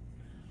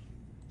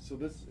 So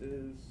this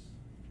is.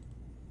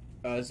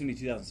 This is gonna be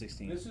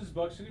 2016. This is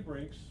Buck City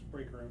Break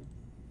Room.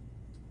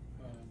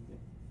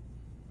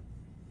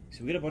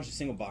 So we got a bunch of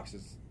single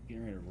boxes.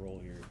 Getting ready to roll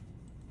here.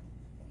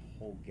 A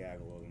whole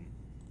gaggle of them.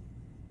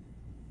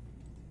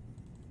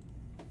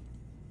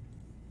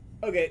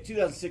 Okay,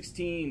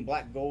 2016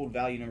 black gold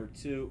value number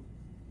 2.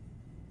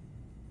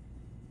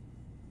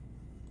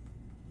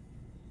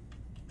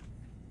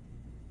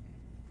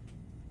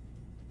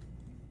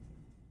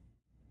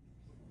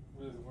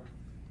 What is it?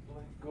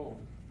 Black gold.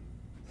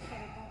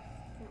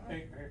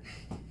 Hey,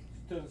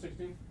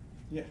 2016?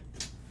 Yeah.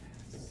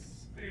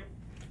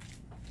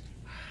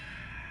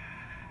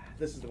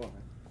 This is the one.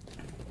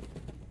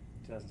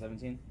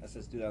 2017? That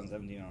says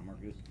 2017 on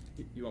Marcus.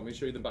 You want me to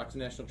show you the box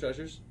of National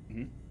Treasures?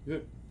 Mm-hmm.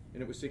 Good.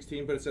 And it was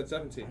 16, but it said I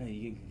 17. know you're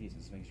getting confused.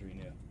 Just making sure you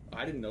knew.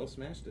 I didn't know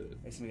Smash did it.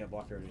 Hey, somebody got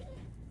blocked already.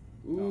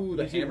 Ooh, Oh,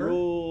 the YouTube hammer.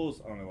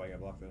 rules. I don't know why I got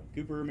blocked though.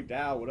 Cooper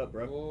McDowell, what up,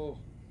 bro?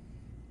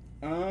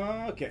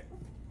 Oh. Okay.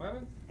 What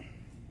happened?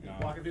 No.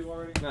 Blocking people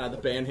already? Nah, the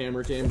band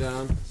hammer came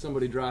down.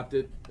 Somebody dropped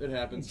it. It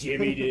happens.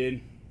 Jimmy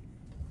did.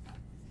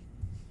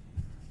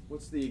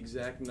 What's the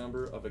exact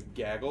number of a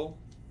gaggle?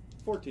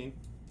 14.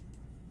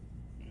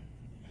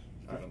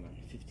 I don't know.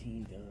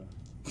 15, duh.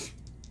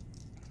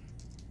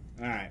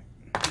 Alright.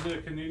 Is it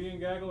a Canadian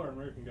gaggle or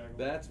American gaggle?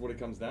 That's what it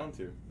comes down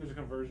to. There's a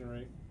conversion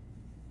rate.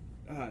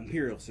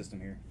 Imperial system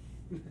here.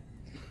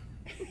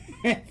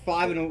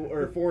 4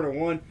 and a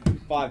 1,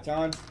 5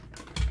 times.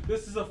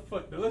 This is a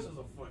foot. No, this is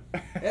a foot.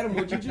 Adam,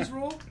 what'd you just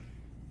roll?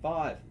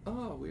 5.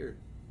 Oh, weird.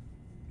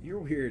 You're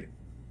weird.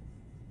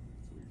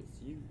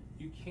 It's you.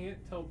 You can't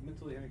tell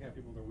mentally handicapped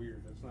people they're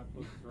weird. That's not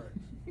correct.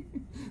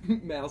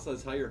 Mal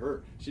says hire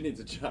her. She needs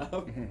a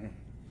job.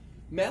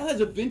 Mal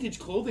has a vintage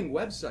clothing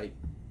website.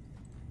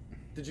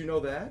 Did you know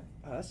that?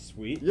 Oh, that's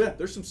sweet. Yeah,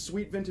 there's some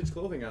sweet vintage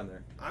clothing on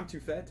there. I'm too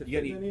fat to You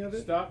got fit in any of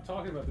it. Stop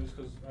talking about this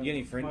because You get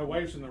any friend- my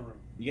wife's in the room.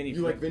 You get any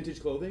You like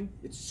vintage clothing?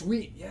 It's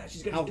sweet. Yeah,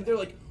 she's got. They're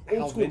like how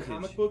old school vintage?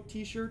 comic book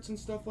T-shirts and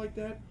stuff like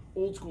that.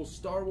 Old school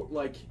Star Wars,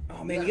 like.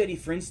 Oh man, you got any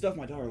Friends stuff?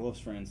 My daughter loves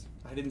Friends.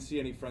 I didn't see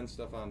any Friends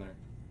stuff on there.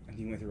 And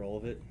you went through all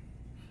of it?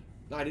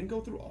 No, I didn't go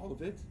through all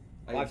of it.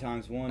 5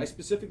 times 1. I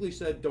specifically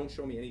said don't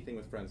show me anything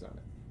with Friends on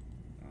it.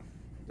 Oh.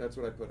 That's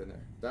what I put in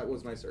there. That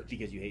was my search.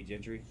 Because you hate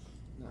Gentry?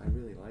 No, I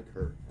really like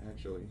her,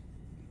 actually.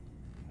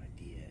 I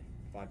did.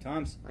 5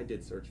 times. I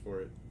did search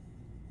for it.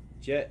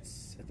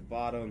 Jets at the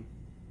bottom.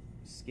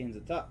 Skins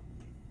at top.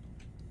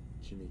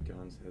 Jimmy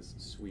Guns has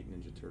sweet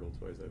Ninja Turtle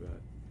toys, I bet.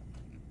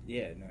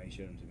 Yeah, no, he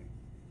showed them to me.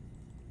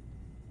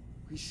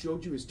 He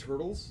showed you his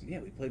turtles? Yeah,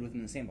 we played with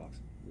them in the sandbox.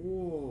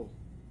 Whoa.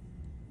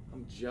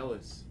 I'm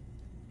jealous.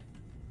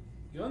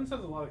 Guns has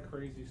a lot of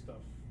crazy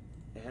stuff.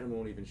 Adam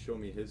won't even show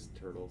me his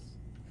turtles.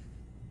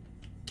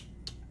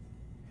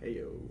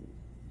 Heyo.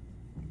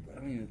 But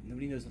I mean,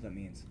 nobody knows what that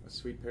means. A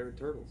sweet pair of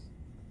turtles.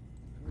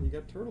 Oh, you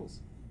got turtles.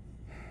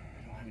 I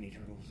don't have any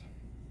turtles.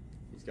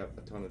 He's got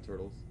a ton of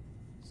turtles.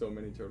 So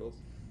many turtles.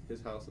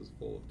 His house is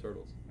full of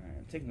turtles. Alright,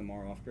 I'm taking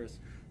tomorrow off, Chris.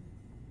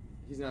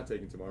 He's not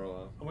taking tomorrow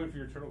off. I'm waiting for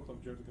your Turtle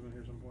Club joke to come in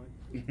here at some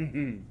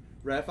point.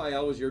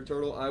 Raphael was your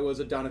turtle. I was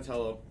a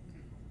Donatello.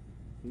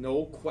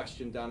 No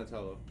question,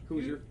 Donatello.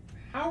 Who's your...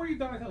 How are you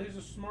Donatello? He's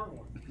a smart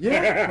one.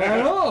 Yeah,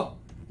 I know.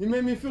 He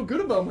made me feel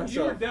good about You were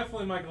myself.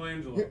 definitely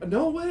Michelangelo.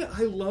 No way.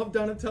 I love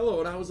Donatello,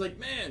 and I was like,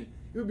 man,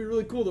 it would be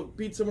really cool to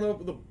beat someone up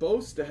with a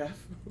bow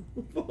staff.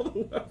 With all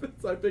the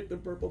weapons, I picked the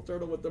purple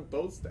turtle with the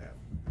bow staff.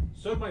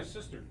 So did my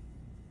sister.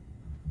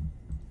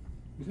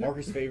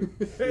 Marcus' favorite.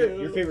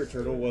 Your favorite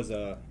turtle was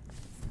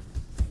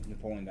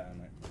Napoleon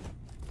Dynamite.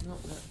 No,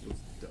 that was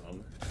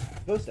dumb.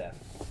 Bow staff.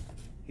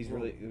 He's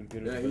really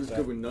good Yeah, at he bow was staff.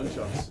 good with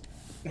nunchucks.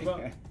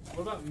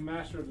 What about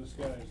Master of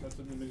Disguise? That's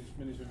a new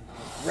miniseries.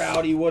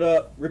 Rowdy, what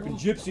up? Ripping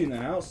Gypsy in the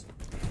house.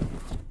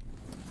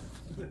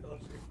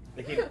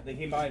 They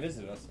came by and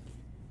visited us.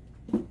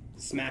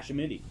 Smash a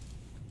midi.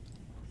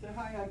 Say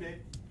hi, I'm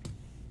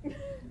Dave.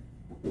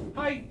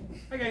 Hi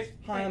guys.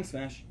 Hi, I'm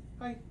Smash.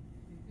 Hi.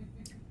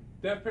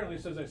 Dev apparently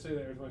says I say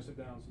that every time I sit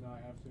down, so now I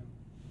have to.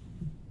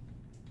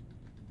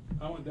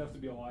 I want Dev to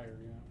be a liar,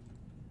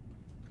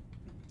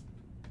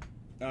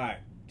 yeah. Alright,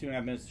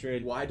 2.5 minutes to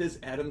trade. Why does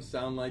Adam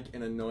sound like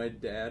an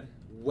annoyed dad?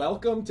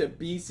 Welcome to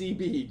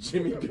BCB,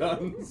 Jimmy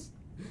Guns.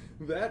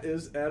 That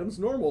is Adam's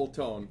normal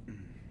tone.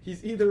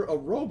 He's either a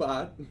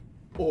robot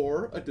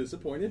or a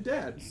disappointed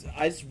dad.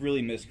 I just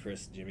really miss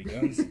Chris, Jimmy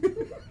Guns.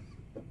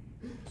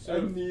 So-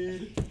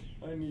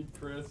 I need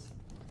Chris.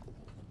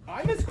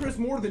 I miss Chris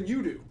more than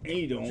you do. And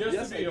you don't. Just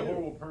Yes, to be I a do.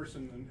 horrible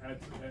person and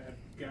add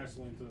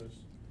gasoline to this.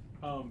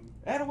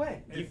 Add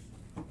away. If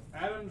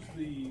Adam's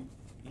the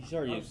He's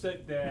already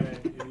upset dad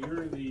and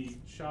you're the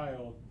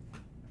child,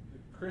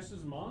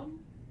 Chris's mom?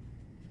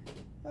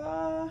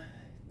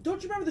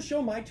 Don't you remember the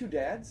show My Two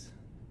Dads?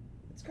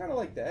 It's kind of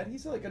like that.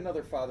 He's like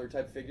another father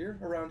type figure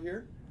around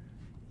here.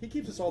 He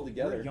keeps us all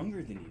together. We're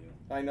younger than you.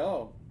 I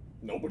know.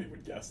 Nobody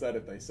would guess that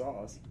if they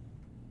saw us.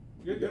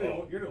 You're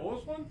the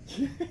oldest one?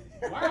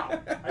 Wow.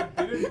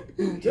 I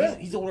didn't.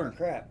 He's older than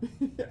crap.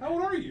 How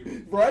old are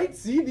you? Right?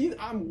 See,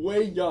 I'm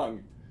way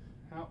young.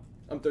 How?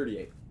 I'm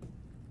 38.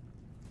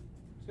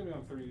 It's gonna be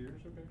on 30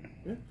 years, okay.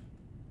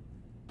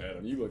 Yeah.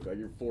 Adam, you look like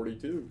you're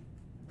 42.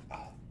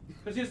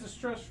 Because he has the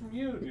stress from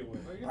you to deal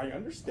with. I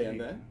understand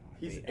that.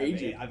 He's I've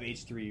aging. I've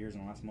aged 3 years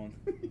in the last month.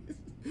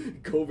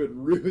 COVID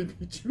really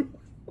beat you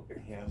up.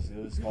 Yeah,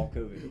 it was called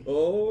COVID.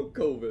 Oh,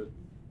 COVID.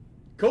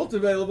 Colt's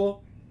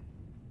available.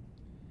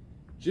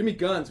 Jimmy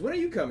Guns. When are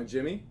you coming,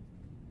 Jimmy?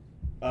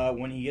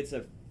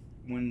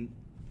 When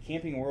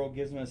Camping World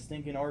gives him a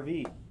stinking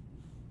RV.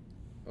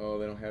 Oh,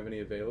 they don't have any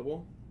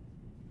available?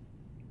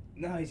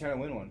 No, he's trying to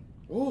win one.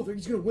 Oh,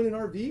 he's going to win an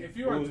RV? If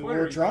you're on We're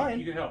Twitter, trying.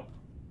 you can help.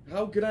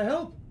 How can I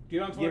help?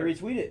 Get on You Twitter.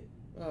 retweet it.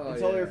 Oh, And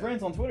tell yeah. your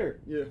friends on Twitter.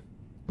 Yeah.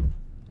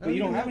 But you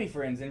don't have any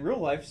friends in real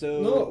life,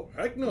 so... No,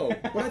 heck no.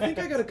 But I think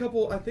I got a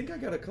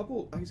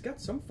couple. He's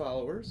got some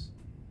followers.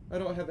 I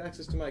don't have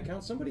access to my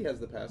account. Somebody has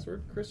the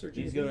password. Chris or You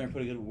Jimmy. just go there and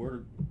put a good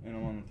word in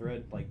on the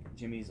thread. Like,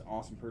 Jimmy's an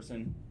awesome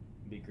person.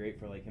 It'd be great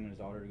for, like, him and his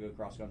daughter to go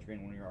cross-country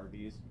in one of your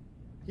RVs.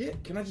 Yeah,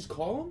 can I just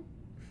call him?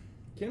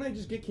 Can I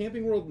just get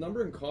Camping World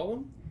number and call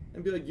him?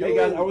 and be like, yo. Hey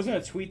guys, I was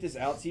gonna tweet this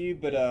out to you,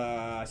 but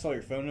I saw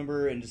your phone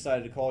number and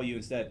decided to call you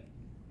instead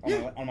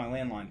on my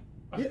landline.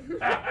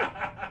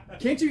 Yeah.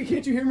 Can't you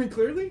hear me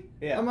clearly?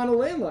 Yeah. I'm on a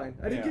landline.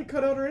 I didn't Yeah. get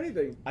cut out or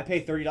anything. I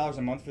pay $30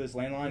 a month for this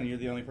landline, and you're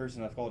the only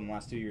person I've called in the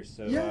last 2 years.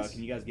 So Yes.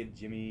 can you guys get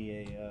Jimmy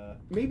a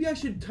Maybe I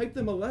should type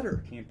them a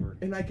letter camper?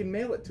 and I can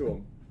mail it to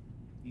him.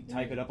 You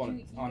type it up on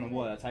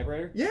what, a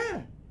typewriter?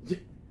 Yeah.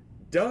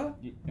 Duh.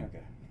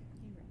 Okay.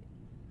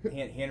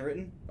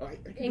 Handwritten? I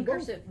can In do both.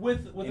 cursive.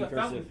 With In a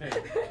fountain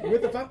cursive. pen.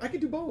 With the I can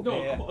do both.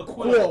 No, Yeah. a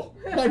quill.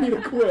 Quill. I need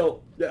a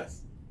quill.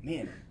 Yes.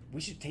 Man, we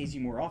should tase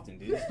you more often,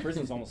 dude. This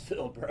prison's almost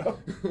filled, bro.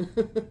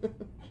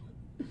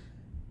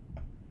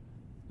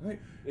 Right.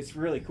 It's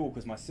really cool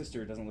because my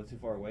sister doesn't live too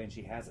far away, and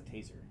she has a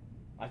taser.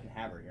 I can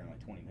have her here in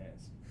like 20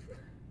 minutes.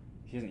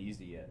 She hasn't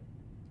used it yet.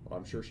 Well,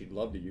 I'm sure she'd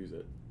love to use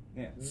it.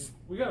 Yeah.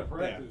 We gotta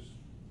practice.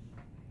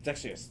 It's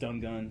actually a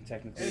stun gun,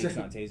 technically. It's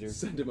not a taser.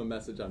 Send him a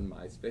message on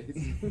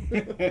MySpace.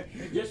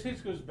 It just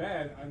hits goes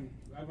bad.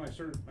 I have my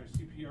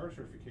CPR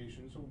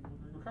certification, so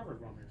we're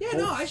covered around here. Yeah,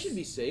 no, I should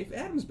be safe.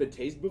 Adam's been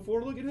tased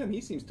before. Look at him. He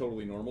seems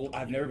totally normal.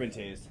 I've never been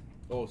tased.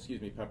 Oh,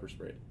 excuse me, pepper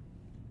sprayed.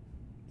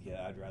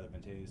 Yeah, I'd rather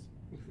been tased.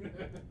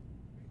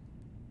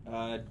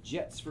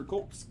 Jets for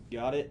Colts.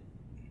 Got it.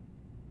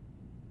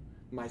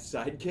 My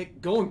sidekick,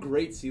 going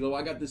great, CeeLo.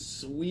 I got this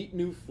sweet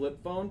new flip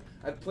phone.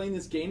 I'm playing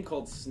this game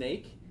called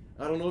Snake.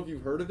 I don't know if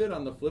you've heard of it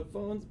on the flip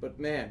phones, but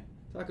man,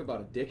 talk about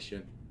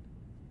addiction.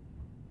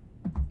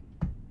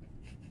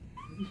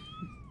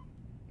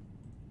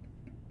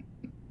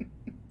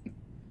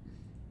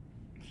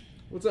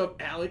 What's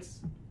up, Alex?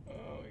 Oh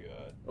my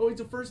god. Oh, he's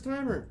a first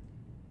timer.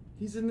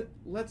 He's in.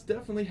 Let's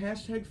definitely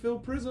hashtag Phil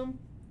Prism.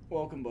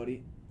 Welcome,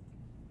 buddy.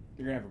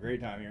 You're gonna have a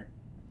great time here.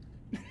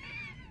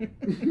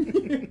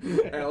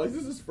 Alex,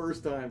 this is his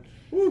first time.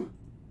 Woo.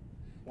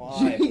 Why?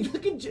 Jimmy,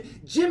 look at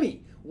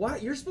Jimmy. Why?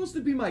 You're supposed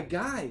to be my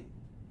guy.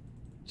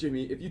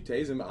 Jimmy, if you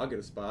tase him, I'll get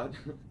a spot.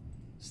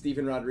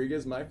 Steven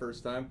Rodriguez, my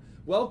first time.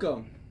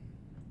 Welcome.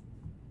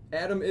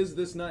 Adam is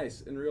this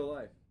nice in real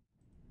life.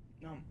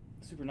 No,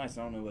 super nice.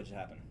 I don't know what just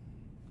happened.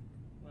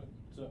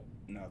 What's up?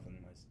 Nothing.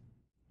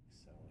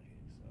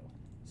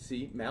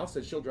 See, Mal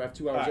said she'll drive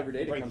 2 hours every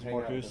day to come hang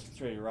out. with us. It's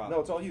ready to rock. No,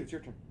 it's all you. It's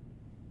your turn.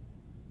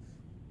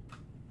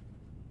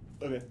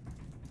 Okay.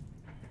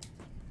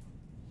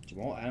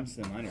 Jamal Adams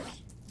to the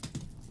Niners.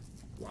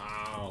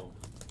 Wow.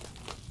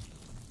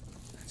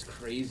 That's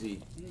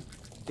crazy.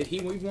 Did he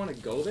want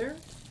to go there?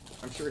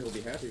 I'm sure he'll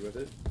be happy with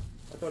it.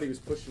 I thought he was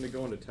pushing to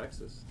go into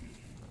Texas.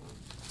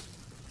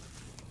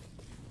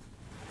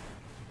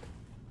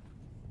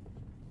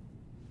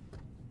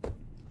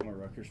 I'm a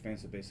Rutgers fan,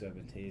 so basically I've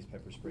been tased,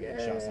 pepper sprayed,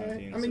 shots on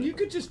teams. I mean, you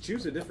could just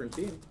choose a different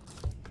team.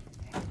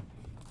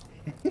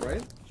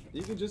 Right?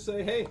 You could just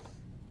say, hey,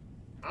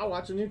 I'll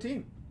watch a new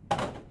team.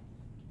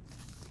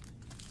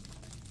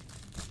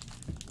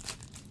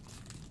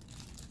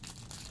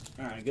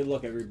 Alright, good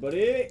luck,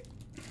 everybody.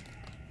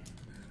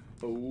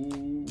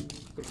 Oh.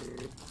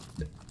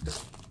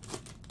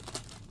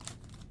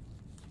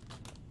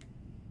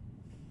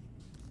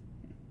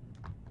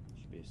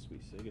 Should be a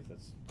sweet sig if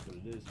that's what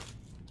it is.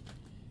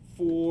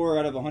 4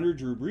 out of 100,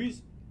 Drew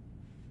Brees.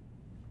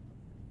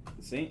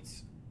 The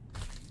Saints.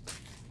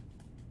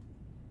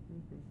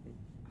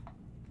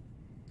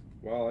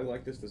 Wow, I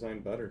like this design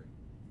better.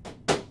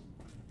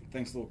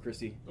 Thanks, little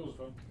Chrissy. That was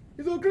fun.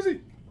 He's a little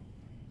crazy.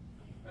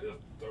 I just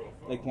threw a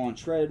phone. Laquan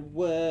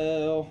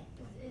Treadwell.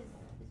 Is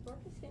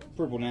Marcus gonna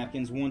Purple do that?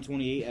 napkins,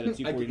 128 out of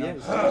 249.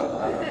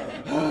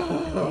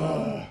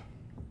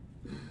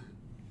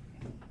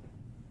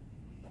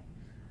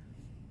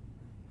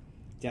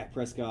 Dak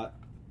Prescott.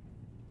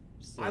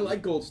 I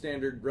like gold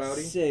standard,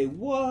 Rowdy. Say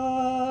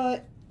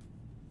what?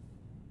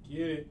 Get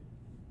it.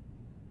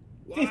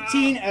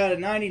 15 out of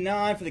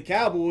 99 for the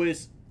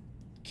Cowboys.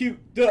 Cute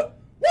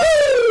up.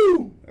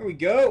 Woo! There we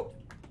go.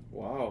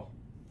 Wow.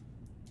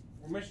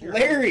 We're missing your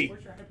Larry.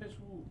 Where's your high pitched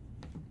woo?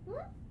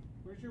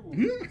 Where's your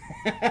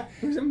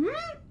woo?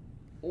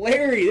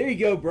 Larry, there you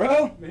go,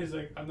 bro. He's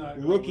like, I'm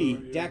not. Rookie,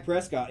 going Dak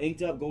Prescott,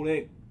 inked up, gold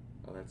egg.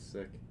 Oh, that's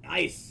sick.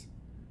 Nice.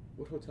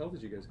 What hotel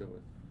did you guys go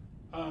with?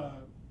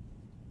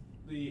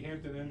 The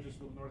Hampton Inn,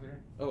 just north of here.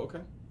 Oh,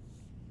 okay.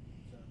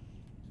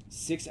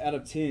 6 out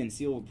of 10,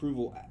 seal of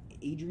approval.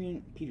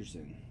 Adrian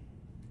Peterson.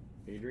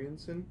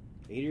 Adrianson?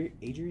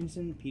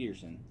 Adrianson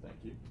Peterson. Thank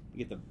you.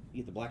 You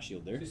get the black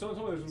shield there. See, someone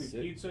told me there's gonna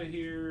be Sick. pizza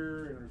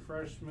here and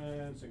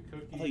refreshments and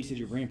cookies. I thought you said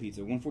your brand pizza.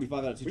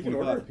 145 out of We can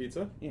 225. order a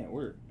pizza. Yeah,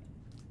 order.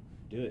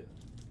 Do it.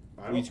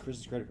 I We'll don't- use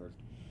Chris's credit card.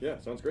 Yeah,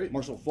 sounds great.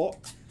 Marshall Falk.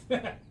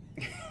 I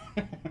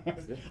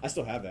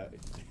still have that.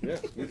 Yeah,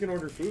 we can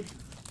order food.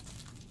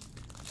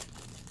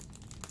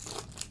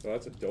 Oh,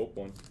 that's a dope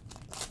one.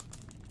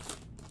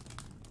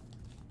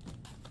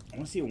 I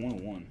want to see a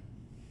 101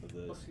 of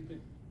this. What's he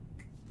think?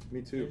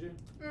 Me too.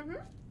 JJ? Mm-hmm.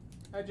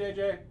 Hi,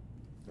 JJ.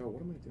 Oh,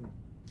 what am I doing?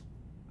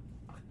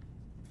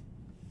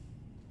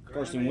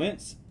 Carson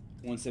Wentz,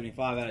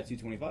 175 out of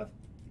 225.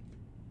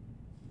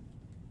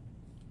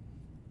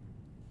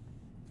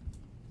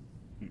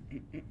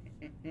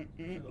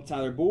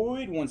 Tyler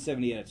Boyd,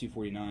 170 out of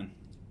 249.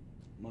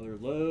 Mother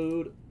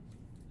load.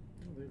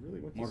 Oh, they really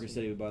went to Marcus some-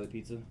 said he would buy the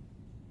pizza.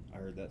 I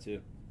heard that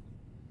too.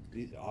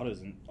 These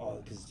autos and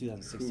because it's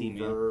 2016,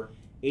 man. Hoover.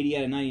 80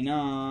 out of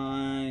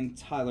 99.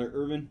 Tyler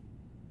Irvin.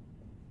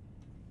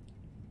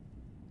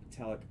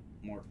 Metallic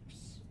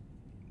Marks.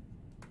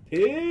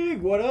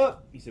 Pig, what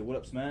up? He said, "What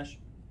up, Smash?"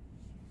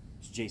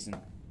 It's Jason.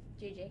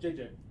 JJ.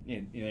 JJ. Yeah,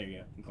 there you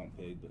go. We call him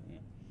Pig, but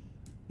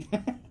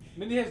yeah.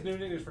 Mindy has new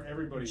nicknames for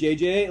everybody.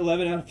 JJ,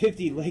 11 out of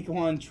 50.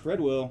 Laquan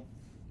Treadwell.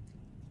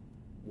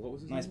 What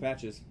was his Nice name?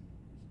 patches.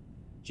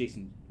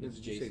 Jason. Did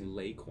you say Jason.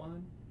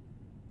 Laquan?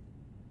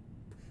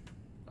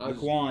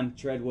 Laquan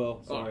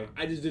Treadwell. Sorry.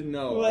 I just didn't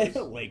know.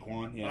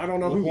 Laquan, yeah. I don't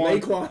know who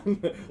Laquan.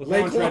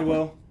 Laquan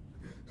Treadwell.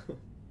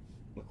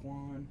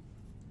 Laquan.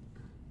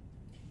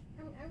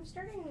 I'm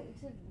starting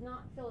to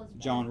not feel as bad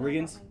John about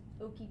Riggins?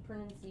 my Okie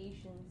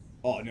pronunciations.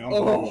 Oh, no.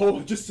 Oh,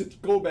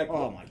 just go back.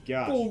 Oh, my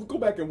gosh. Go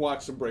back and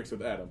watch some breaks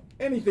with Adam.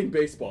 Anything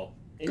baseball.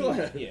 Go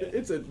ahead. Yeah.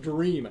 It's a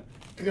dream.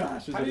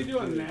 Gosh. How do you do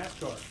on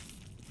NASCAR?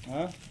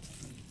 Huh?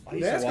 I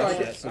used to watch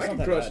that, so I it's can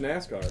not crush that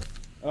NASCAR.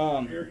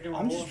 bad.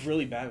 I'm just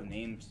really bad with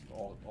names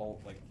all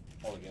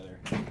together.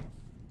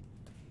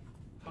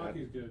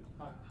 Hockey's good.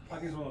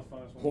 Hockey's one of the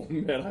funnest Oh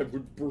ones. man, I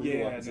would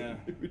brutalize Yeah, no. it.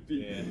 It would be.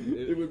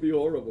 Yeah. It would be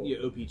horrible. Yeah,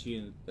 OPG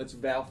and That's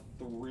Val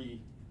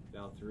 3.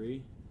 Val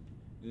 3.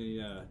 And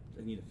then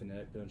I need a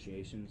phonetic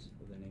pronunciations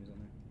of their names on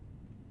there.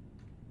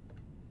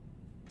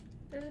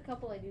 There's a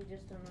couple I do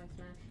just to annoy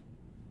Smash.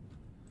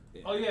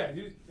 Yeah. Oh yeah,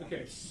 dude.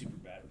 Okay, I'm super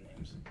bad with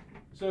names.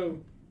 so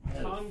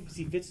Tom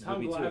See, Fitz is with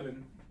Tom me too.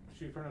 Glavine,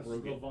 she pronounces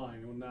Rogan.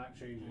 Levine, will not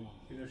change it.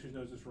 You know she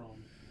knows it's wrong.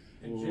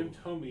 And Oh. Jim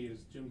Thome is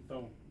Jim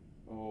Thome.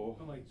 Oh.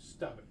 I'm like,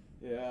 stop it.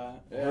 Yeah.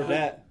 Heard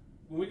that.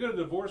 When we go to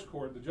divorce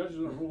court, the judge is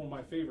going to rule in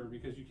my favor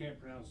because you can't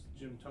pronounce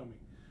Jim Thome.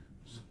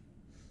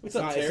 What's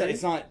up, Terry?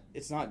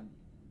 It's not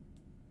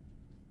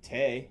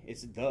Tay.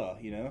 It's duh.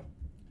 You know.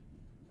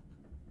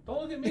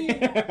 Don't look at me.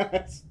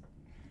 Is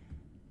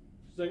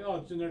She's like, oh,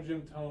 it's in there,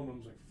 Jim Thome. I'm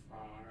just like,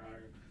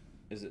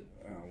 fuck. it?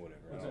 Oh, whatever.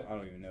 What's I that?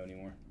 don't even know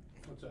anymore.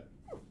 What's that?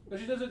 No,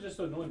 she does it just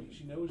to annoy me.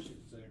 She knows she's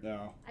there.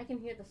 No, I can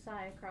hear the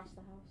sigh across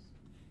the house.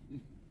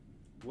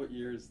 What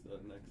year is the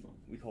next one?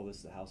 we call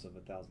this the house of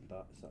a thousand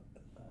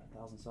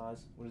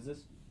size. What is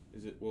this?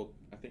 Is it? Well,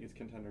 I think it's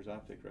Contenders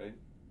Optic, right?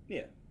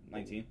 Yeah,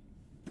 19.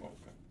 Oh,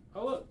 okay.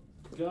 Oh, look.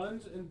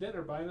 Guns and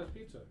dinner buying us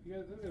pizza. You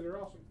guys,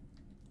 they're awesome.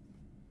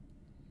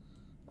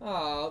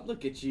 Oh,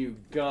 look at you,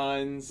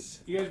 guns.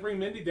 You guys bring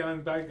Mindy down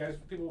and buy, guys,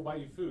 people will buy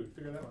you food.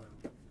 Figure that one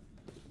out.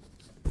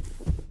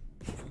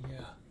 Yeah.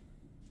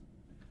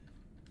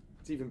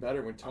 It's even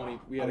better when Tony.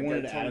 We I had a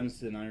wanted guy, Tony. Adams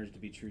to the Niners to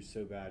be true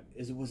so bad.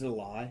 Was it a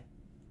lie?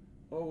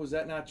 Oh, was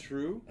that not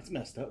true? That's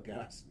messed up,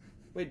 guys.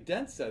 Wait,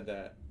 Dent said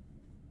that.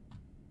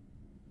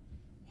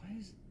 Why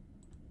is?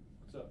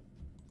 What's up?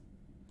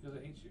 Because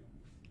I hate you.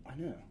 I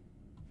know.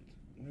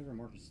 Whenever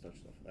Marcus touch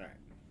stuff. All right.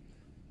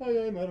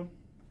 Hi, Adam.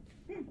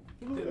 Good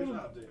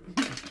job, David.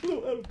 Hello,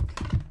 Adam.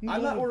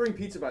 I'm not ordering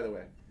pizza, by the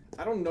way.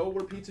 I don't know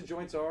where pizza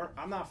joints are.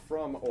 I'm not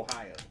from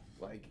Ohio.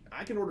 Like,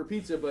 I can order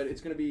pizza, but it's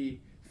going to be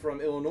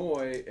from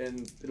Illinois,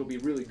 and it'll be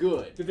really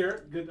good.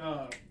 Good.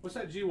 What's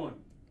that G1?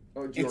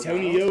 Oh,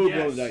 Antonio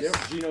Yes. Blow Dice.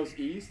 Yep, Gino's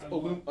East.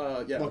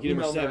 Yeah. Lucky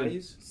number Lou 7.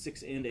 Malnati's.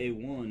 6 and a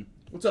 1.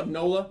 What's up,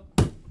 Nola?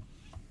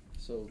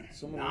 So,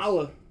 someone else.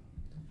 Nala.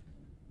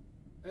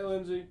 Hey,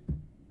 Lindsay.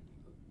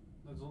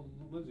 That's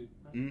Lindsay,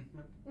 right? Mm-hmm.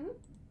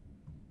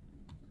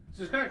 It's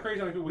just kind of crazy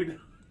how many people we know.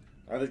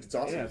 I think it's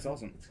awesome. Yeah, it's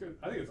awesome. It's good.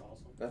 I think it's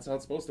awesome. That's how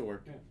it's supposed to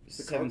work. Yeah. It's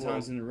the 7 card world.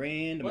 times in the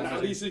rain. Well,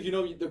 At least, you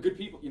know, they're good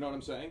people. You know what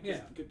I'm saying? Yeah.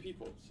 Good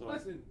people. So,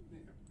 Plus, that's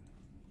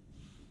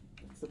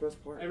the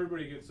best part.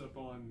 everybody gets up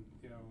on,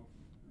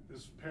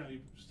 this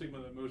apparently stigma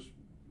that most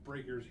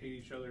breakers hate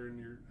each other and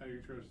you're at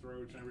each other's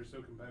throats and everybody's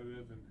so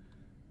competitive.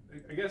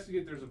 And I guess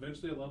there's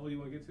eventually a level you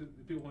want to get to.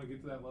 People want to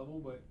get to that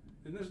level, but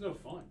then there's no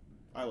fun.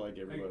 I like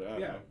everybody. I don't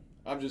yeah.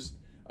 know.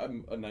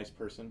 I'm a nice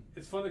person.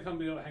 It's fun to come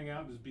to hang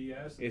out and just BS.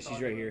 Yeah, and she's talk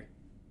right about- here.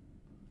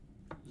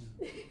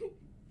 I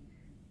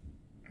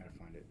gotta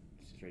find it.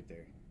 She's right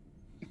there.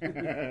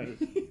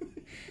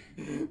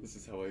 This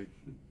is how I.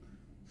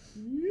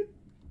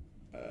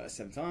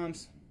 7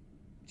 times.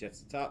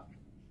 Jets at the top.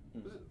 So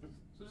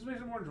this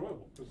makes it more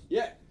enjoyable. 'Cause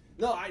Yeah.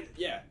 No,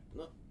 Yeah.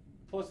 No.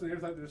 plus,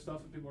 there's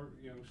stuff that people are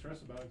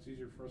stressed about. It's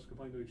easier for us to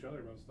complain to each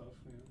other about stuff.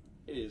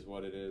 It is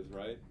what it is,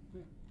 right?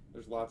 Yeah.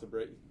 There's lots of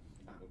break.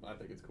 I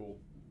think it's cool.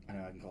 I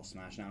know I can call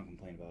Smash now and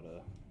complain about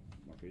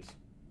Marcus.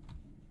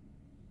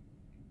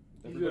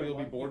 Everybody will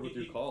be bored with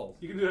your calls.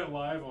 You can do that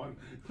live on.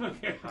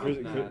 Okay.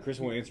 Chris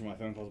won't answer my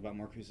phone calls about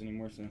Marcus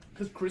anymore, so.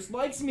 Because Chris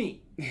likes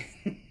me.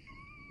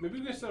 Maybe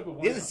we can set up a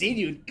He hasn't seen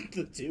you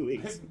in 2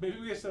 weeks. Maybe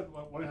we can set up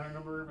a 1-800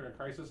 number, like a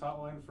crisis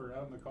hotline for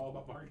Adam to call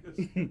about Marcus.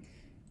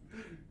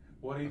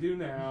 What do you do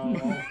now?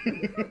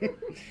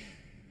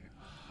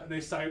 And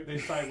they side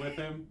with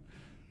him,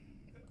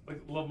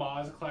 like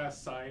Lamaze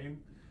class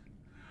sighing.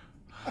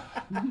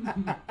 I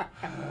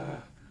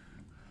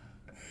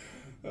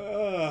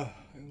love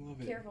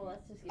it. Careful,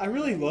 that's just. I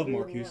really love getting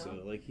Marcus now.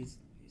 though. Like he's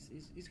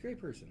a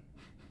great person.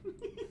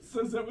 He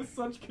says that with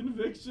such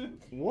conviction.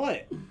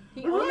 What?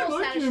 He I really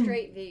almost like had a him.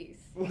 straight V's.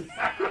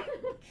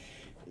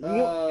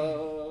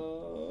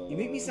 You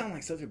make me sound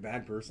like such a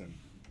bad person.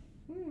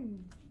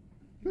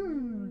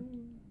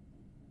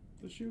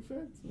 The shoe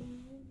fits.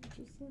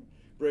 Just saying.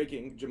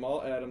 Breaking,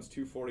 Jamal Adams,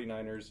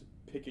 249ers,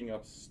 picking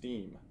up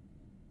steam,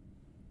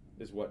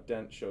 is what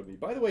Dent showed me.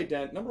 By the way,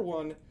 Dent, number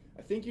one,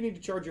 I think you need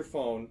to charge your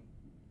phone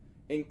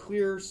and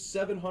clear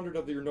 700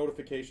 of your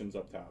notifications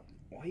up top.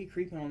 Why are you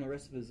creeping on the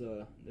rest of his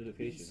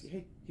notifications?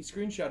 He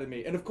screenshotted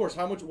me. And of course,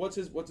 how much? What's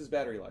his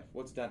battery life?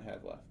 What's Dent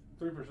have left?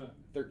 3%.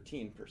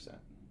 13%.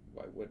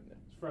 Why wouldn't it?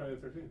 It's Friday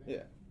the 13th.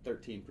 Yeah,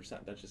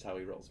 13%. That's just how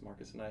he rolls.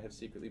 Marcus and I have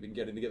secretly been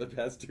getting together the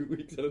past 2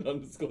 weeks at an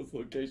undisclosed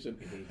location.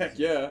 Heck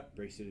yeah.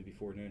 Brace suited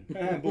before noon.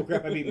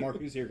 Bullcrap, I beat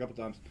Marcus here a couple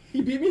times.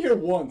 He beat me here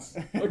once.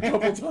 A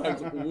couple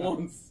times.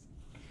 Once.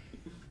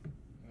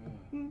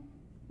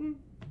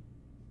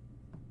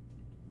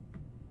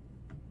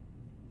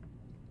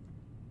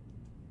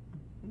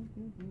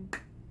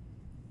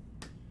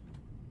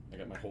 I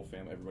got my whole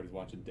family. Everybody's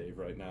watching Dave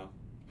right now.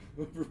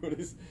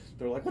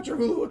 They're like, "What's your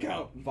Hulu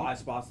account?" 5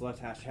 spots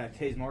left. Hashtag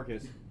Tase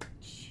Marcus.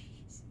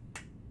 Jeez.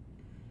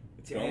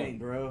 Dang,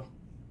 bro.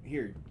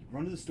 Here,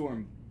 run to the store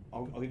and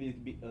I'll give you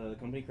the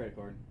company credit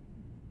card.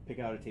 Pick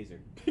out a taser.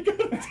 Pick out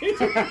a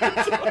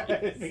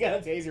taser. Pick out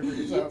a taser for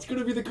yourself. It's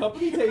gonna be the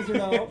company taser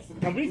now.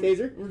 Company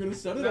taser. We're gonna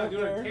set it Now, up do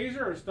a there.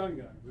 taser or a stun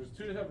gun? There's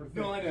two separate things.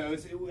 No, I know. I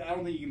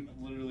don't think you can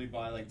literally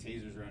buy like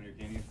tasers around here,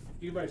 can you?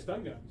 You can buy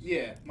stun guns.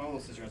 Yeah, my little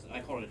sister has it.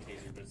 I called it a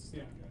taser, but it's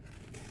Yeah.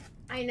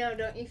 I know,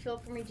 don't you feel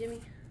for me, Jimmy?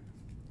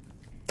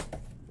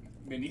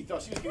 Mindy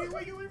thought she was getting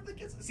away from the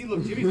kids. See,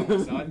 look, Jimmy's on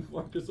my side.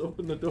 Marcus,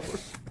 open the door.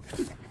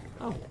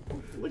 Oh,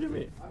 look at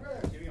me. I'd rather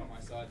have Jimmy on my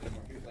side than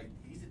Marcus. Like,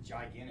 he's a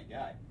gigantic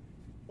guy.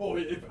 Oh,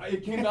 if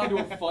it came down to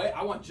a fight,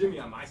 I want Jimmy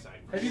on my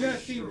side. Have you not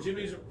seen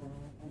Jimmy's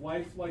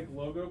lifelike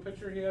logo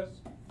picture he has?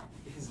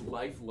 His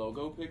life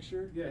logo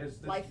picture? Yeah,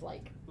 his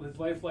Lifelike.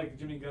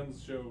 Jimmy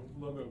Guns show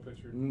logo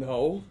picture.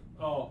 No.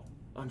 Oh,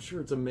 I'm sure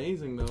it's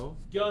amazing though.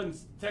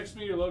 Guns, text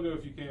me your logo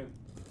if you can.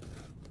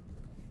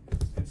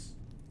 It's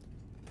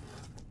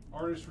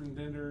artist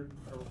rendered,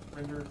 or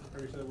rendered, how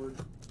do you say that word?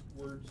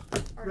 Words.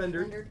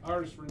 Rendered.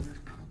 Artist rendered.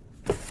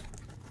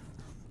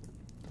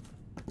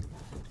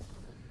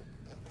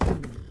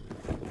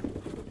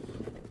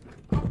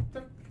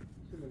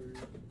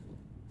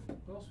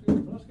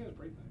 What else can I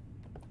break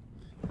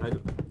that?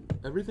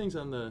 Everything's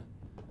on the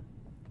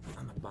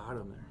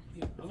bottom there.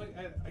 Yeah, I'm like,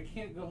 I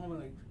can't go home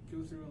and like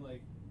go through and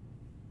like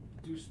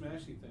do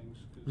smashy things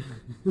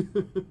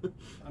because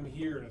I'm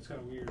here and it's kind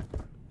of weird.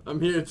 I'm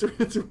here.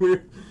 It's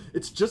weird.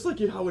 It's just like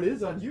how it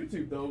is on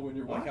YouTube though when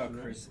you're I like how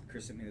watching.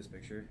 Chris sent me this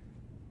picture.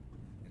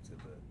 It's at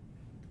the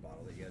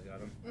bottle that you guys got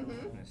him.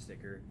 Mhm. And a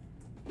sticker.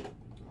 Aw.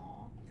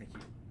 Thank you,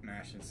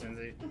 Mash and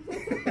Cindy.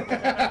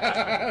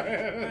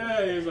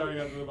 Yeah, he's already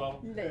got to the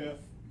bottle. Nice.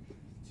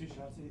 2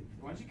 shots.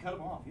 Why don't you cut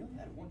them off? You only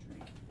had 1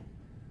 drink.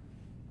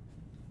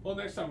 Well,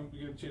 next time we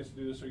get a chance to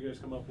do this, or you guys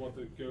come up, we'll have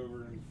to go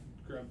over and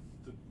grab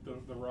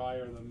the rye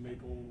or the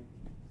maple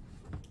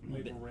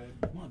red.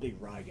 I'm not a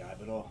big rye guy,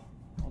 but I'll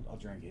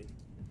drink it.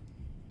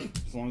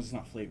 As long as it's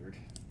not flavored.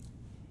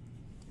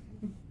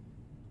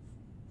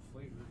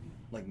 Flavored.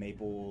 Like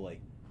maple, like...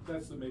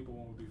 That's the maple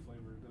one would be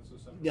flavored. That's the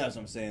separate. Yeah, that's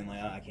what I'm saying.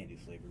 Like, I can't do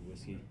flavored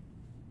whiskey.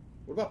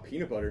 What about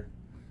peanut butter?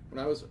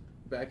 When I was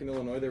back in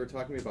Illinois, they were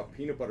talking to me about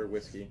peanut butter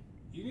whiskey.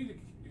 You need to,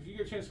 if you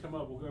get a chance to come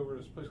up, we'll go over to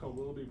this place called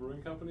Willoughby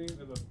Brewing Company. They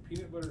have a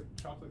peanut butter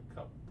chocolate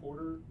cup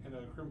porter and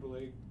a creme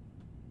brulee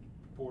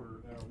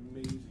porter that are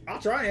amazing. I'll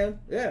try it.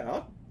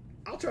 Yeah,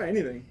 I'll try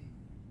anything.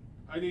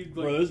 I need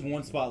like. Bro, there's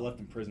 1 spot left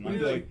in prison. I Yeah,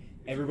 feel like- like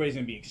everybody's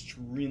gonna be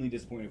extremely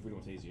disappointed if we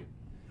don't tase you.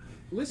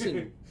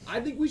 Listen, I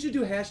think we should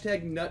do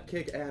hashtag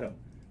 #NutKickAdam.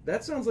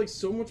 That sounds like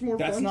so much more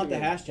That's fun not to the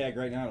me. hashtag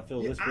right now to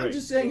fill Yeah, this I'm break.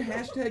 just saying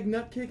hashtag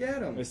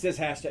 #NutKickAdam. It says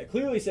hashtag.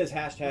 Clearly says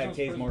hashtag sounds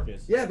Tase pretty-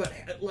 Marcus. Yeah, but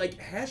like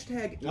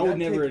hashtag. I would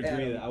never NutKickAdam.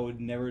 agree to that. I would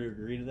never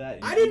agree to that.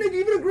 I didn't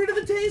even agree to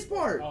the taste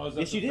part. Oh, is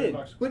that Yes, the you did.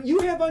 $30? But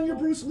you have on your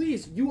Bruce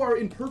Lee's. You are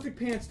in perfect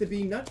pants to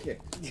be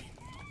nutkicked.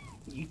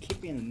 You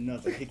kick me in the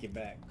nuts, I kick you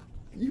back.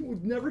 You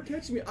would never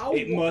catch me.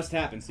 It must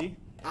happen. See?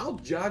 I'll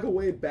jog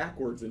away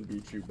backwards and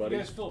beat you, You buddy.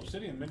 guys fill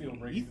obsidian, Mindy will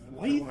break you.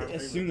 Why do you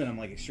assume that I'm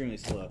like extremely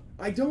slow?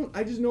 I don't.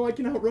 I just know I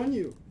can outrun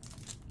you.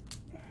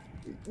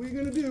 What are you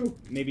gonna do?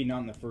 Maybe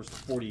not in the first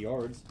 40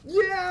 yards. I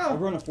Yeah!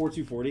 run a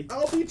 4.240.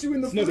 I'll beat you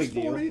in the It's no first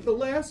big deal. 40, the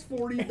last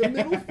 40, the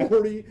middle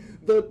 40,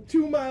 the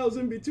 2 miles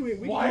in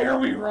between. Why are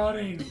we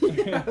running?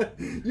 Yeah.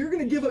 You're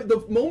gonna give up.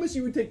 The moment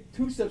you would take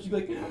 2 steps, you'd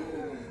be like,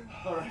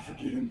 all right,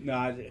 forget him. No,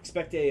 I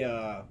expect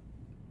a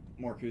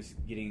Marcus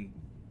getting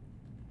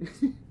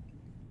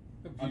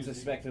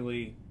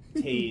unsuspectingly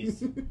tased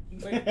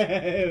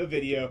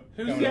video.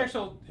 Who's coming the up.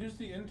 actual? Who's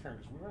the intern?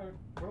 'Cause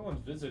we're the ones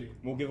visiting.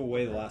 We'll give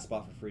away the last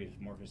spot for free if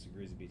Marcus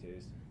agrees to be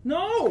tased.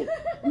 No!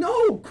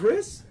 No,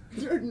 Chris!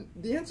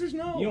 The answer's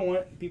no. You don't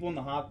want people in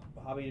the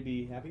hobby to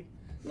be happy?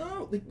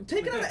 No,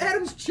 take it out of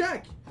Adam's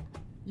check.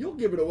 You'll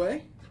give it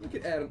away. Look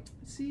at Adam.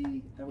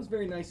 See, that was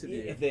very nice of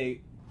you. If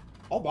they,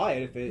 I'll buy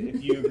it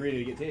if you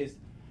agree to get tased.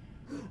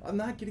 I'm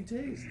not getting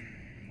tased.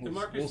 And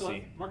We'll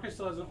see. Marcus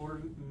still hasn't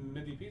ordered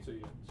Mindy pizza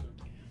yet. So.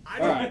 I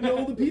All don't right.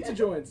 know the pizza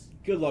joints.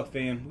 Good luck,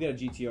 fam. We got a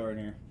GTR in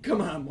here.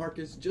 Come on,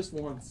 Marcus, just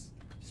once.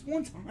 Just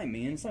one time,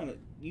 man. It's not.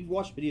 You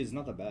watch videos. It's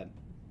not that bad.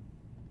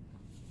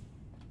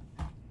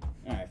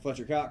 All right,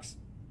 Fletcher Cox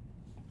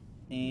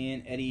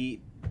and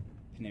Eddie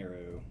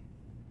Pinheiro.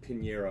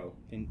 Pinheiro.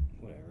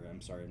 Whatever.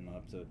 I'm sorry. I'm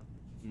not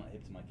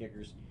hip to my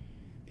kickers.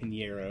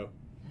 Pinheiro.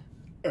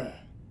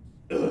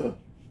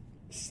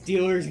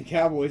 Steelers and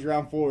Cowboys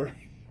round 4.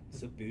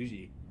 So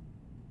bougie.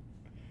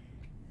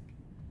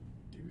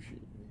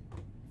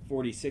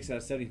 46 out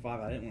of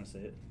 75. I didn't want to say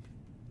it.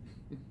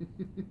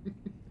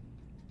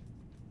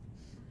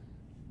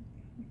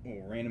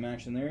 Little random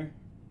action there.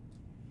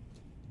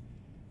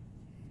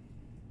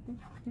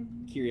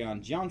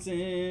 Kerryon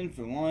Johnson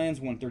for the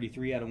Lions,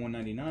 133 out of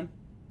 199.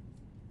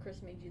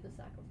 Chris made you the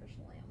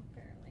sacrificial lamb,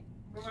 apparently.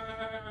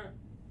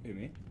 Who,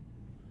 me?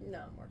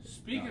 No, Marcus.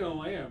 Speaking of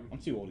lamb, I'm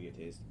too old to get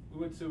tased. we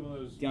went to one of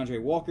those.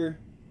 DeAndre Walker,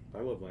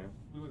 I love lamb.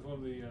 We went to one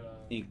of the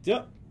inked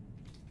up.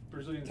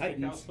 Brazilian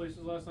Titans. steakhouse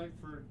places last night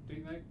for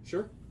date night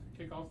Sure.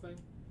 kickoff thing.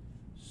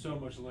 So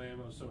much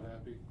lamb. I was so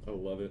happy. I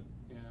love it.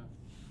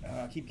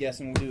 Yeah. Keep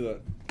guessing. We'll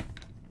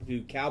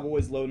do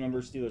Cowboys low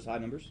numbers, Steelers high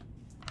numbers.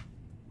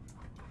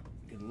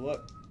 Good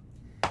luck.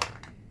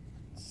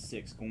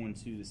 6 going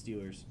to the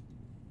Steelers.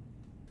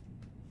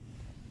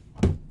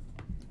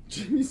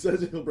 Jimmy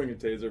says he'll bring a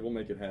taser. We'll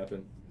make it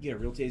happen. You get a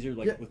real taser,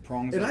 like Yeah, with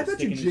prongs. And like, I bet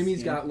you sticking in his Jimmy's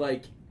skin? got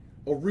like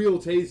a real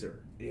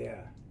taser.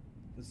 Yeah.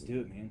 Let's do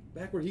it, man.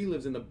 Back where he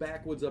lives in the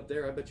backwoods up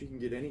there, I bet you can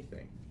get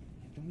anything.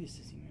 Don't be a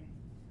sissy, man.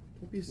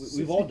 Don't be a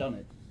We've all done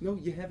it. No,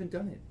 you haven't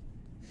done it.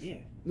 Yeah.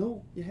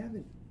 No, you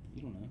haven't.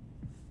 You don't know.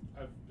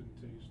 I've been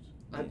tased.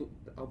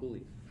 I'll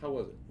believe. How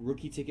was it?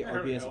 Rookie ticket, I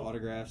heard RPS hell.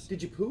 autographs.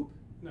 Did you poop?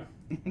 No.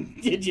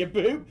 Did you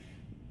poop?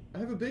 I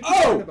have a big Oh!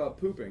 concern about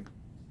pooping.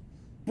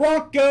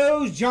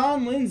 Broncos,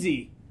 John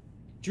Lindsay.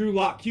 Drew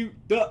Lock, cute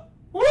up.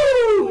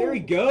 Woo! There we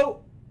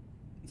go.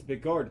 It's a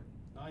big card.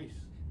 Nice.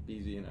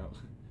 BZ, you know.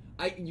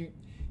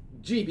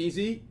 Gee,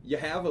 BZ, you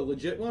have a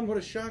legit one? What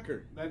a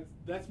shocker.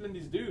 That's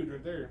Mindy's dude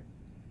right there.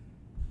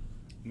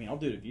 I mean, I'll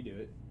do it if you do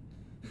it.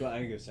 But I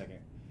can go second.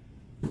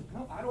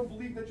 No, I don't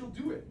believe that you'll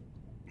do it.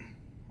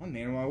 I'm a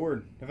man of my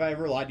word. Have I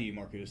ever lied to you,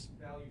 Marcus?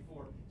 Value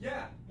 4.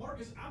 Yeah,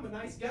 Marcus, I'm a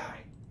nice guy.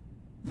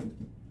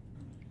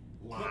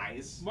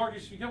 Lies.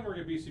 Marcus, if you come work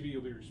at BCB,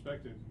 you'll be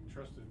respected and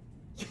trusted.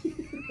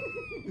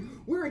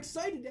 We're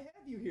excited to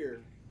have you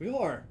here. We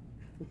are.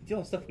 We're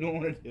doing stuff we don't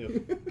want to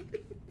do.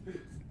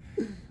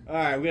 All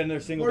right, we got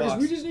another single Marcus,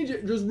 box. we just need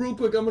you, just real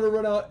quick, I'm going to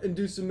run out and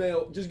do some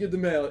mail. Just get the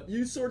mail.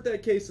 You sort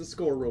that case of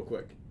score real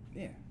quick.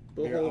 Yeah.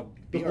 The whole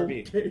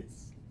BRB.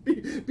 case.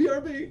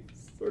 BRB.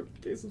 Sort the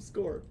case of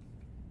score.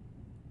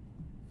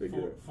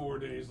 Figure it. 4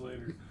 days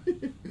later.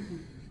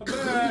 I'm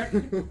back. I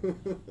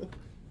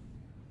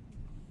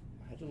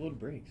had to load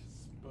brakes.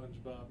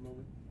 SpongeBob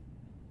moment.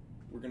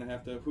 We're going to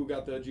have to... Who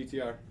got the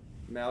GTR?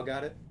 Mal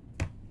got it?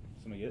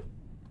 Somebody get it?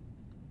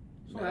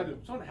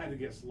 Someone had to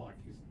guess luck.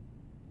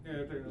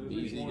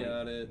 Easy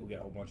got it. We got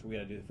a whole bunch. We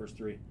got to do the first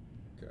 3.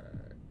 Okay.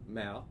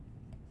 Mal.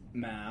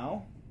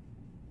 Mal.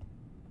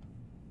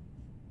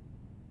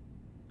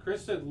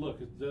 Chris said, "Look,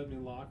 does that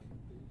mean lock?"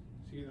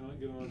 Is he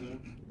getting on his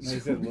own? No, he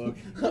said, look.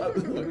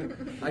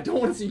 I don't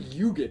want to see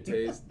you get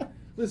tased.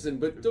 Listen,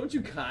 but don't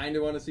you kind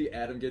of want to see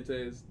Adam get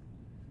tased?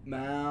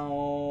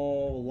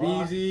 Mal.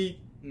 Lock. BZ.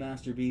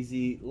 Master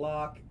BZ.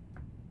 Lock.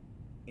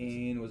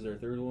 And was there a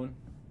third one?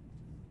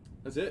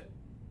 That's it.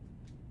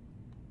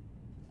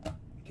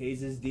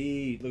 Tases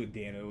D. Look at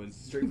Dan Owens.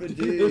 Straight for the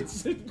D.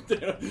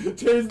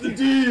 Tase the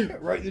D.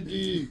 Right in the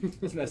D.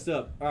 That's messed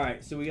up. All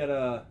right, so we got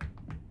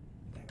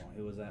hang on,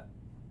 who was that?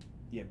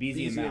 Yeah,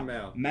 BZ and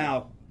Mal.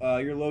 Mal,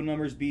 your low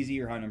numbers, BZ,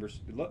 your high numbers.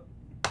 Good luck.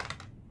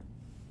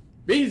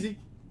 BZ.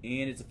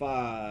 And it's a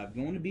 5.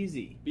 Going to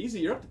BZ.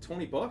 BZ, you're up to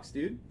 $20,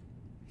 dude.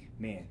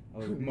 Man, I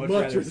would Much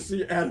much rather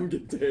see Adam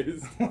get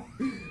tased.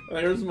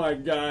 There's my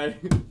guy.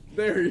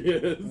 There he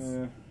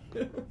is.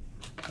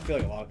 I feel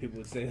like a lot of people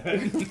would say that.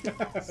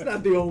 It's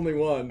not the only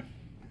one.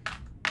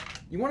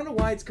 You want to know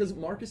why? It's because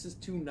Marcus is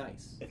too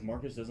nice. If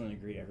Marcus doesn't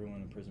agree,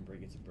 everyone in Prison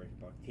Break gets a breaker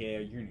box. Yeah,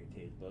 you're gonna get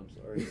tased, but I'm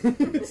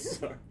sorry.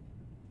 Sorry.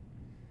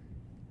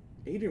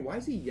 Adrian, why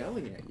is he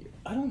yelling at you?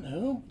 I don't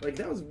know. Like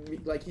that was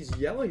like he's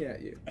yelling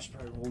at you. I should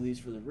probably roll these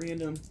for the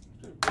random.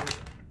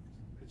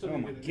 It's Oh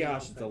my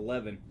gosh, it's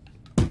 11.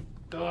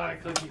 Oh, I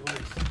clicky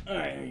clicks. All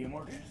right, here you go,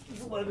 Marcus.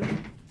 It's 11.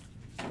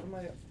 What am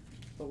I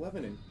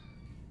 11 in?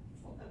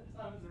 It's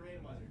not the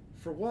randomizer.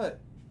 For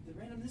what? The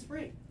random this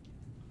break.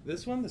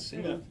 This one, the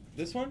single. Yeah.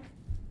 This one.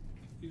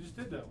 You just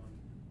did that one.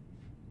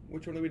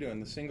 Which one are we doing?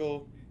 The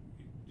single.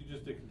 You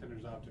just did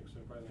Contenders Optics, so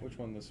probably. Which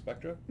one? The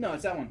Spectra. No,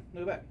 it's that one.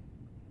 Go back.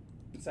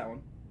 It's that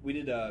one. We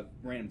did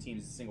random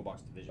teams, single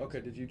box division. Okay.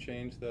 Did you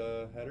change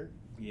the header?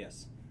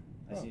 Yes.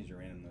 I just Oh. need your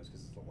random those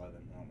because it's 11.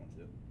 I don't want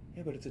to.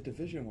 Yeah, but it's a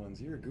division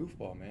ones. You're a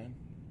goofball, man.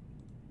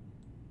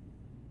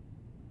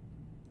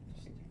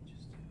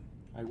 Just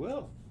I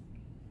will.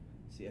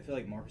 see, I feel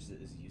like Marcus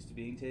is used to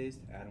being tased.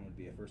 Adam would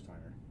be a first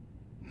timer.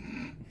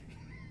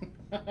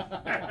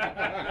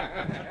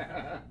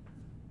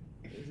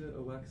 Is it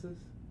Alexis?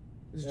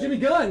 It's Jimmy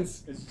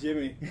Guns. It's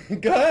Jimmy.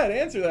 Go ahead,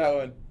 answer that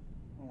one.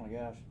 Oh my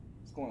gosh,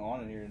 what's going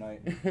on in here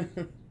tonight?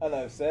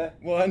 Hello, Seth.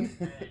 One.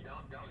 Hey,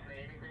 don't say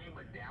anything,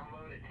 but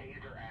download a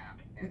Taser app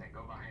and then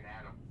go behind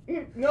Adam.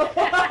 No,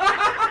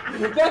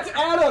 that's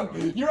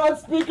Adam. You're on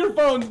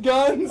speakerphones,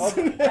 Guns.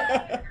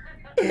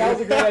 That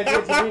was a great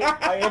idea to me.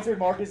 I answered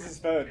Marcus's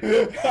phone.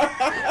 There's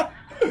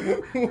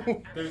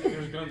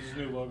Guns'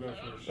 new logo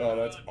for the show. Oh,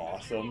 that's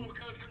awesome.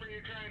 Customer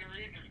you're trying to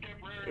reach is kept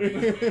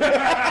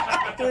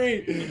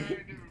 3,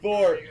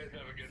 4, You guys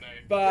have a good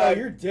night. 5,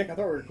 you're a dick. I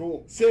thought we were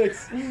cool. 6,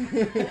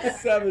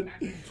 7,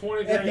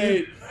 23.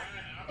 8,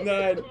 9,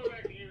 Go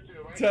back to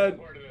YouTube. I 10, ain't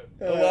part of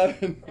this.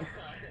 11.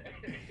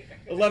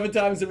 11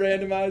 times the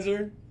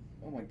randomizer.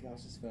 Oh my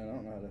gosh, this phone. I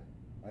don't know how to.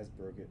 I just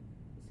broke it.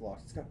 It's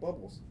locked. It's got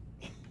bubbles.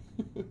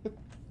 Dude,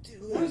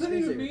 look What at does that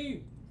even screensaver.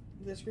 mean?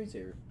 Look at that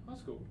screensaver.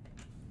 That's cool.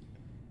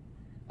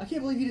 I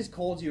can't believe he just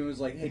called you and was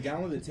like, "Hey,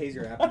 download the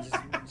Taser app and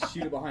just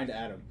shoot it behind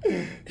Adam."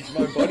 He's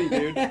my buddy,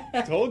 dude.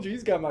 Told you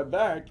he's got my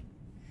back.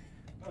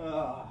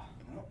 Well,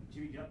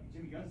 Jimmy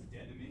Gunn's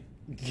dead to me.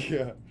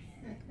 Yeah.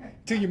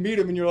 Till you meet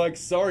him and you're like,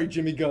 sorry,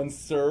 Jimmy Guns,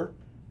 sir.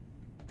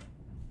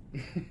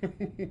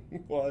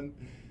 1,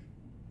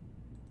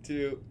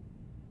 2,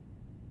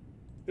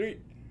 3,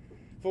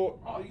 4,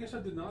 Oh, you guys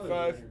had the knowledge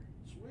 5, in here.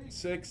 Sweet.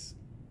 6,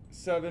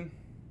 7,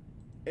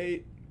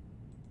 8,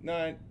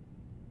 9,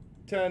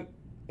 10.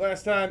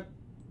 Last time.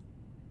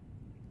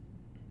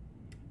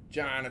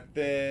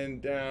 Jonathan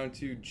down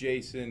to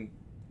Jason.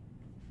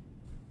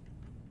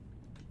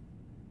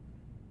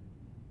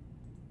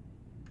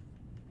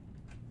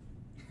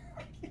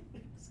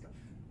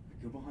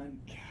 Go behind.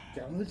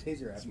 Download the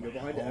Taser app and go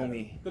behind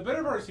Adam. The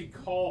better part is he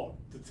called.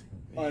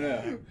 I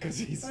know. Because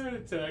he's. I had a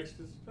text.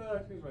 Just,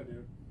 here's my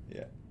dude.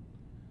 Yeah.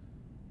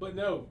 But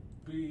no,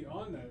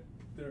 beyond that,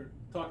 they're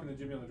talking to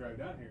Jimmy on the drive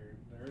down here.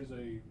 There is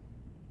a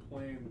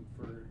plan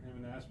for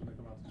him and Aspen to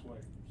come out this way.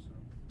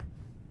 So,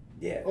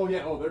 Yeah. Oh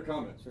yeah. Oh, they're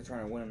coming. So they're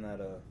trying to win him that.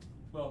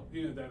 well,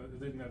 even that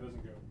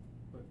doesn't go.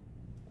 But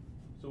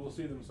so we'll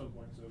see them at some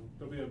point. So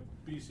there'll be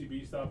a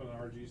BCB stop and an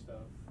RG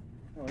stop.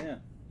 Oh yeah.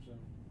 So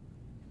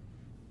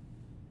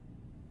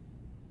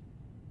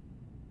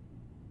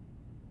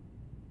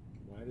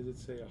Why does it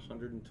say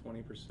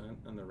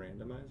 120% on the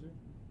randomizer?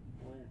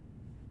 where?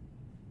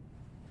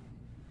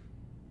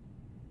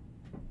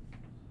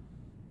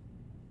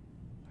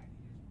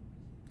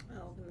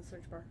 I'll open the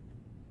search bar.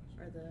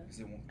 Or the Because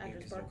it won't. address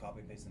Because bar. it'll copy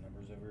and paste the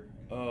numbers over.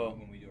 And Oh.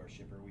 When we do our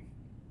shipper, we.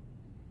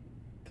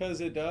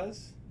 Because it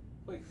does?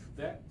 Wait,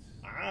 that.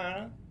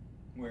 Ah.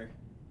 Where?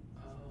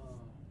 Oh.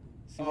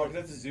 Oh,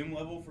 that's a zoom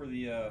level for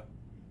the.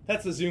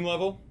 That's the zoom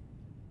level.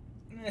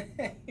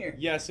 Here.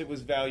 Yes, it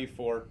was value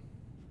 4. Let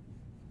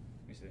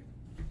me see.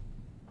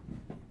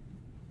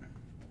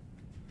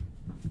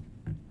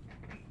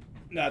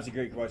 No, that's a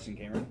great question,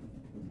 Cameron.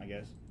 I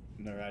guess.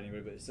 I've never had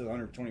anybody, but it says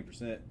 120%.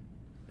 Because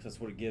that's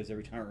what it gives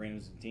every time it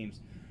randoms in teams.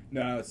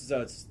 No,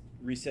 it's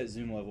reset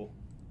zoom level.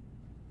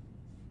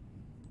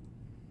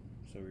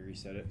 So we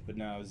reset it, but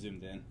now it's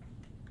zoomed in.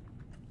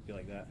 Feel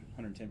like that,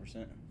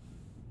 110%.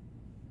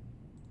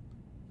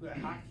 That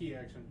hotkey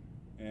action.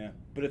 Yeah,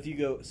 but if you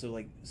go, so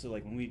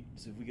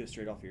if we go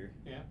straight off here,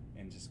 Yeah.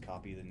 and just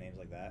copy the names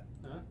like that,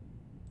 Huh?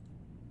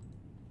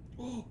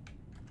 oh,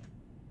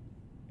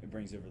 it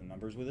brings over the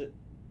numbers with it.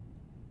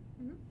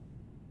 Mhm.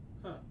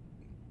 Huh.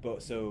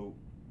 But so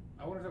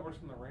I wonder if that works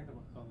on the random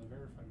on the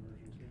verified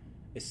version too.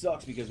 it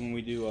sucks because when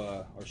we do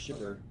our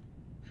shipper,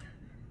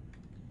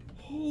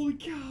 Holy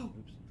cow!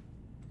 oops,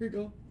 Here you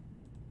go.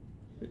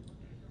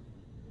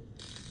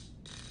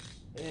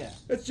 yeah,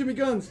 That's Jimmy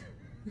Guns.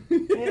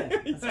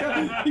 Yeah. he's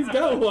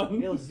got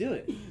one. yeah, let's do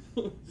it.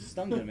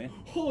 Stung him, man.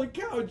 Holy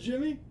cow,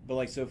 Jimmy! But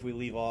like, so if we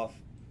leave off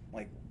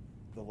like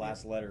the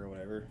last letter or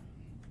whatever,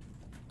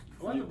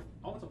 I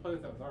want to play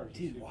with that with ours.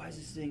 dude, why does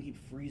this thing keep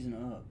freezing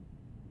up?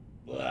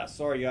 Ugh,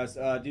 sorry guys,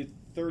 do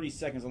 30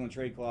 seconds on the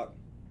trade clock.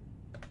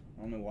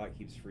 I don't know why it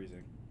keeps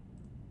freezing.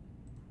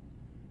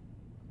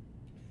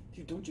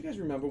 Dude, don't you guys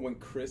remember when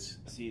Chris...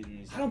 See, and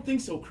these- I don't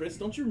think so, Chris.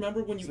 Don't you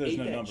remember when you So there's ate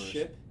no that numbers.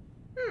 chip?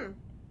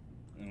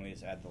 and we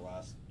just add the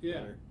last Yeah.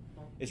 letter.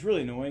 It's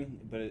really annoying,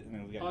 but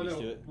we got Oh used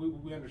no, to it.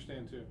 we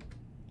understand too.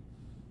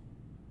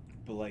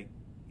 But like,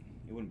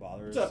 it wouldn't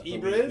bother What's us. up, but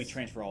Ebriz? we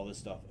transfer all this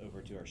stuff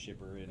over to our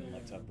shipper and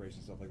like tough breaks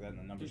and stuff like that, and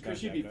the numbers. Dude,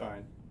 Chris, you'd kinda be jack it up.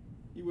 fine.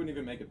 You wouldn't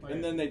even make it. Oh, And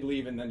yeah. then they'd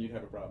leave, and then you'd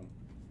have a problem.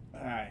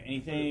 All right,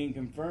 anything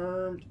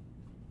confirmed?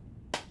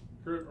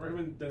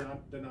 Raymond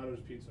Donato's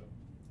Pizza.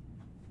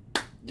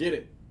 Get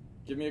it.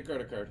 Give me a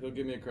credit card. He'll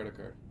give me a credit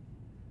card.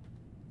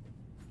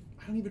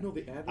 I don't even know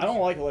the address. I don't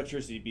like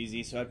electricity,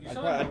 BZ, so You I'd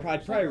saw probably, it.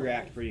 I'd probably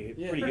react pretty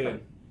Yeah.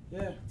 good.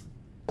 Yeah.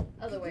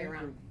 Other way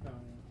around.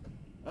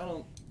 I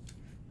don't.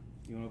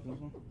 You want to open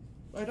this one?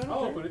 I don't.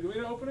 I'll open it. Do we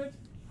need to open it?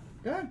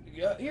 Go ahead.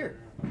 Yeah, here.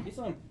 Get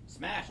some.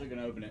 Smash. We're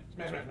gonna open it.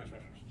 Smash,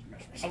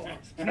 smash,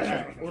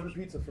 smash. Order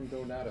pizza from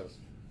Donato's.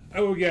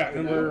 Oh yeah,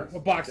 number-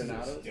 what box is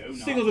Donatos?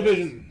 this? Single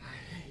division.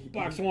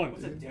 Box one.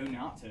 What's a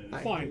Donato?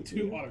 Fine,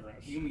 2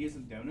 autographs. You gonna get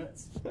some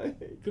donuts?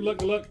 Good luck,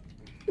 good luck.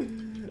 I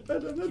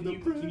don't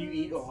know Can you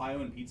eat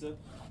Ohioan pizza?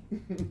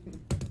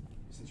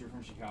 Since you're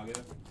from Chicago.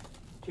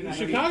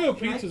 Chicago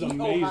pizza's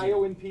amazing.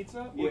 Ohioan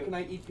pizza, or Yeah. can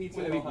I eat pizza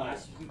Would in it be Ohio?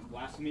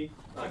 blasphemy?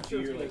 I'm Like, sure to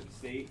it's your gonna- like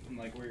state and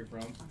like where you're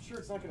from? I'm sure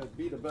it's not gonna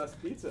be the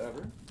best pizza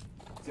ever.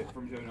 Is it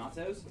from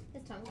Donato's?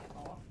 His tongue might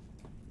fall off.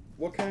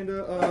 What kind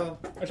of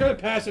I try to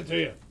pass it to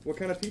you. what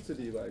kind of pizza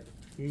do you like?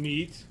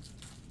 Meat.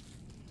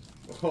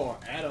 Oh,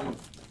 Adam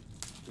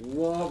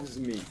loves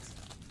meat.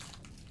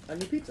 On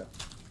your pizza,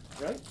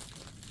 right?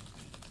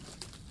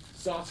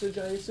 Sausage,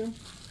 I assume.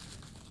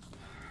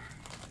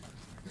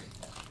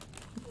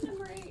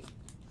 Number 8.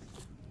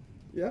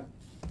 Yeah.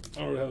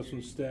 I already have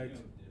some stacked.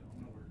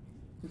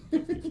 You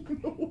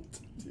know what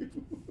to do.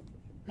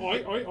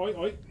 Oi, oi, oi,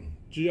 oi.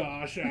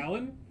 Josh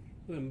Allen.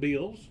 Them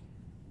Beals.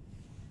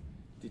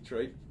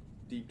 Detroit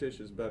deep dish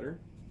is better.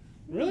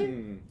 Really?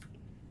 Mm.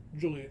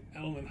 Julian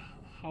Edelman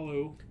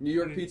Hollow. New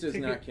York Winning pizza is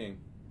ticket. not king.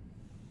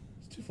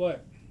 It's too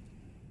flat.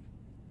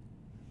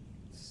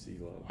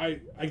 CeeLo. I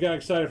got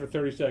excited for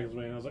 30 seconds,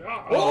 man. I was like,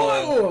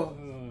 Oh!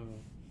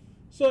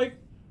 It's like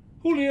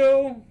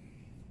Julio,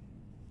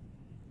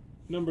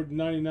 numbered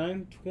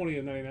 99, 20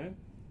 of 99.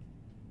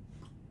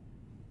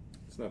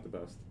 It's not the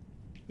best.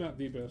 Not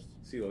the best.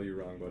 CeeLo, you're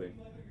wrong, buddy.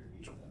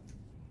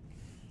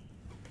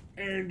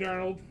 Aaron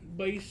Darnold,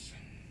 base.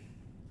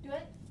 Do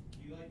it.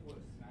 Do you like what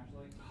Smash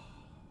like?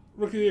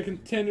 Rookie of the Year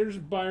contenders,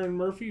 Byron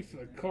Murphy for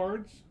the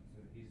Cards. So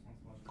he's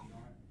wants to meat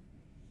on it.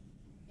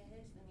 Yeah,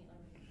 it is the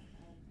meat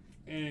lover.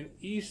 And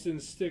Easton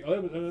Stick.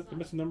 Oh, I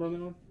missed a number on that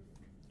one?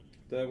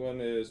 That one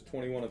is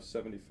 21 of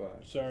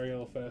 75. Sorry, a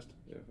little fast.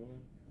 Yeah, hold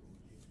on.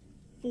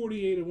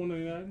 48 of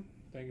 199.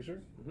 Thank you,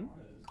 sir. Mhm.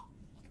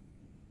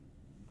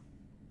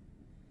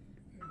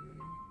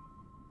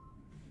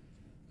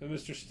 And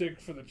Mr. Stick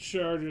for the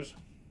Chargers.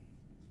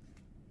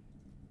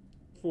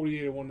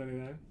 48 of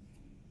 199.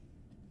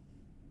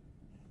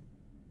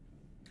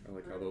 I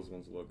like how those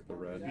ones look, the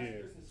red.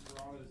 Yeah.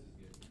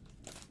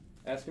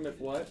 Ask him if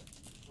what?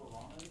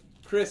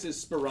 Chris, is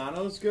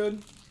Sperano's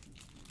good?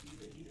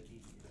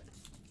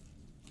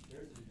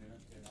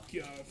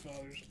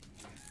 Godfathers.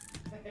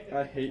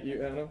 I hate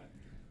you, Adam.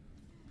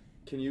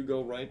 Can you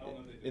go right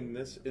in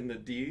this, in the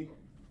D?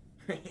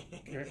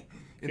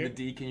 In the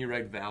D, can you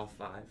write Val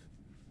 5?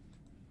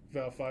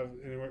 Val 5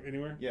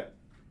 anywhere? Yeah.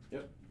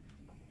 Yep.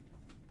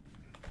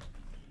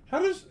 How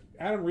does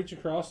Adam reach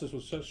across this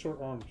with such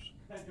short arms?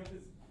 They're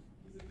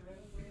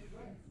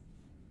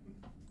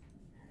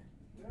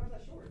not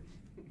that short.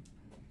 The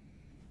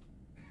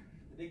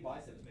big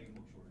biceps make him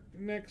look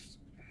shorter. Next.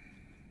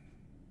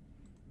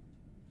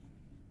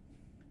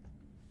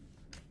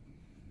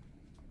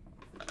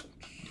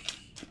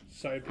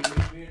 Side piece.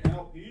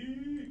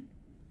 LP.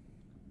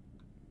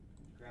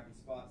 Grabbing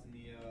spots in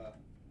the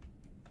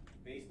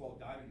baseball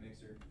diamond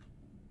mixer.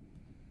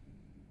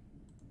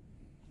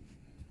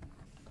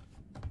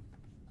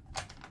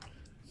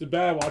 Is it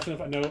bad watching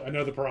if I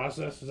know the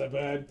process? Is that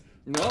bad?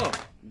 No,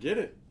 get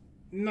it.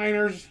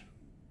 Niners.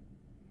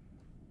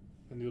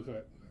 And you look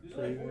at There's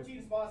only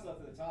 14 spots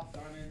left at the top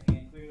diamond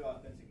and clear the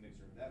authentic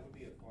mixer. That would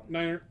be a fun.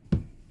 Niner.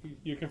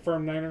 You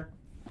confirm Niner?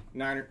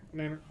 Niner.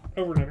 Niner.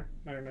 Over Niner.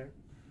 Niner.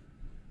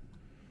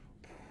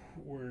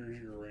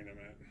 Where's your random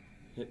at?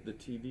 Hit the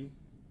TV.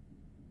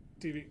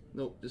 TV.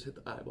 Nope, just hit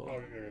the eyeball.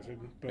 Oh, there it is.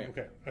 Boom. Bam.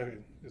 Okay. Okay.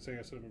 This thing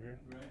I set up over here.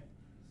 Right.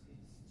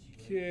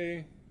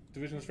 Okay.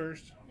 Divisions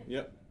first.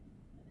 Yep.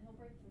 He'll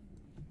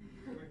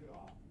break the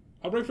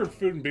I'll break for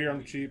food and beer.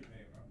 I'm cheap.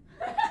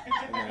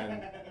 And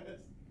then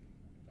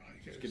Oh,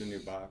 you just guys- get a new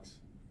box.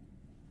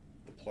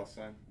 The plus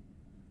sign.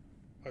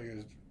 Oh, you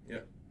guys-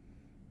 Yep.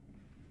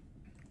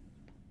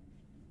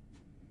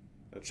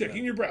 That's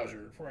Checking it. your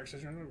browser for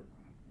access your number.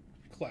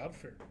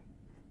 Cloudflare.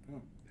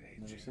 Oh,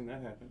 never seen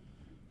that happen.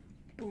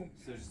 Boom.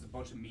 So there's just a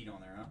bunch of meat on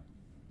there, huh?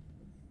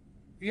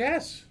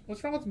 Yes.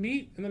 What's wrong with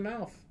meat in the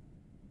mouth?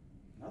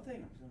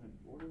 Nothing. I'm going to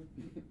order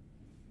meat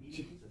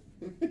pizza.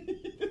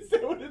 Is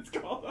that what it's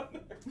called on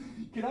there?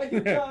 Can I get you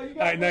got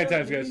Alright, 9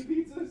 times, guys.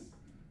 pizzas?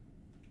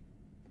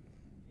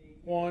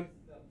 1,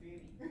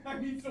 I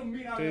need some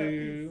meat on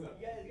 2, that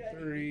pizza. Yeah,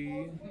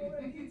 3,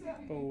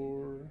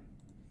 4,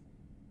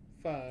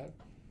 5.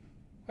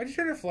 Why'd you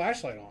turn your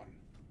flashlight on?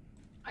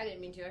 I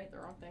didn't mean to. I hit the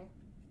wrong thing.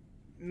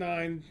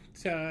 9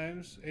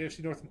 times.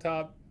 AFC North on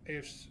top.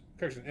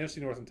 NFC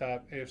North on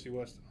top. AFC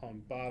West on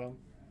bottom.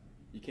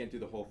 You can't do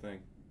the whole thing.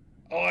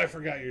 Oh, I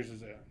forgot yours is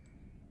that.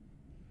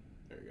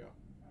 There you go.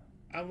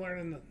 I'm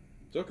learning the.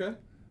 It's okay.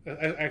 I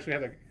actually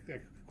had a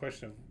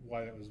question of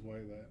why that was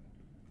that.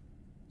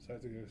 So I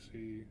have to go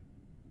see.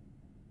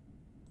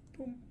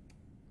 Boom.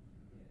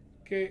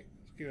 Okay,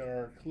 let's get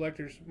our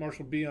collectors.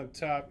 Marshall B on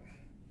top.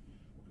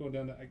 Going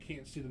down to, I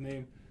can't see the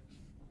name.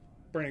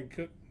 Brandon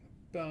Cook.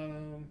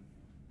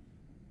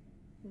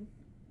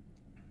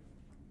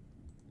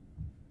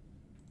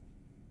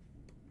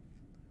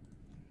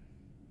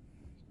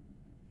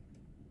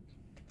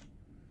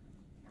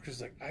 Marcus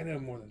is like, I know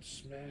more than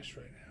Smash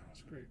right now.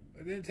 It's great.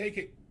 I didn't take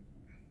it.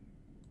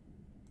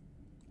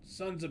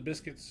 Sons of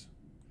Biscuits.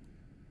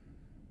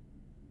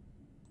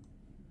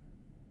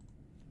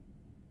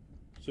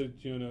 So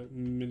do you know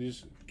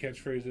Mindy's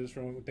catchphrases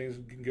from when things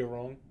can go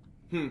wrong?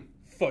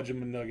 Fudge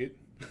him a nugget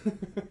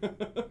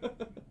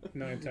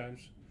 9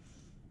 times.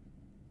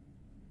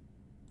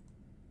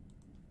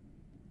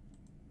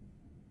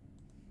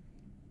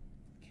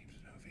 Keeps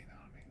moving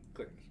on me.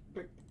 Click,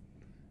 click.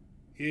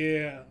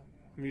 Yeah,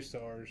 I'm used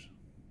to ours.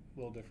 A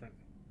little different.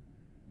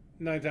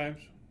 9 times.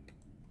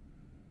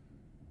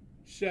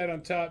 Shad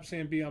on top,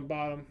 Sam B on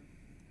bottom.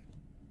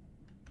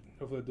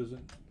 Hopefully that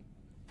doesn't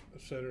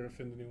upset or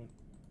offend anyone.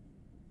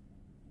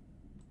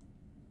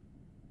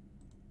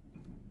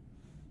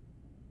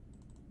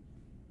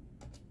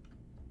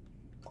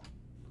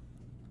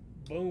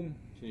 Boom.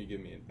 Can you give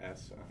me an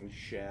S on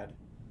Shad?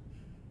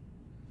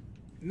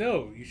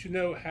 No, you should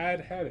know had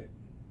it.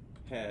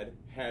 Had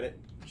it.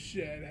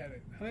 Shad had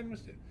it. How did I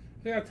miss it?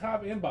 They got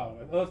top and bottom.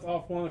 I left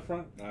off one in the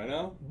front. I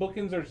know.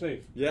 Bookings are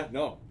safe. Yeah,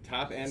 no.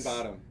 Top and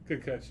bottom.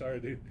 Good catch. Sorry,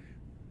 dude.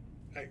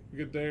 Right,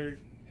 good there.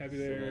 Happy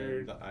So there.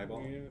 then the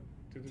eyeball? Yeah.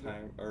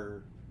 Time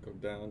or go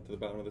down to the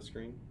bottom of the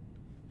screen.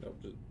 Nope.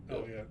 Just,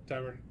 Oh, yeah.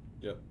 Timer.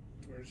 Yep.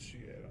 Where's she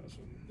at?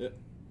 Awesome. Yep.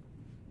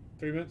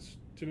 3 minutes?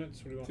 2 minutes?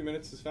 What do you want? 2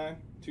 minutes is fine.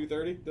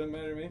 2:30 doesn't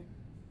matter to me.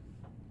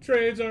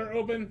 Trades are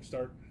open.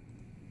 Start.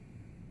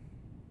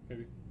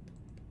 Maybe.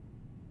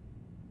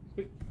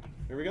 Wait.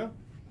 Here we go.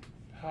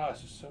 Ah,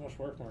 it's just so much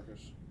work,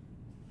 Marcus.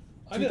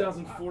 I did-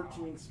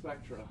 2014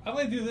 Spectra. I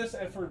only do this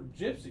for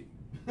Gypsy.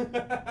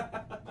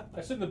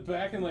 I sit in the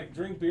back and like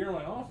drink beer in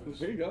my office.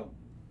 There you go.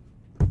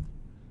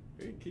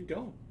 Hey, keep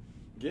going.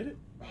 Get it.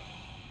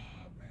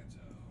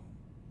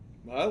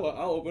 I'll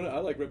open it. I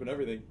like ripping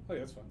everything. Oh, yeah,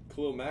 that's fun.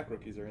 Khalil Mack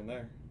rookies are in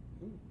there.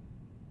 Ooh.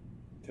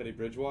 Teddy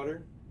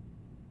Bridgewater.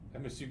 I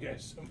miss you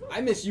guys so much.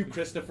 I miss you,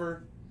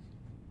 Christopher.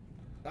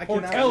 I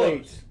cannot Portello's.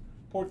 wait.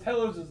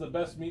 Portello's is the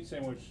best meat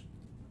sandwich.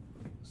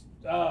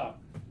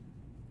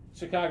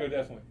 Chicago,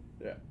 definitely.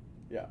 Yeah,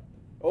 yeah.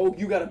 Oh,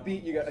 you got a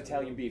beef. You got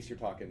Italian beefs. You're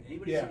talking.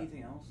 Anybody Yeah. see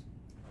anything else?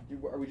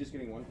 Are we just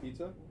getting one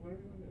pizza? What are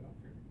we gonna do? I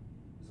don't care.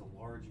 Is a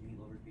large meat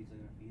lover's pizza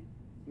gonna feed?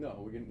 No,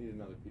 we're gonna need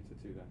another pizza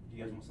too. Then. Do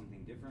you guys want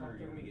something different, or are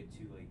you gonna get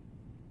two like?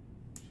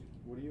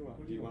 What do you want?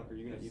 What Do you want? Are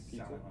you gonna eat pizza?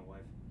 Sound like my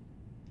wife.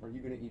 Are you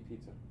gonna eat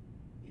pizza?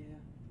 Yeah,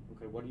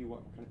 Okay. What do you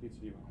want? What kind of pizza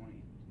do you I want? want to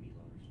eat meat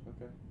lovers.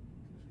 Okay.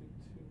 Let's get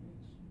 2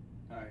 meats.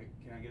 All right,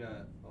 can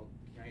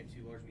I get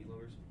two large meat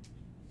lovers?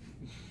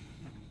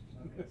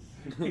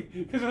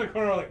 Because in the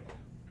corner, like,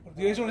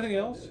 do you guys want anything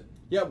else?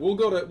 Yeah, we'll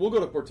go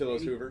to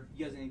Portillo's, Hoover.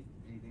 You guys anything?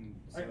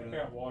 I Soda?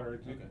 got water.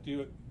 Do, Okay.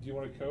 do you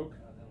want a Coke?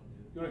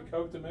 You want a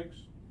Coke to mix?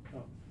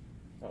 Oh.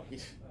 Oh, he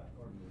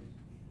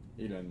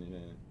doesn't. Yeah.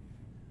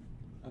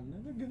 I'm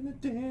never gonna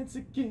dance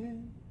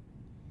again.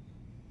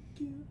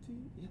 Guilty.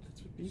 Yeah,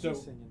 that's what Beezy's So,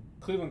 singing.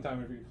 Cleveland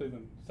time, if you're in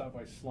Cleveland, stop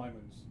by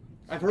Slyman's.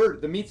 I've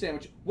heard the meat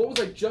sandwich. What was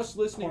I just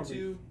listening Corned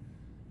to? beef.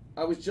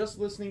 I was just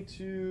listening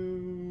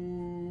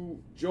to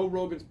Joe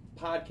Rogan's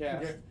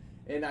podcast, Okay.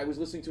 and I was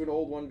listening to an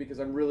old one because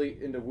I'm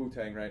really into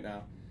Wu-Tang right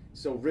now.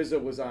 So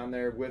RZA was on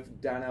there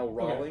with Donnell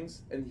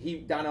Rawlings, and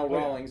Donnell Oh, yeah.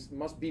 Rawlings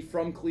must be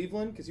from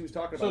Cleveland because he was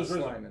talking So about is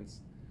RZA.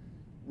 Slyman's.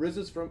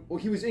 RZA's from. Well,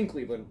 he was in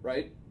Cleveland,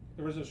 right?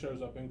 The RZA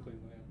shows up in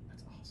Cleveland, yeah.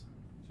 That's awesome.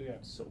 So, yeah.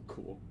 So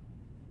cool.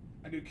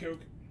 I do Coke.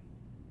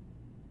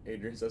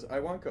 Adrian says, "I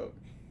want Coke."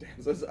 Dan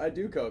says, "I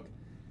do Coke."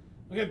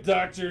 I got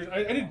doctors.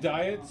 I do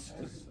diets.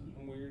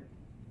 I'm weird.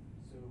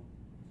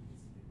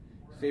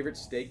 Favorite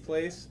steak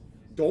place?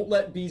 Don't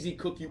let BZ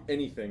cook you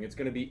anything. It's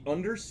going to be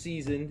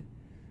under-seasoned,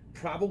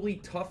 probably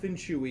tough and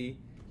chewy.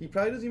 He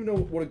probably doesn't even know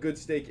what a good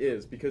steak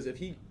is because if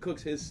he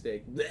cooks his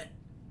steak, bleh.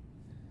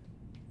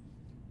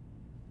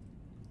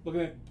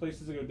 Looking at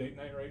places to go date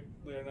night, right?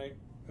 Later night.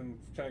 I'm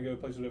trying to go to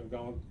places we haven't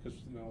gone because,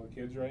 the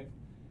kids, right?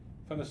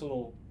 Found this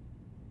little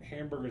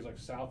hamburgers like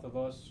south of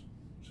us,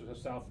 so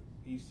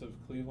southeast of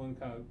Cleveland,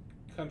 kind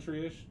of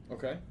country-ish.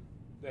 Okay.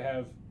 They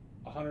have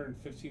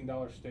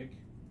 $115 steak.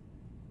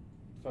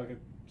 It's like a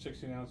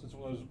 16 ounce. It's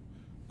one of those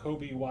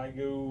Kobe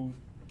Wagyu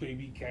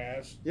baby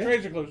calves. Yeah.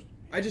 Trades are closed.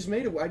 I just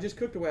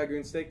cooked a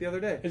Wagyu steak the other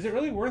day. Is it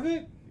really worth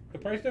it? The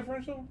price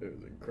differential? It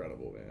was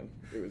incredible, man.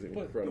 It was an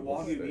But incredible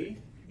The Wagyu steak. beef?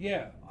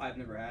 Yeah. I've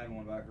never had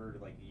one, but I've heard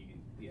like you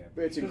can. Yeah.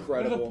 It's But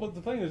incredible.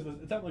 the thing is,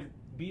 it's not like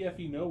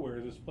BFE nowhere,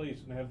 this place,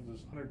 and they have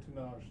this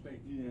 $110 steak.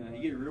 Yeah,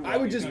 you get real. I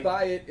would Wagyu just beef.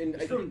 buy it and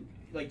It's from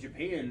like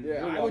Japan. Yeah,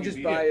 real I would Wagyu just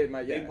beef. buy it.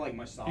 They like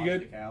massage You the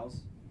good?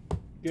 cows.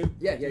 Good?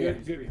 Yeah, yeah, yeah.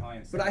 It's pretty high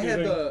in. But I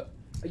Good had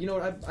thing. you know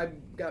what?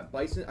 I've got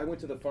bison. I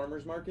went to the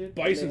farmer's market. and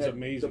they Bison's had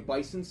amazing. The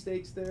bison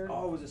steaks there.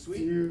 Oh, was it sweet?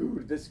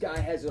 Dude, this guy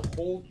has a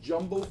whole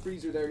jumbo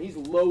freezer there, and he's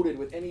loaded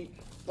with any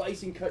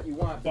bison cut you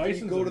want. But then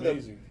Bison's you go to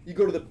amazing. you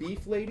go to the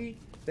beef lady,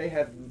 they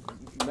have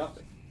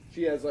nothing.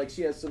 She has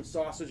some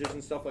sausages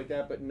and stuff like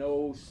that, but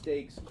no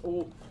steaks.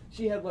 Oh,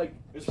 she had like.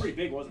 It was pretty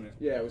big, wasn't it?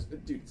 Yeah, it was.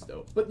 Dude, it's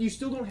dope. But you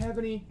still don't have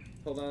any.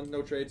 Hold on,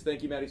 no trades.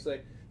 Thank you, Maddie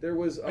Slay. There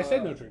was. I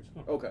said no trades.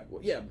 Oh. Okay.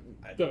 Well, yeah.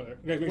 Okay,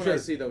 make When sure. I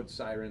see those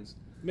sirens.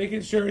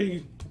 Making sure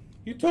you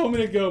told me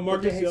to go, But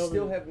Marcus. they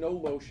still have no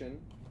lotion.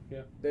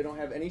 Yeah. They don't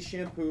have any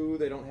shampoo.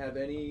 They don't have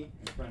any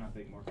It's probably not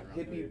big market around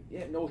hippie.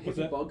 there. Yeah, no What's hippie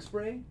that? bug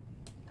spray.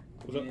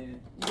 What's up? Yeah. You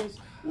guys.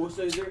 Well,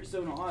 so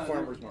in Ohio,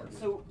 Farmers market.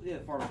 So yeah,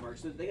 farmers market.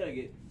 So they gotta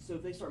get. So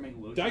if they start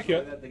making lotions Die like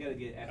cut. that, they gotta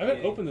get. FDA. I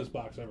haven't opened this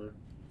box ever.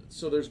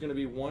 So there's going to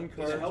be one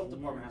Because the card. health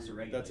department has to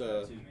regulate That's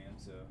that a- too, man.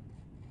 So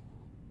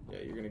Yeah,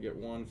 you're going to get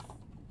one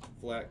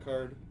flat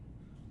card,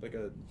 like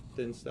a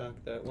thin stock,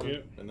 that one.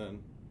 Yep. And then,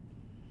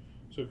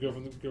 So go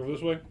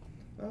this way.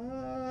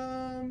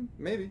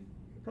 maybe.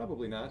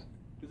 Probably not.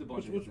 there's a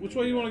bunch of Which different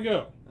way you want to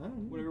go? I don't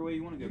know. Whatever way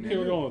you want to go. Okay,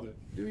 we're man. going with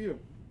it. Do you?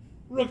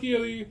 Rookie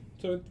of the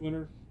 7th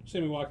winner,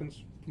 Sammy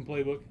Watkins from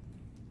Playbook.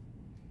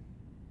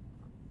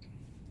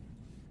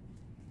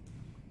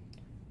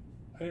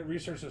 I didn't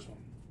research this one.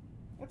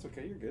 That's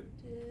okay. You're good.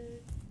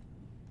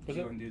 What's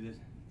Go that? and do this.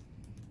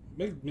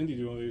 Make Mindy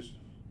do one of these.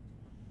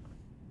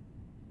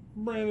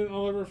 Brandon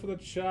Oliver for the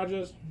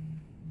Chargers.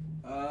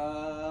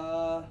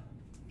 Lance,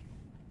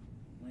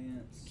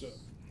 So-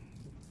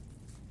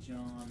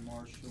 John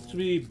Marshall. To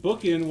be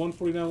booking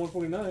 149,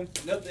 149.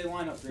 Nope, they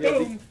line up great.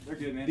 Boom. They're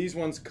good, man. These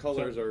ones'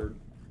 colors are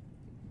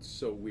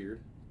so weird.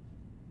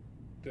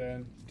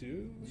 Then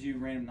do. Did you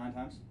random 9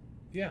 times?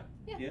 Yeah.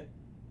 Yeah,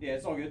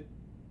 it's all good.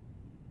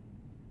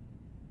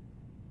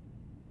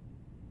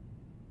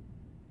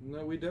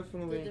 No, we The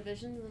definitely.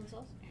 divisions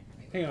themselves.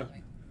 Hang on.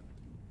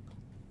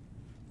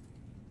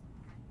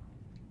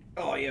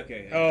 Oh yeah,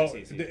 okay. Oh, I see,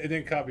 I see. it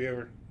didn't copy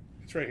over.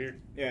 It's right here.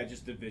 Yeah,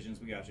 just divisions.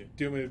 We got you.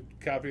 Do you want me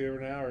to copy over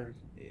now or?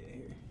 Yeah,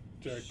 here.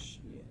 Sorry.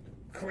 Yeah,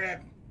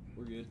 Crap.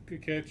 we're good.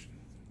 Good catch.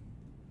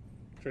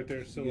 It's right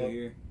there. Still Go up.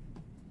 here.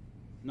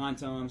 9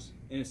 times.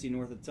 NFC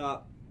North at the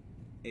top.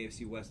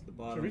 AFC West at the So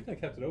bottom. the reason I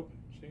kept it open.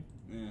 See,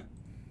 Yeah,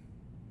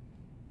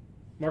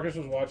 Marcus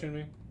was watching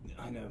me.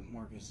 I know,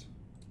 Marcus.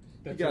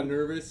 He got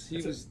nervous. He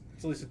It's was.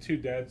 at least a 2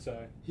 dad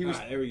side. He was.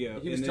 There we go.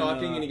 He was And then,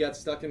 talking and he got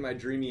stuck in my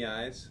dreamy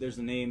eyes. There's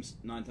the names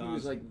 9 He times.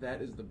 was like,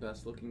 "That is the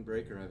best looking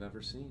breaker I've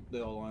ever seen.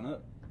 They all line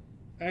up.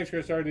 Thanks,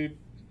 Chris. Sorry, dude.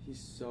 He's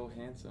so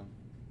handsome."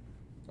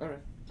 All right.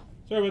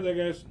 Sorry about that,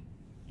 guys.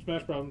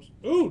 Smash problems.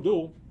 Ooh,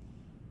 duel.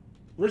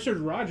 Richard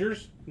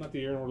Rogers. Not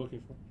the Aaron we're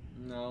looking for.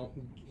 No.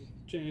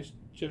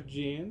 Jeff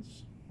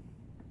Jans.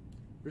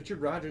 Richard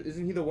Rogers,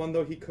 isn't he the one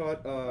though? He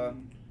caught.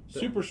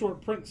 Super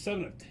short print,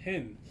 7 of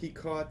 10. He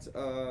caught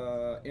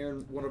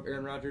one of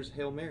Aaron Rodgers'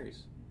 Hail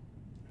Marys.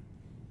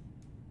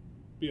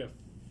 Be a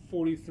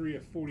 43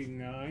 of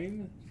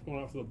 49. Going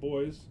out for the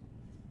boys.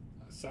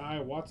 Cy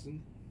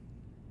Watson.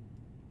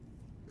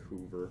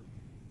 Hoover.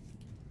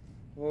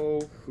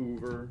 Oh,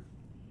 Hoover.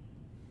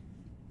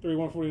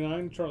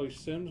 31-49. Charlie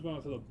Sims going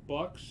out to the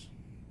Bucks.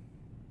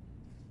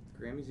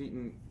 Grammy's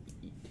eating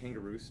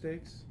kangaroo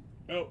steaks.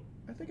 Oh,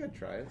 I think I'd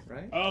try it,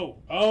 right?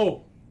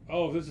 oh.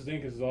 If this is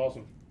ink, this is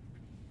awesome.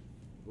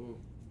 Ooh.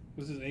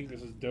 This is ink,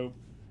 this is dope.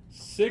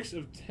 6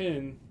 of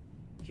 10.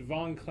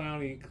 Javon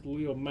Clowney,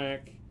 Khalil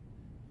Mack.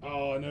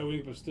 Oh, no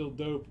ink, but still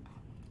dope.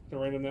 To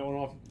random that one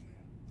off.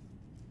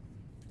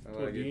 I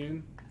like it.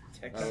 Again.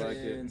 Texans, I like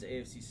it.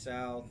 AFC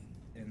South,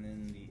 and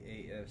then the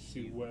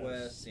AFC West.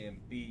 West. Sam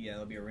B. Yeah,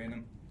 that'll be a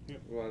random.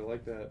 Well, I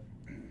like that.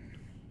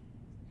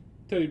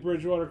 Teddy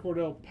Bridgewater,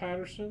 Cordell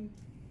Patterson.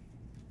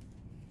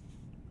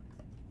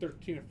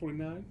 13 of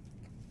 49.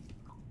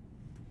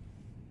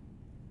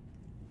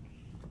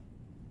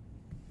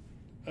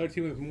 Other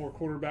team with more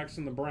quarterbacks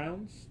than the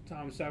Browns.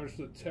 Tom Savage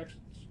for the Texans.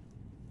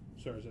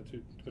 Sorry, is that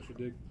too much of a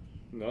dig?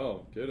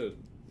 No, get it.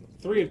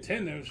 3 of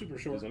 10 though, super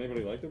short. Does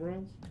anybody like the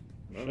Browns?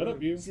 Shut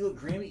up, you. See, look,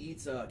 Grammy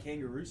eats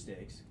kangaroo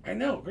steaks. I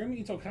know. Grammy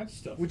eats all kinds of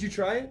stuff. Would you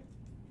try it?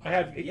 I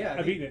have. Yeah,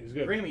 I've eaten it. It's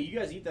good. Grammy, you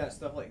guys eat that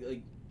stuff like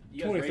you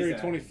guys 23 raise to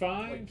that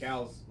 25. like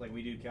cows, like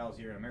we do cows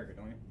here in America,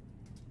 don't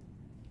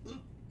you?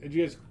 Did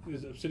you guys?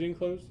 Is Obsidian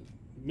closed?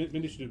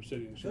 Mindy should do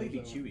Obsidian. I feel like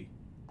it'd be She knows chewy.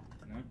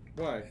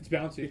 No? Why? that one. It's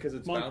bouncy. Because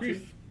it's Moncrief.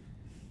 bouncy?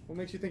 What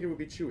makes you think it would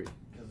be chewy?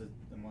 Because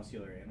it's a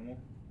muscular animal.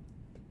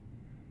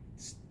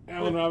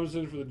 Allen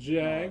Robinson for the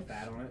Jags.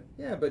 Fat on it.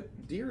 Yeah, but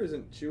deer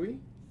isn't chewy.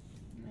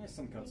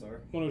 Some cuts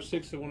are.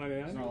 106 to There's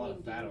 199. not a lot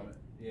of fat on it.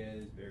 Yeah,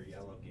 it's very. I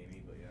love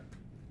gamey, but yeah.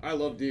 I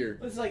love deer.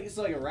 It's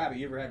like a rabbit.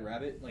 You ever had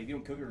rabbit? Like you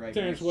don't cook it right.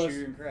 Terrence you West.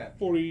 chew and crap.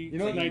 40. You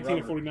know, 19 to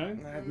rubber.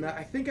 49.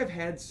 I think I've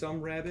had some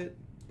rabbit,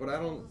 but I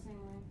don't.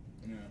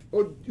 Yeah.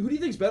 Oh, who do you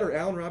think's better,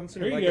 Allen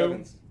Robinson or There Mike you go.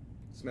 Evans?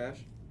 Smash.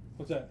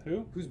 What's that?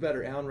 Who? Who's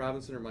better, Allen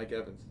Robinson or Mike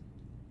Evans?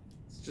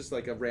 It's just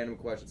like a random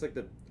question. It's like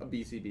a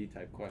BCB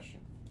type question.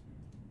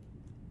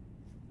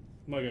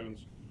 Mike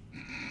Evans.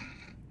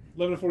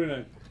 11 to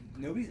 49.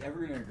 Nobody's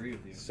ever gonna agree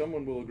with you.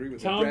 Someone will agree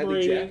with Tom me. Bradley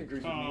Brady. Jack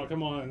agrees with Oh, me.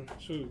 come on.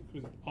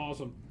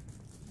 Awesome.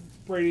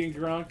 Brady and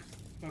Gronk.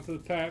 Not to the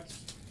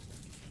Pats.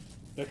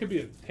 That could be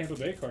a Tampa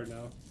Bay card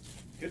now.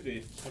 Could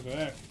be. Look at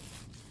that.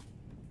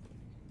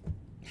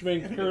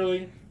 Jermaine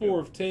Curley, 4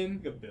 of 10.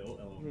 Like a bill.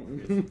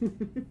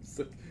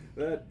 So,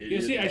 that Yeah,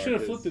 idiot see, I should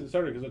have Marcus. flipped it and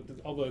started because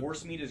all the.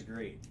 Horse meat is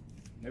great.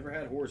 Never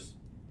had horse.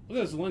 Look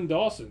at this, Lynn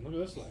Dawson. Look at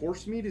this.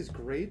 Horse meat is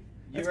great.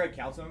 You ever had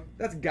cow tongue?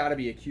 That's got to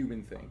be a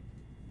Cuban thing.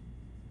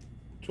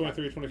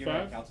 23 You ever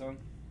had 25. cow tongue?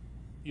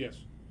 Yes.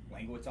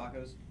 Lengua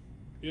tacos?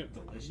 Yep.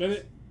 Delicious.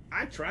 Bennett,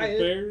 I try it.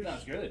 Bears. No,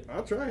 it's good.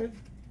 I'll try it.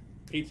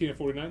 18 to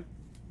 49.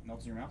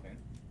 Melts in your mouth, man.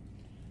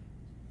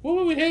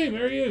 Whoa, hey,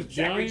 there he is.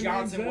 Zachary Johnny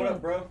Johnson, what Manziel.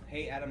 up, bro?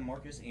 Hey, Adam,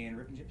 Marcus, and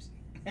Rick and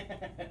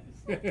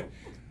Gypsy.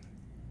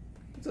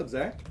 What's up,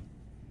 Zach?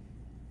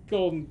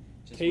 Golden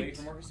Just Tate. waiting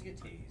for Marcus to get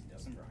tased.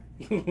 Dustin Bryant.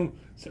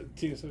 So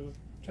Tina said,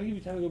 "Try to give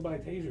you time to go buy a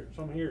taser."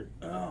 So I'm here.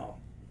 Oh.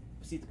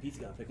 See if the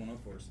pizza guy pick one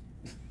up for us.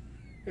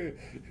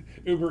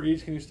 Uber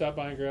Eats, can you stop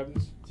by and grab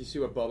this? Do you see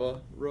what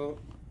Bubba wrote?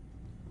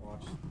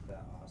 Watch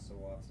that Asa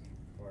Watson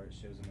part. It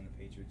shows him in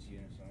the Patriots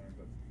uniform,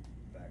 but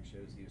back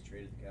shows he was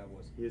traded to the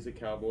Cowboys. He is a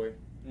cowboy.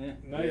 Yeah.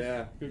 Nice.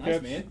 Yeah. Good Nice,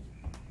 catch. man.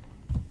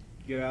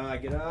 Good eye,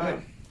 good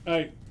eye. All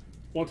right.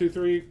 1, 2,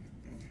 3,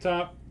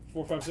 top.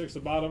 4, 5, 6, the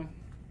bottom.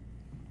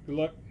 Good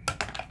luck.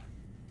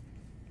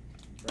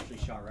 Freshly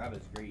shot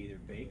rabbit is great. Either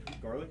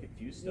baked, garlic,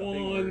 infused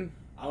stuffing, or One.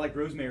 I like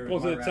rosemary. Well,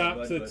 with to my the rabbit top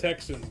bud, to the but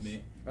Texans. it's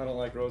me. I don't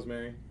like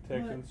rosemary.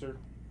 Texans, sir.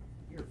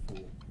 You're a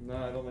fool. No,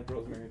 I don't like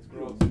rosemary. It's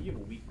gross. You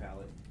have a weak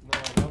palate. No,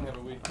 I don't have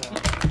a weak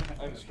palate.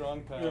 I have a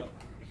strong palate.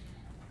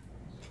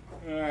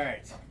 All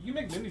right. You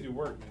can make Mindy do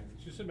work, man.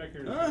 She's sitting back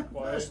here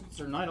quiet. It's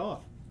her night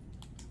off.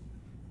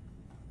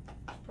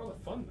 It's part of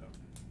the fun,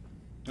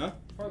 though. Huh?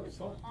 Part of the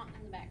fun. Haunting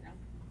in the background.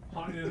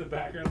 Haunting in the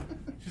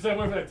background. She's like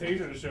waiting for that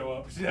taser to show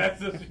up.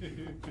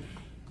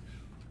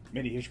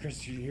 Mindy, here's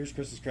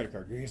Chris's credit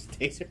card. Here's the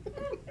taser.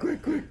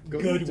 Quick. Go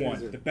Good to the one.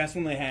 taser. The best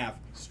one they have.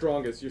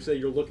 Strongest. You say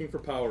you're looking for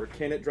power.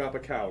 Can it drop a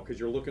cow? Because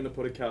you're looking to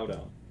put a cow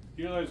down.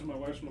 You realize when my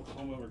wife's from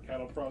Oklahoma, where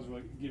cattle prods are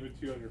like, give it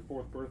to you on your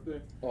 4th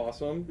birthday?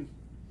 Awesome.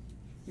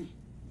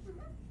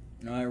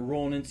 All right,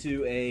 rolling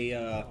into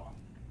a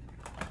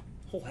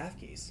whole half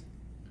case.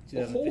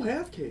 A whole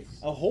half case.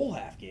 A whole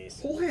half case.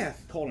 Whole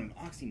half. Called an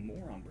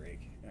oxymoron break.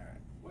 All right.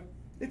 What?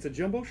 It's a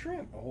jumbo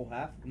shrimp. A whole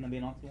half? Wouldn't that be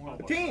an oxymoron?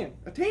 A tan.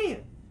 A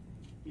tan.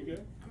 You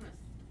good? I'm gonna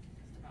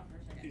step out for a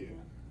second.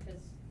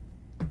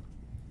 Yeah.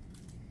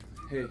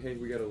 Because Hey,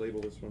 we gotta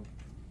label this one.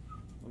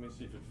 Let me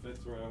see if it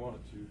fits where I want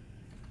it to.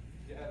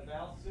 Yeah,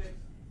 Val 6,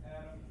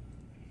 Adam.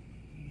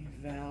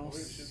 Val Wait,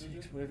 should 6, they do?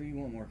 whatever you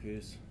want,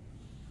 Marcus.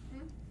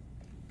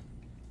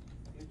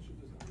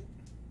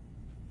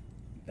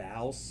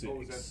 Val 6.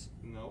 Oh, is that-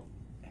 No.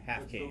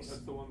 Half case.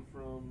 That's the one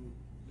from.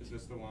 Is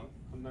this the one?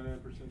 I'm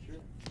 99% sure.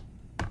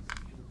 Get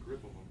a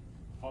grip of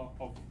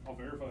them. I'll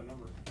verify the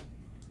number.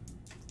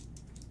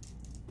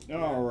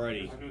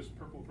 Alrighty. I know it's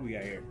purple. Who we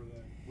got here?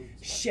 With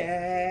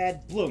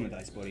Shad. Blow him the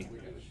dice, buddy. We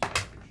can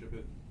ship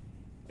it.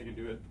 I can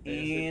do it.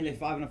 And a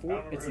 5 and a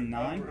 4. It's a I don't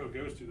 9. know who it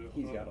goes to, though.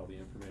 He's got all the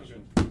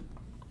information. Okay.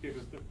 Yeah,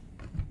 because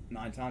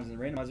 9 times in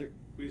the randomizer.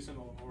 we send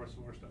all the rest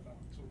of our stuff out.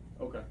 So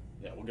Okay.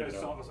 Yeah, we'll I get it saw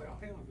it, I out. was like, oh,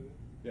 hang on.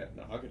 Yeah,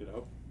 no, I'll get it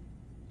out.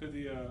 Did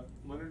the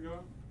Leonard go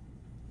out?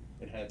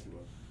 It had to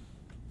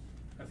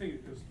I think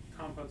it was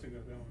Tom Punson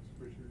got that one. I'm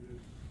pretty sure it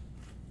is.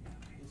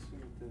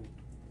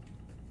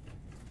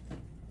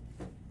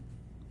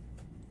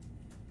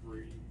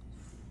 Brady.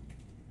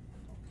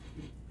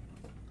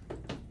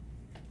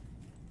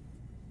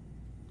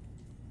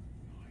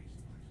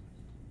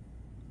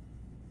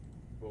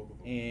 Both of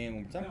them. And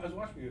one more No, I time. was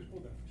watching you guys pull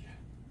that.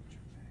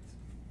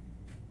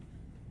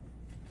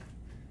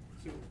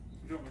 So, you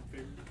know my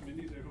favorite,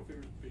 Mindy's actual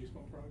favorite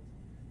baseball product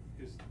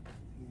is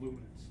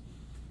Luminance.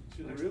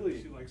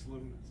 Really? She likes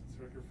Luminance.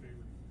 It's like her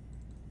favorite.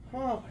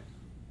 Huh.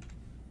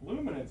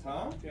 Luminance,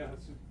 huh? Yeah,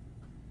 that's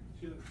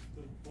she likes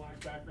the black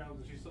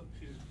backgrounds, and she's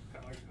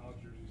kind of like college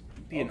jerseys.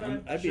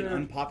 That'd be an sure.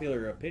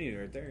 unpopular opinion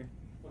right there.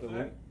 What's The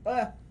that?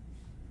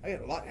 lu- I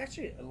got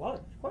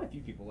quite a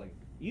few people like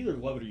you either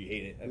love it or you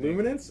hate it. I think.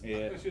 Luminance? Yeah.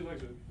 Yeah, she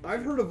likes it.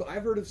 I've heard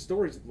of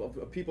stories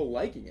of people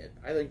liking it.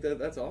 I think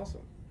that's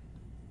awesome.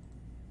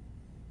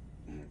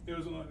 It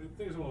was. I think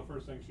it was one of the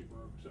first things she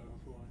broke, so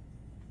that's why.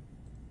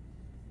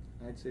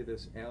 I'd say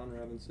this: Allen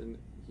Robinson.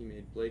 He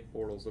made Blake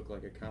Bortles look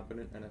like a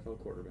competent NFL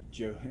quarterback.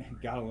 Joe,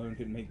 God alone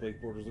couldn't make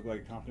Blake Bortles look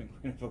like a competent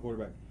NFL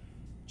quarterback.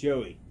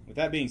 Joey, with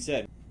that being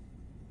said,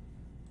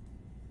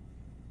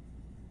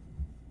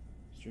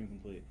 stream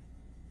complete.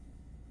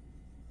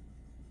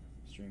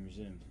 Stream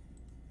resumed.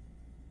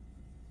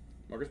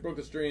 Marcus broke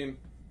the stream.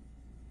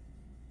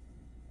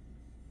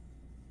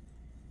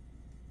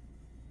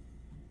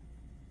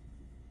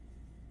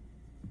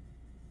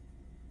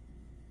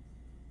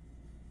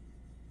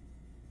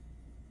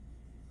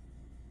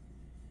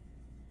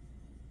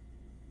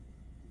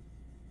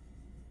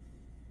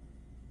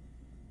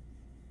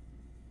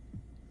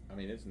 I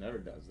mean, it never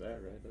does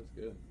that, right? That's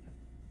good.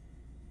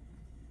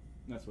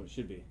 That's what it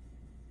should be.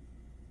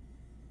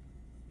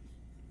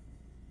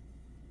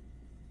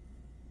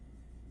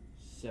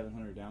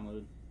 $700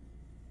 download.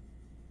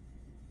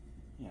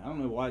 Yeah, I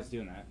don't know why it's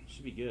doing that. It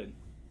should be good.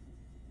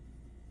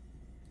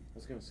 I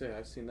was gonna say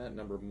I've seen that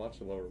number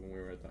much lower when we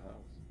were at the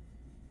house.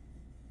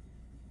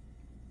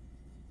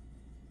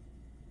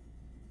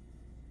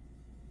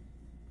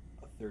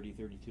 A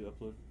 30-32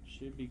 upload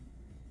should be.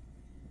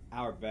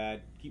 Hour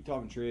bad. Keep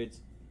talking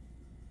trades.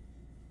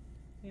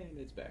 And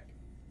it's back.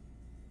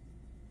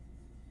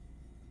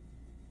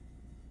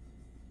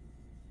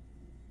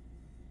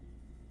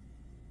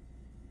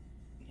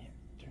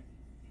 Yeah,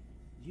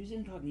 use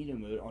incognito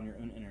mode on your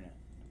own internet.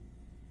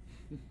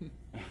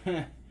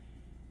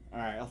 All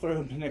right, I'll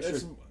throw an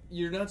extra.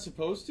 You're not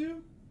supposed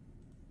to?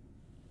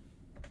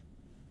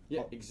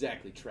 Yeah, Oh.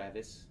 exactly,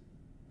 Travis.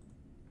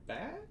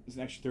 Bad? It's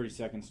an extra 30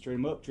 seconds. Trade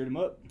him up. Trade him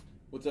up.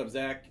 What's up,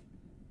 Zach?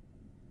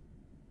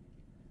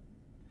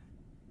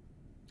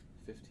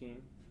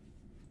 15.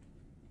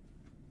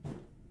 I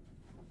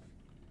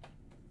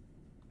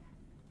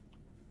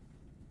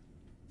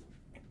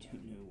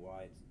don't know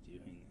why it's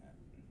doing that.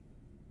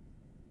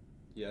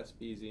 Yes,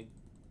 easy.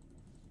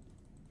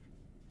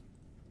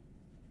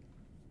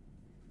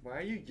 Why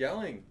are you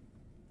yelling?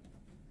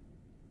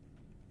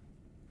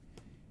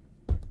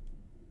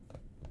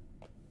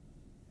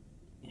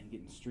 Yeah, I'm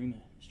getting stream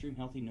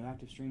healthy, no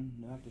active stream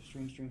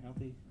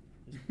healthy.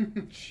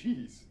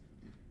 Jeez.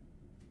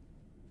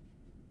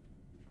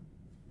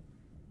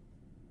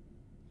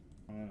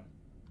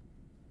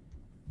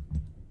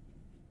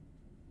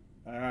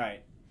 All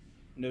right,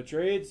 no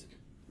trades.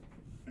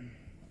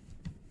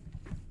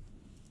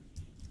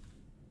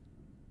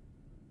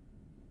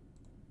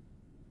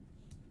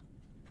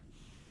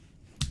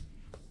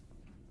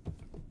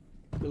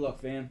 Good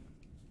luck, fam.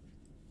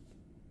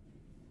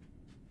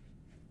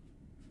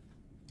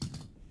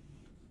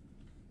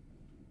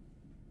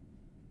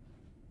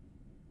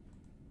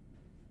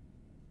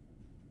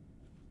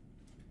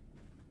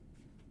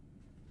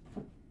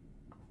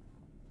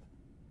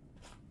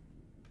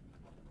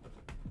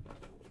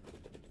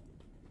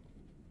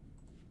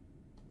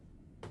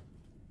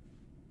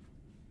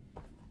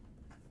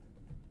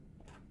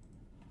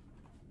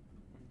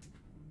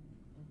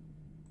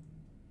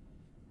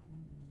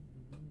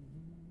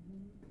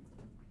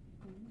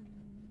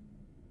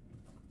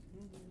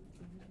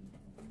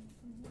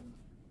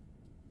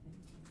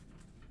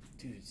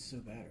 Dude, it's so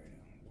bad right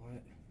now.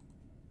 What?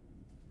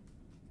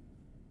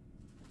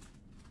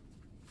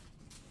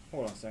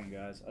 Hold on a second,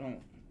 guys. I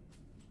don't.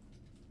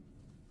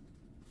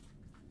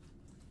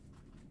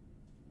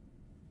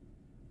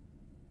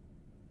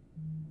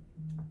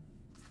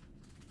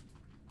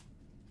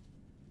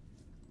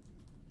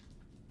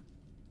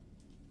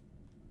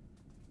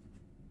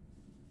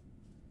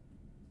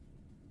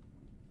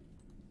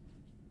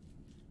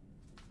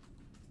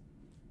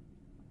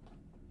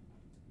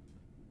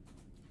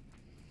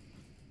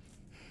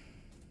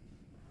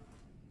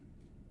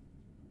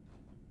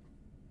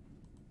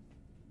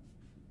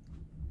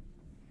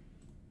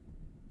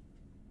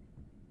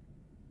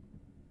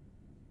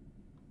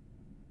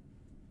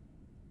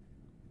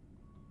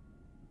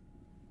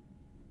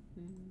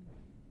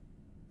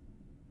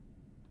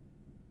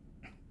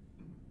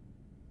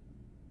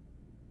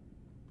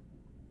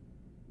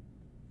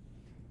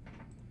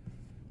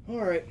 All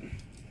right,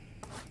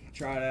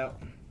 try it out.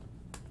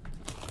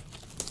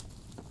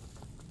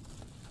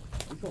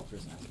 We call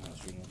Chris and ask him how the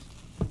stream was.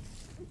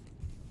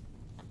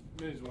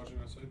 He's watching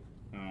outside.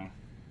 Oh, I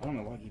don't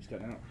know why he keeps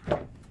cutting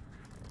out.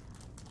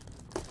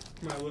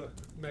 My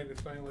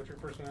magnifying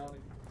electric personality.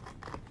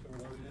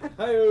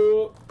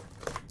 Hi-yo.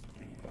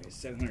 Yeah,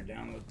 700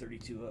 download,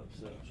 32 up,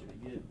 so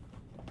should be good.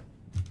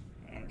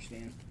 I don't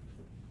understand.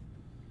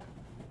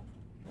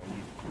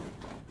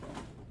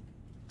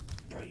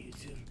 Probably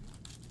YouTube.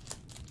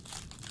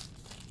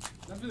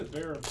 That'd be the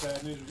bearer of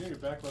bad news. Are your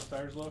back left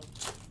tires low?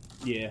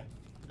 Yeah.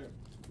 Okay.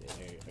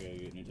 Yeah, I gotta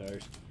get new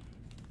tires.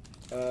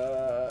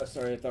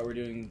 Sorry, I thought we were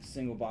doing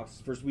single boxes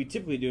first. We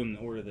typically do them in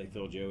the order they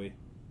fill, Joey.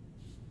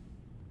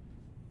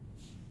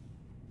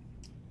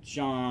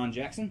 Sean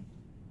Jackson,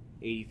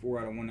 84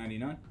 out of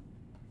 199.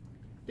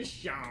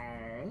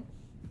 Sean.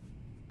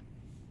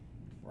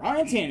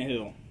 Ryan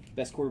Tannehill,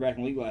 best quarterback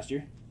in the league last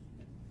year.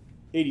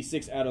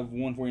 86 out of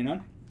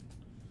 149.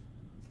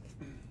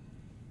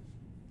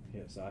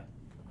 Yeah, sigh.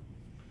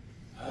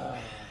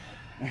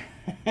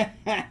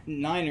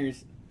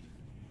 Niners,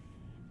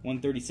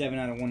 137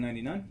 out of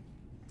 199.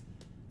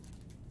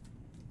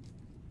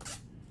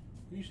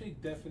 When you say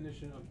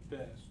definition of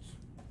best,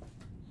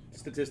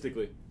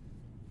 Statistically.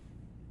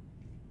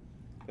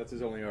 That's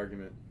his only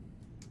argument.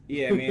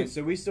 Yeah, man.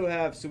 So we still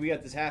have. So we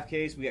got this half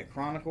case. We got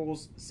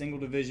Chronicles, single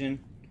division,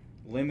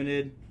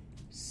 limited,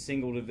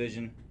 single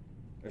division,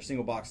 or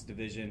single box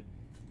division.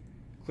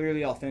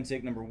 Clearly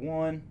authentic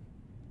 #1.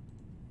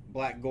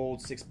 Black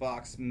gold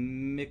 6-box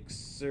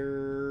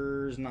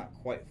mixers, not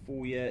quite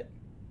full yet.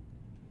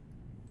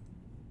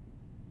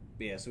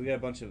 But yeah, so we got a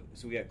bunch of.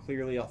 So we got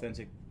clearly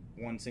authentic,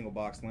 1 single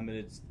box,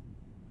 limited,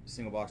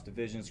 single box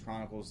divisions,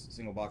 Chronicles,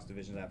 single box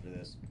divisions after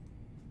this.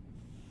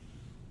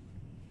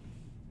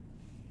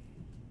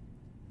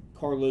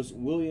 Carlos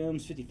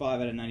Williams,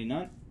 55 out of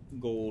 99.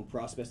 Gold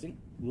prospecting.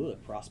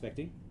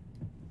 Prospecting.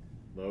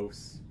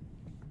 Los.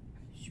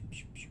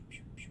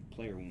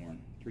 Player worn.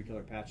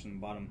 3-color patch on the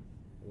bottom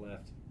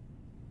left.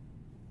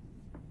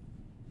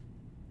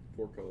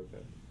 4-color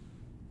patch.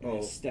 Oh,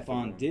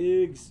 Stephon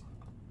Diggs.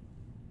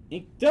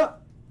 Inked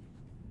up.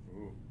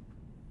 Ooh.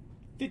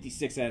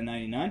 56 out of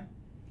 99.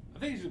 I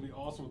think he's going to be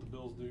awesome with the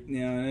Bills, dude.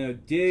 No.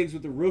 Diggs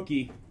with the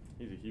rookie.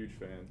 He's a huge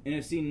fan.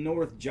 NFC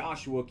North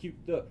Joshua.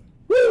 Cute up.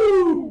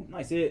 Woo!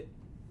 Nice hit.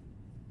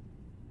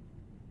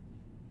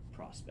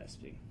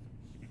 Prospecting.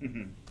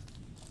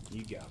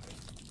 You got it.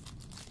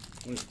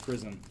 What is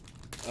Prism?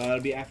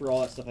 It'll be after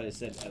all that stuff I just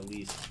said, at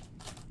least.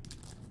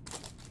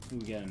 Ooh,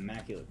 we got an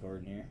immaculate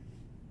card in here.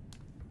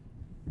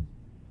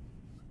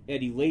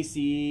 Eddie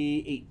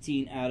Lacy,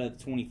 18 out of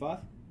 25.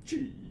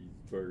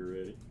 Cheeseburger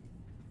ready.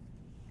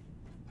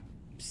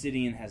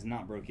 Obsidian has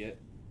not broke yet.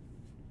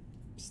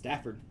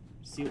 Stafford,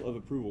 seal of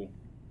approval,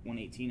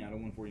 118 out of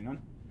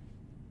 149.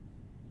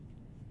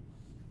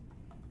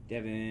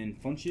 Devin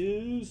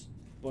Funches,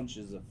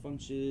 bunches of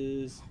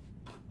Funches,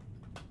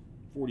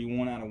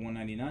 41 out of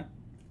 199.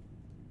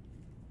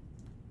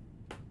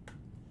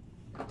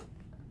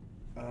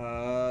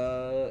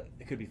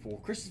 It could be 4.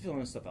 Chris is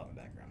filling stuff out in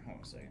the background. Hold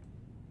on a second.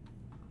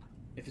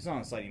 If it's not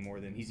on the site anymore,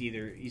 then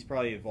he's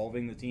probably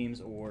evolving the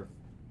teams or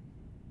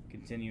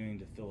continuing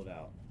to fill it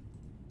out,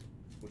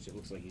 which it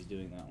looks like he's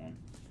doing that one.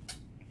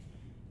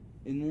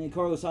 And then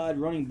Carlos Hyde,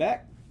 running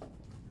back,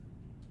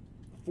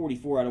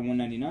 44 out of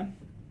 199.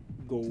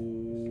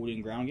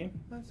 Golden ground game.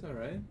 That's all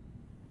right.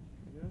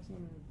 That's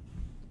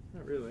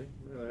not really.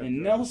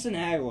 And Nelson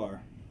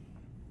Aguilar,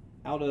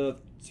 out of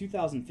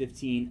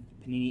 2015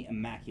 Panini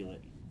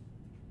Immaculate.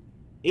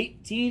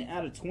 18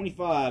 out of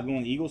 25 going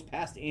to the Eagles,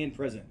 past and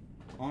present.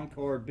 On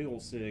card, big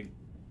ol' sig.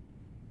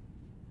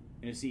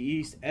 NFC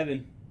East,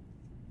 Evan.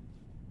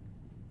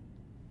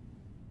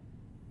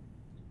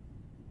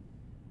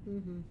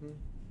 Boom.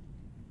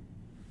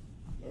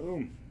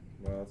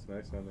 Wow, that's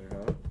nice on there,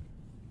 huh?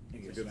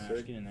 It's a good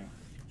sig. Get in there.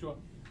 What?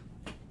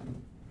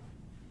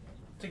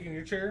 Taking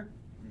your chair?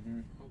 Mm-hmm.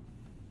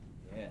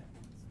 Yeah.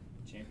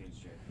 Champions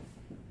chair.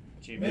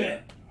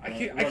 Man,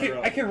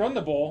 I can't run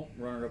the ball.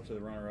 Runner up to the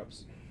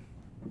runner-ups.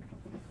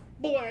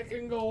 Black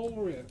and gold.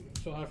 Red.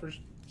 So I first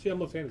see I'm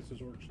left-handed. So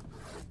this works.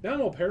 Now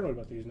I'm all paranoid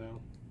about these now.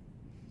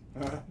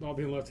 Not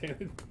being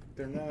left-handed.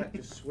 They're not.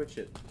 Just switch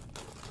it.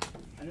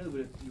 I know,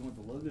 but if you want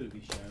the logo to be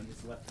shown,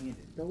 it's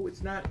left-handed. No,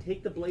 it's not.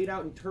 Take the blade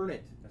out and turn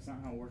it. That's not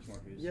how it works,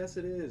 Marcus. Yes,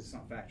 it It's is.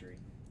 not factory.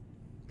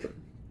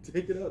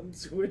 Take it out and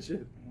switch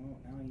it. Well,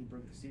 now you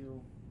broke the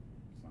seal.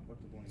 It's not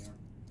collectible anymore.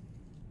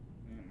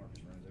 Yeah, Marcus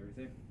runs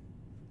everything.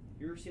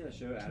 You ever see that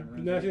show, Adam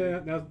runs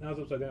everything? Now it's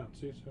upside down.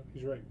 See, so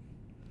he's right.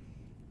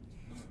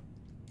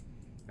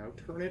 Now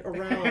turn it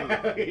around.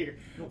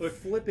 Look,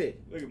 flip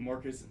it. look at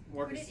Marcus. Put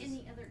Marcus it in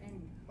the other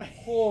end.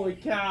 Holy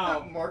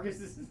cow. Marcus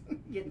is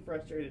getting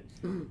frustrated.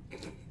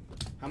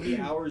 How many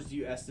hours do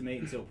you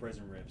estimate until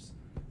prison rips?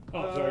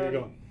 Oh, sorry, you're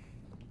going.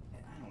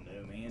 I don't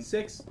know, man.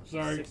 6.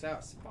 Sorry. 6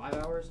 hours? 5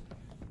 hours?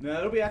 No,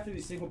 it'll be after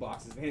these single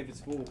boxes, man, if it's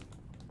full.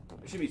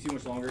 It shouldn't be too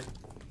much longer.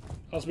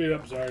 I'll speed it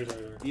up. Sorry.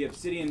 The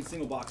Obsidian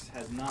single box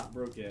has not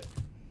broke yet.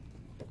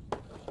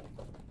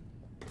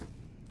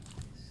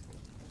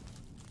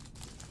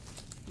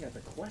 You got the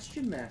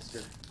question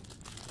master.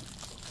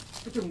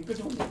 Good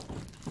one.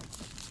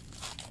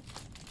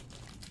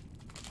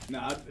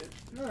 Nah,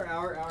 another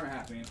hour and a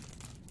half, man.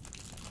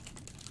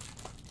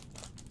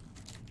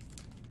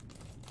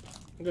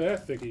 Look at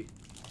that thicky.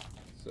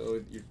 So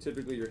you're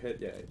typically your head,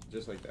 yeah,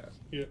 just like that.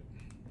 Yep.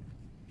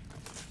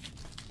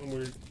 I'm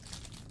weird.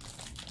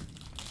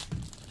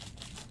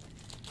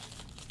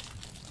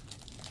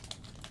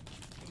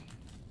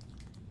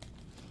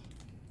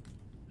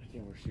 I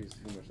can't wear shoes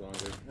too much longer.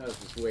 That was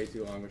just way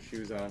too long with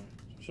shoes on.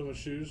 So much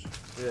shoes.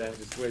 Yeah,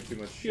 just way too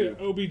much Yeah, shoe.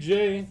 OBJ,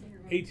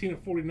 18 of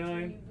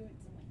 49.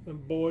 The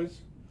boys,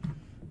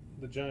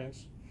 the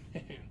Giants.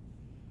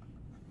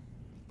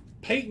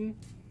 Peyton,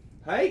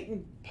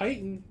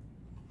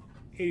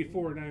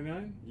 84 of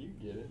 99. You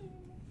get it.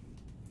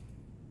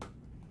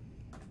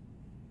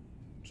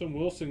 Some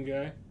Wilson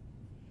guy.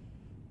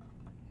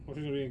 What's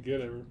he gonna be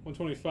good ever?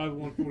 125 of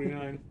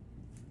 149.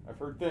 I've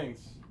heard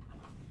things.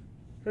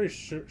 Very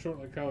short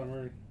like Kyler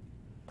Murray.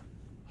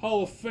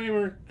 Hall of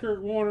Famer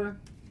Kurt Warner.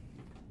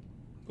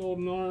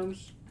 Golden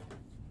Arms.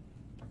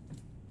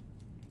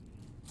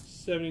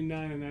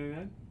 79 and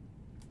 99.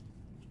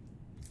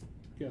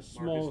 Got a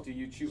small, Marcus, do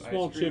you chew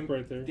small ice cream? chip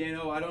right there.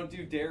 Dano, I don't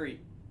do dairy.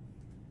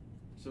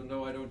 So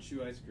no, I don't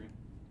chew ice cream.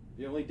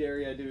 The only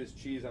dairy I do is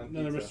cheese on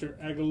Another pizza.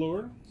 Mr.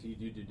 Aguilar. So you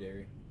do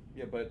dairy.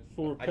 Yeah, but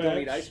 4 I don't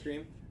eat packs. ice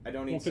cream. I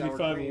don't eat sour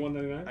 155 cream. and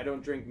 199. I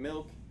don't drink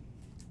milk.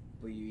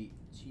 But you eat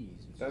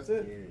cheese. Which That's is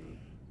it. dairy.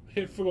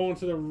 Hit for going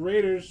to the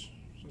Raiders.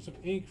 Some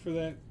ink for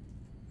that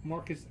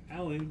Marcus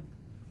Allen.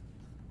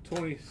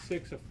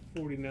 26 of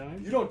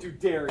 49. You don't do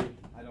dairy.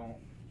 I don't.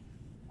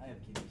 I have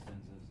kidney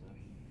stones, though,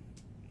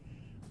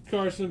 so.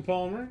 Carson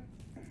Palmer.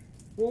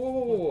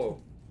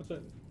 Whoa. What's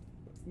that?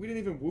 We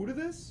didn't even woo to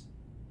this?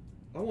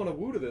 I want to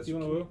woo to this. You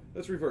want to woo?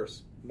 Let's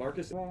reverse.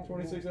 Marcus,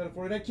 26 out of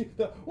 49. Keep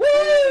the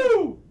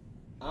woo!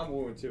 I'm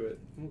wooing to it.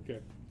 Okay.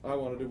 I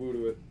wanted to woo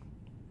to it.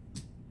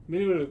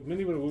 Many would have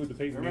wooed the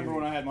Peyton. Remember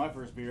Manning. when I had my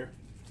first beer?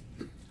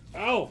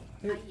 Oh!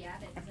 Here,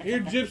 here,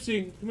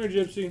 Gypsy. Come here,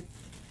 Gypsy.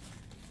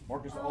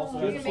 Marcus Oh, also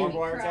you're has a gonna barbed make me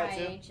wire cry,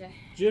 tattoo. ain't ya?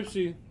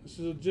 Gypsy. This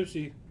is a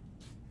Gypsy.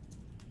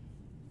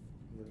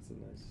 That's a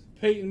nice.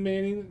 Peyton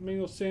Manning,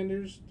 Emmanuel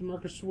Sanders,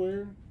 DeMarcus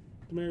Ware,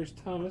 Demarius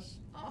Thomas.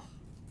 Oh,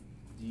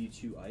 Do you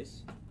chew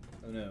ice?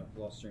 Oh no,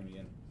 lost stream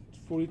again.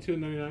 42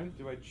 and 99.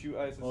 Do I chew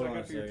ice? It's Hold not on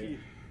good a for your second. teeth.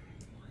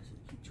 Why does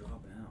it keep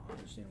dropping out? I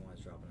understand why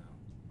it's dropping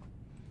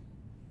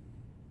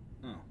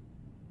out. Oh.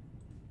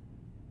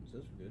 So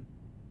those were good.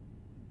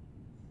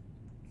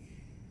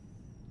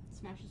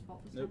 Smash's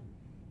fault this Nope.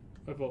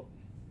 time. My fault.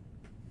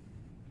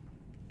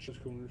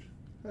 Just corners.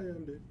 Hi,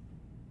 I'm Dave.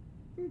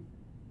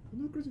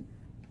 I'm not crazy.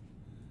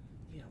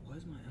 Yeah, why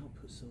is my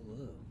output so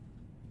low?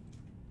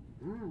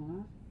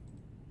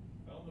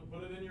 Tell them to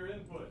put it in your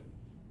input.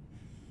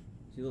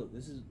 See, look,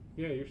 this is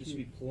Yeah, you're this should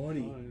be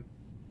plenty. fine.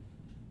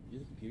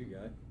 You're the computer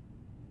guy.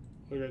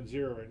 We're at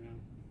 0 right now.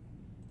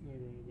 Now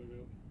we're gonna bug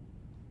out.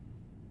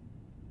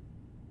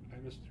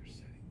 I missed your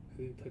setting.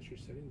 I didn't touch your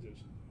settings. There's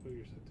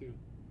you're set too.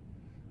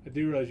 I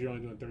do realize you're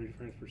only doing 30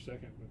 frames per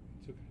second, but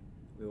it's okay.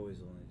 We always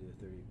only do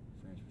 30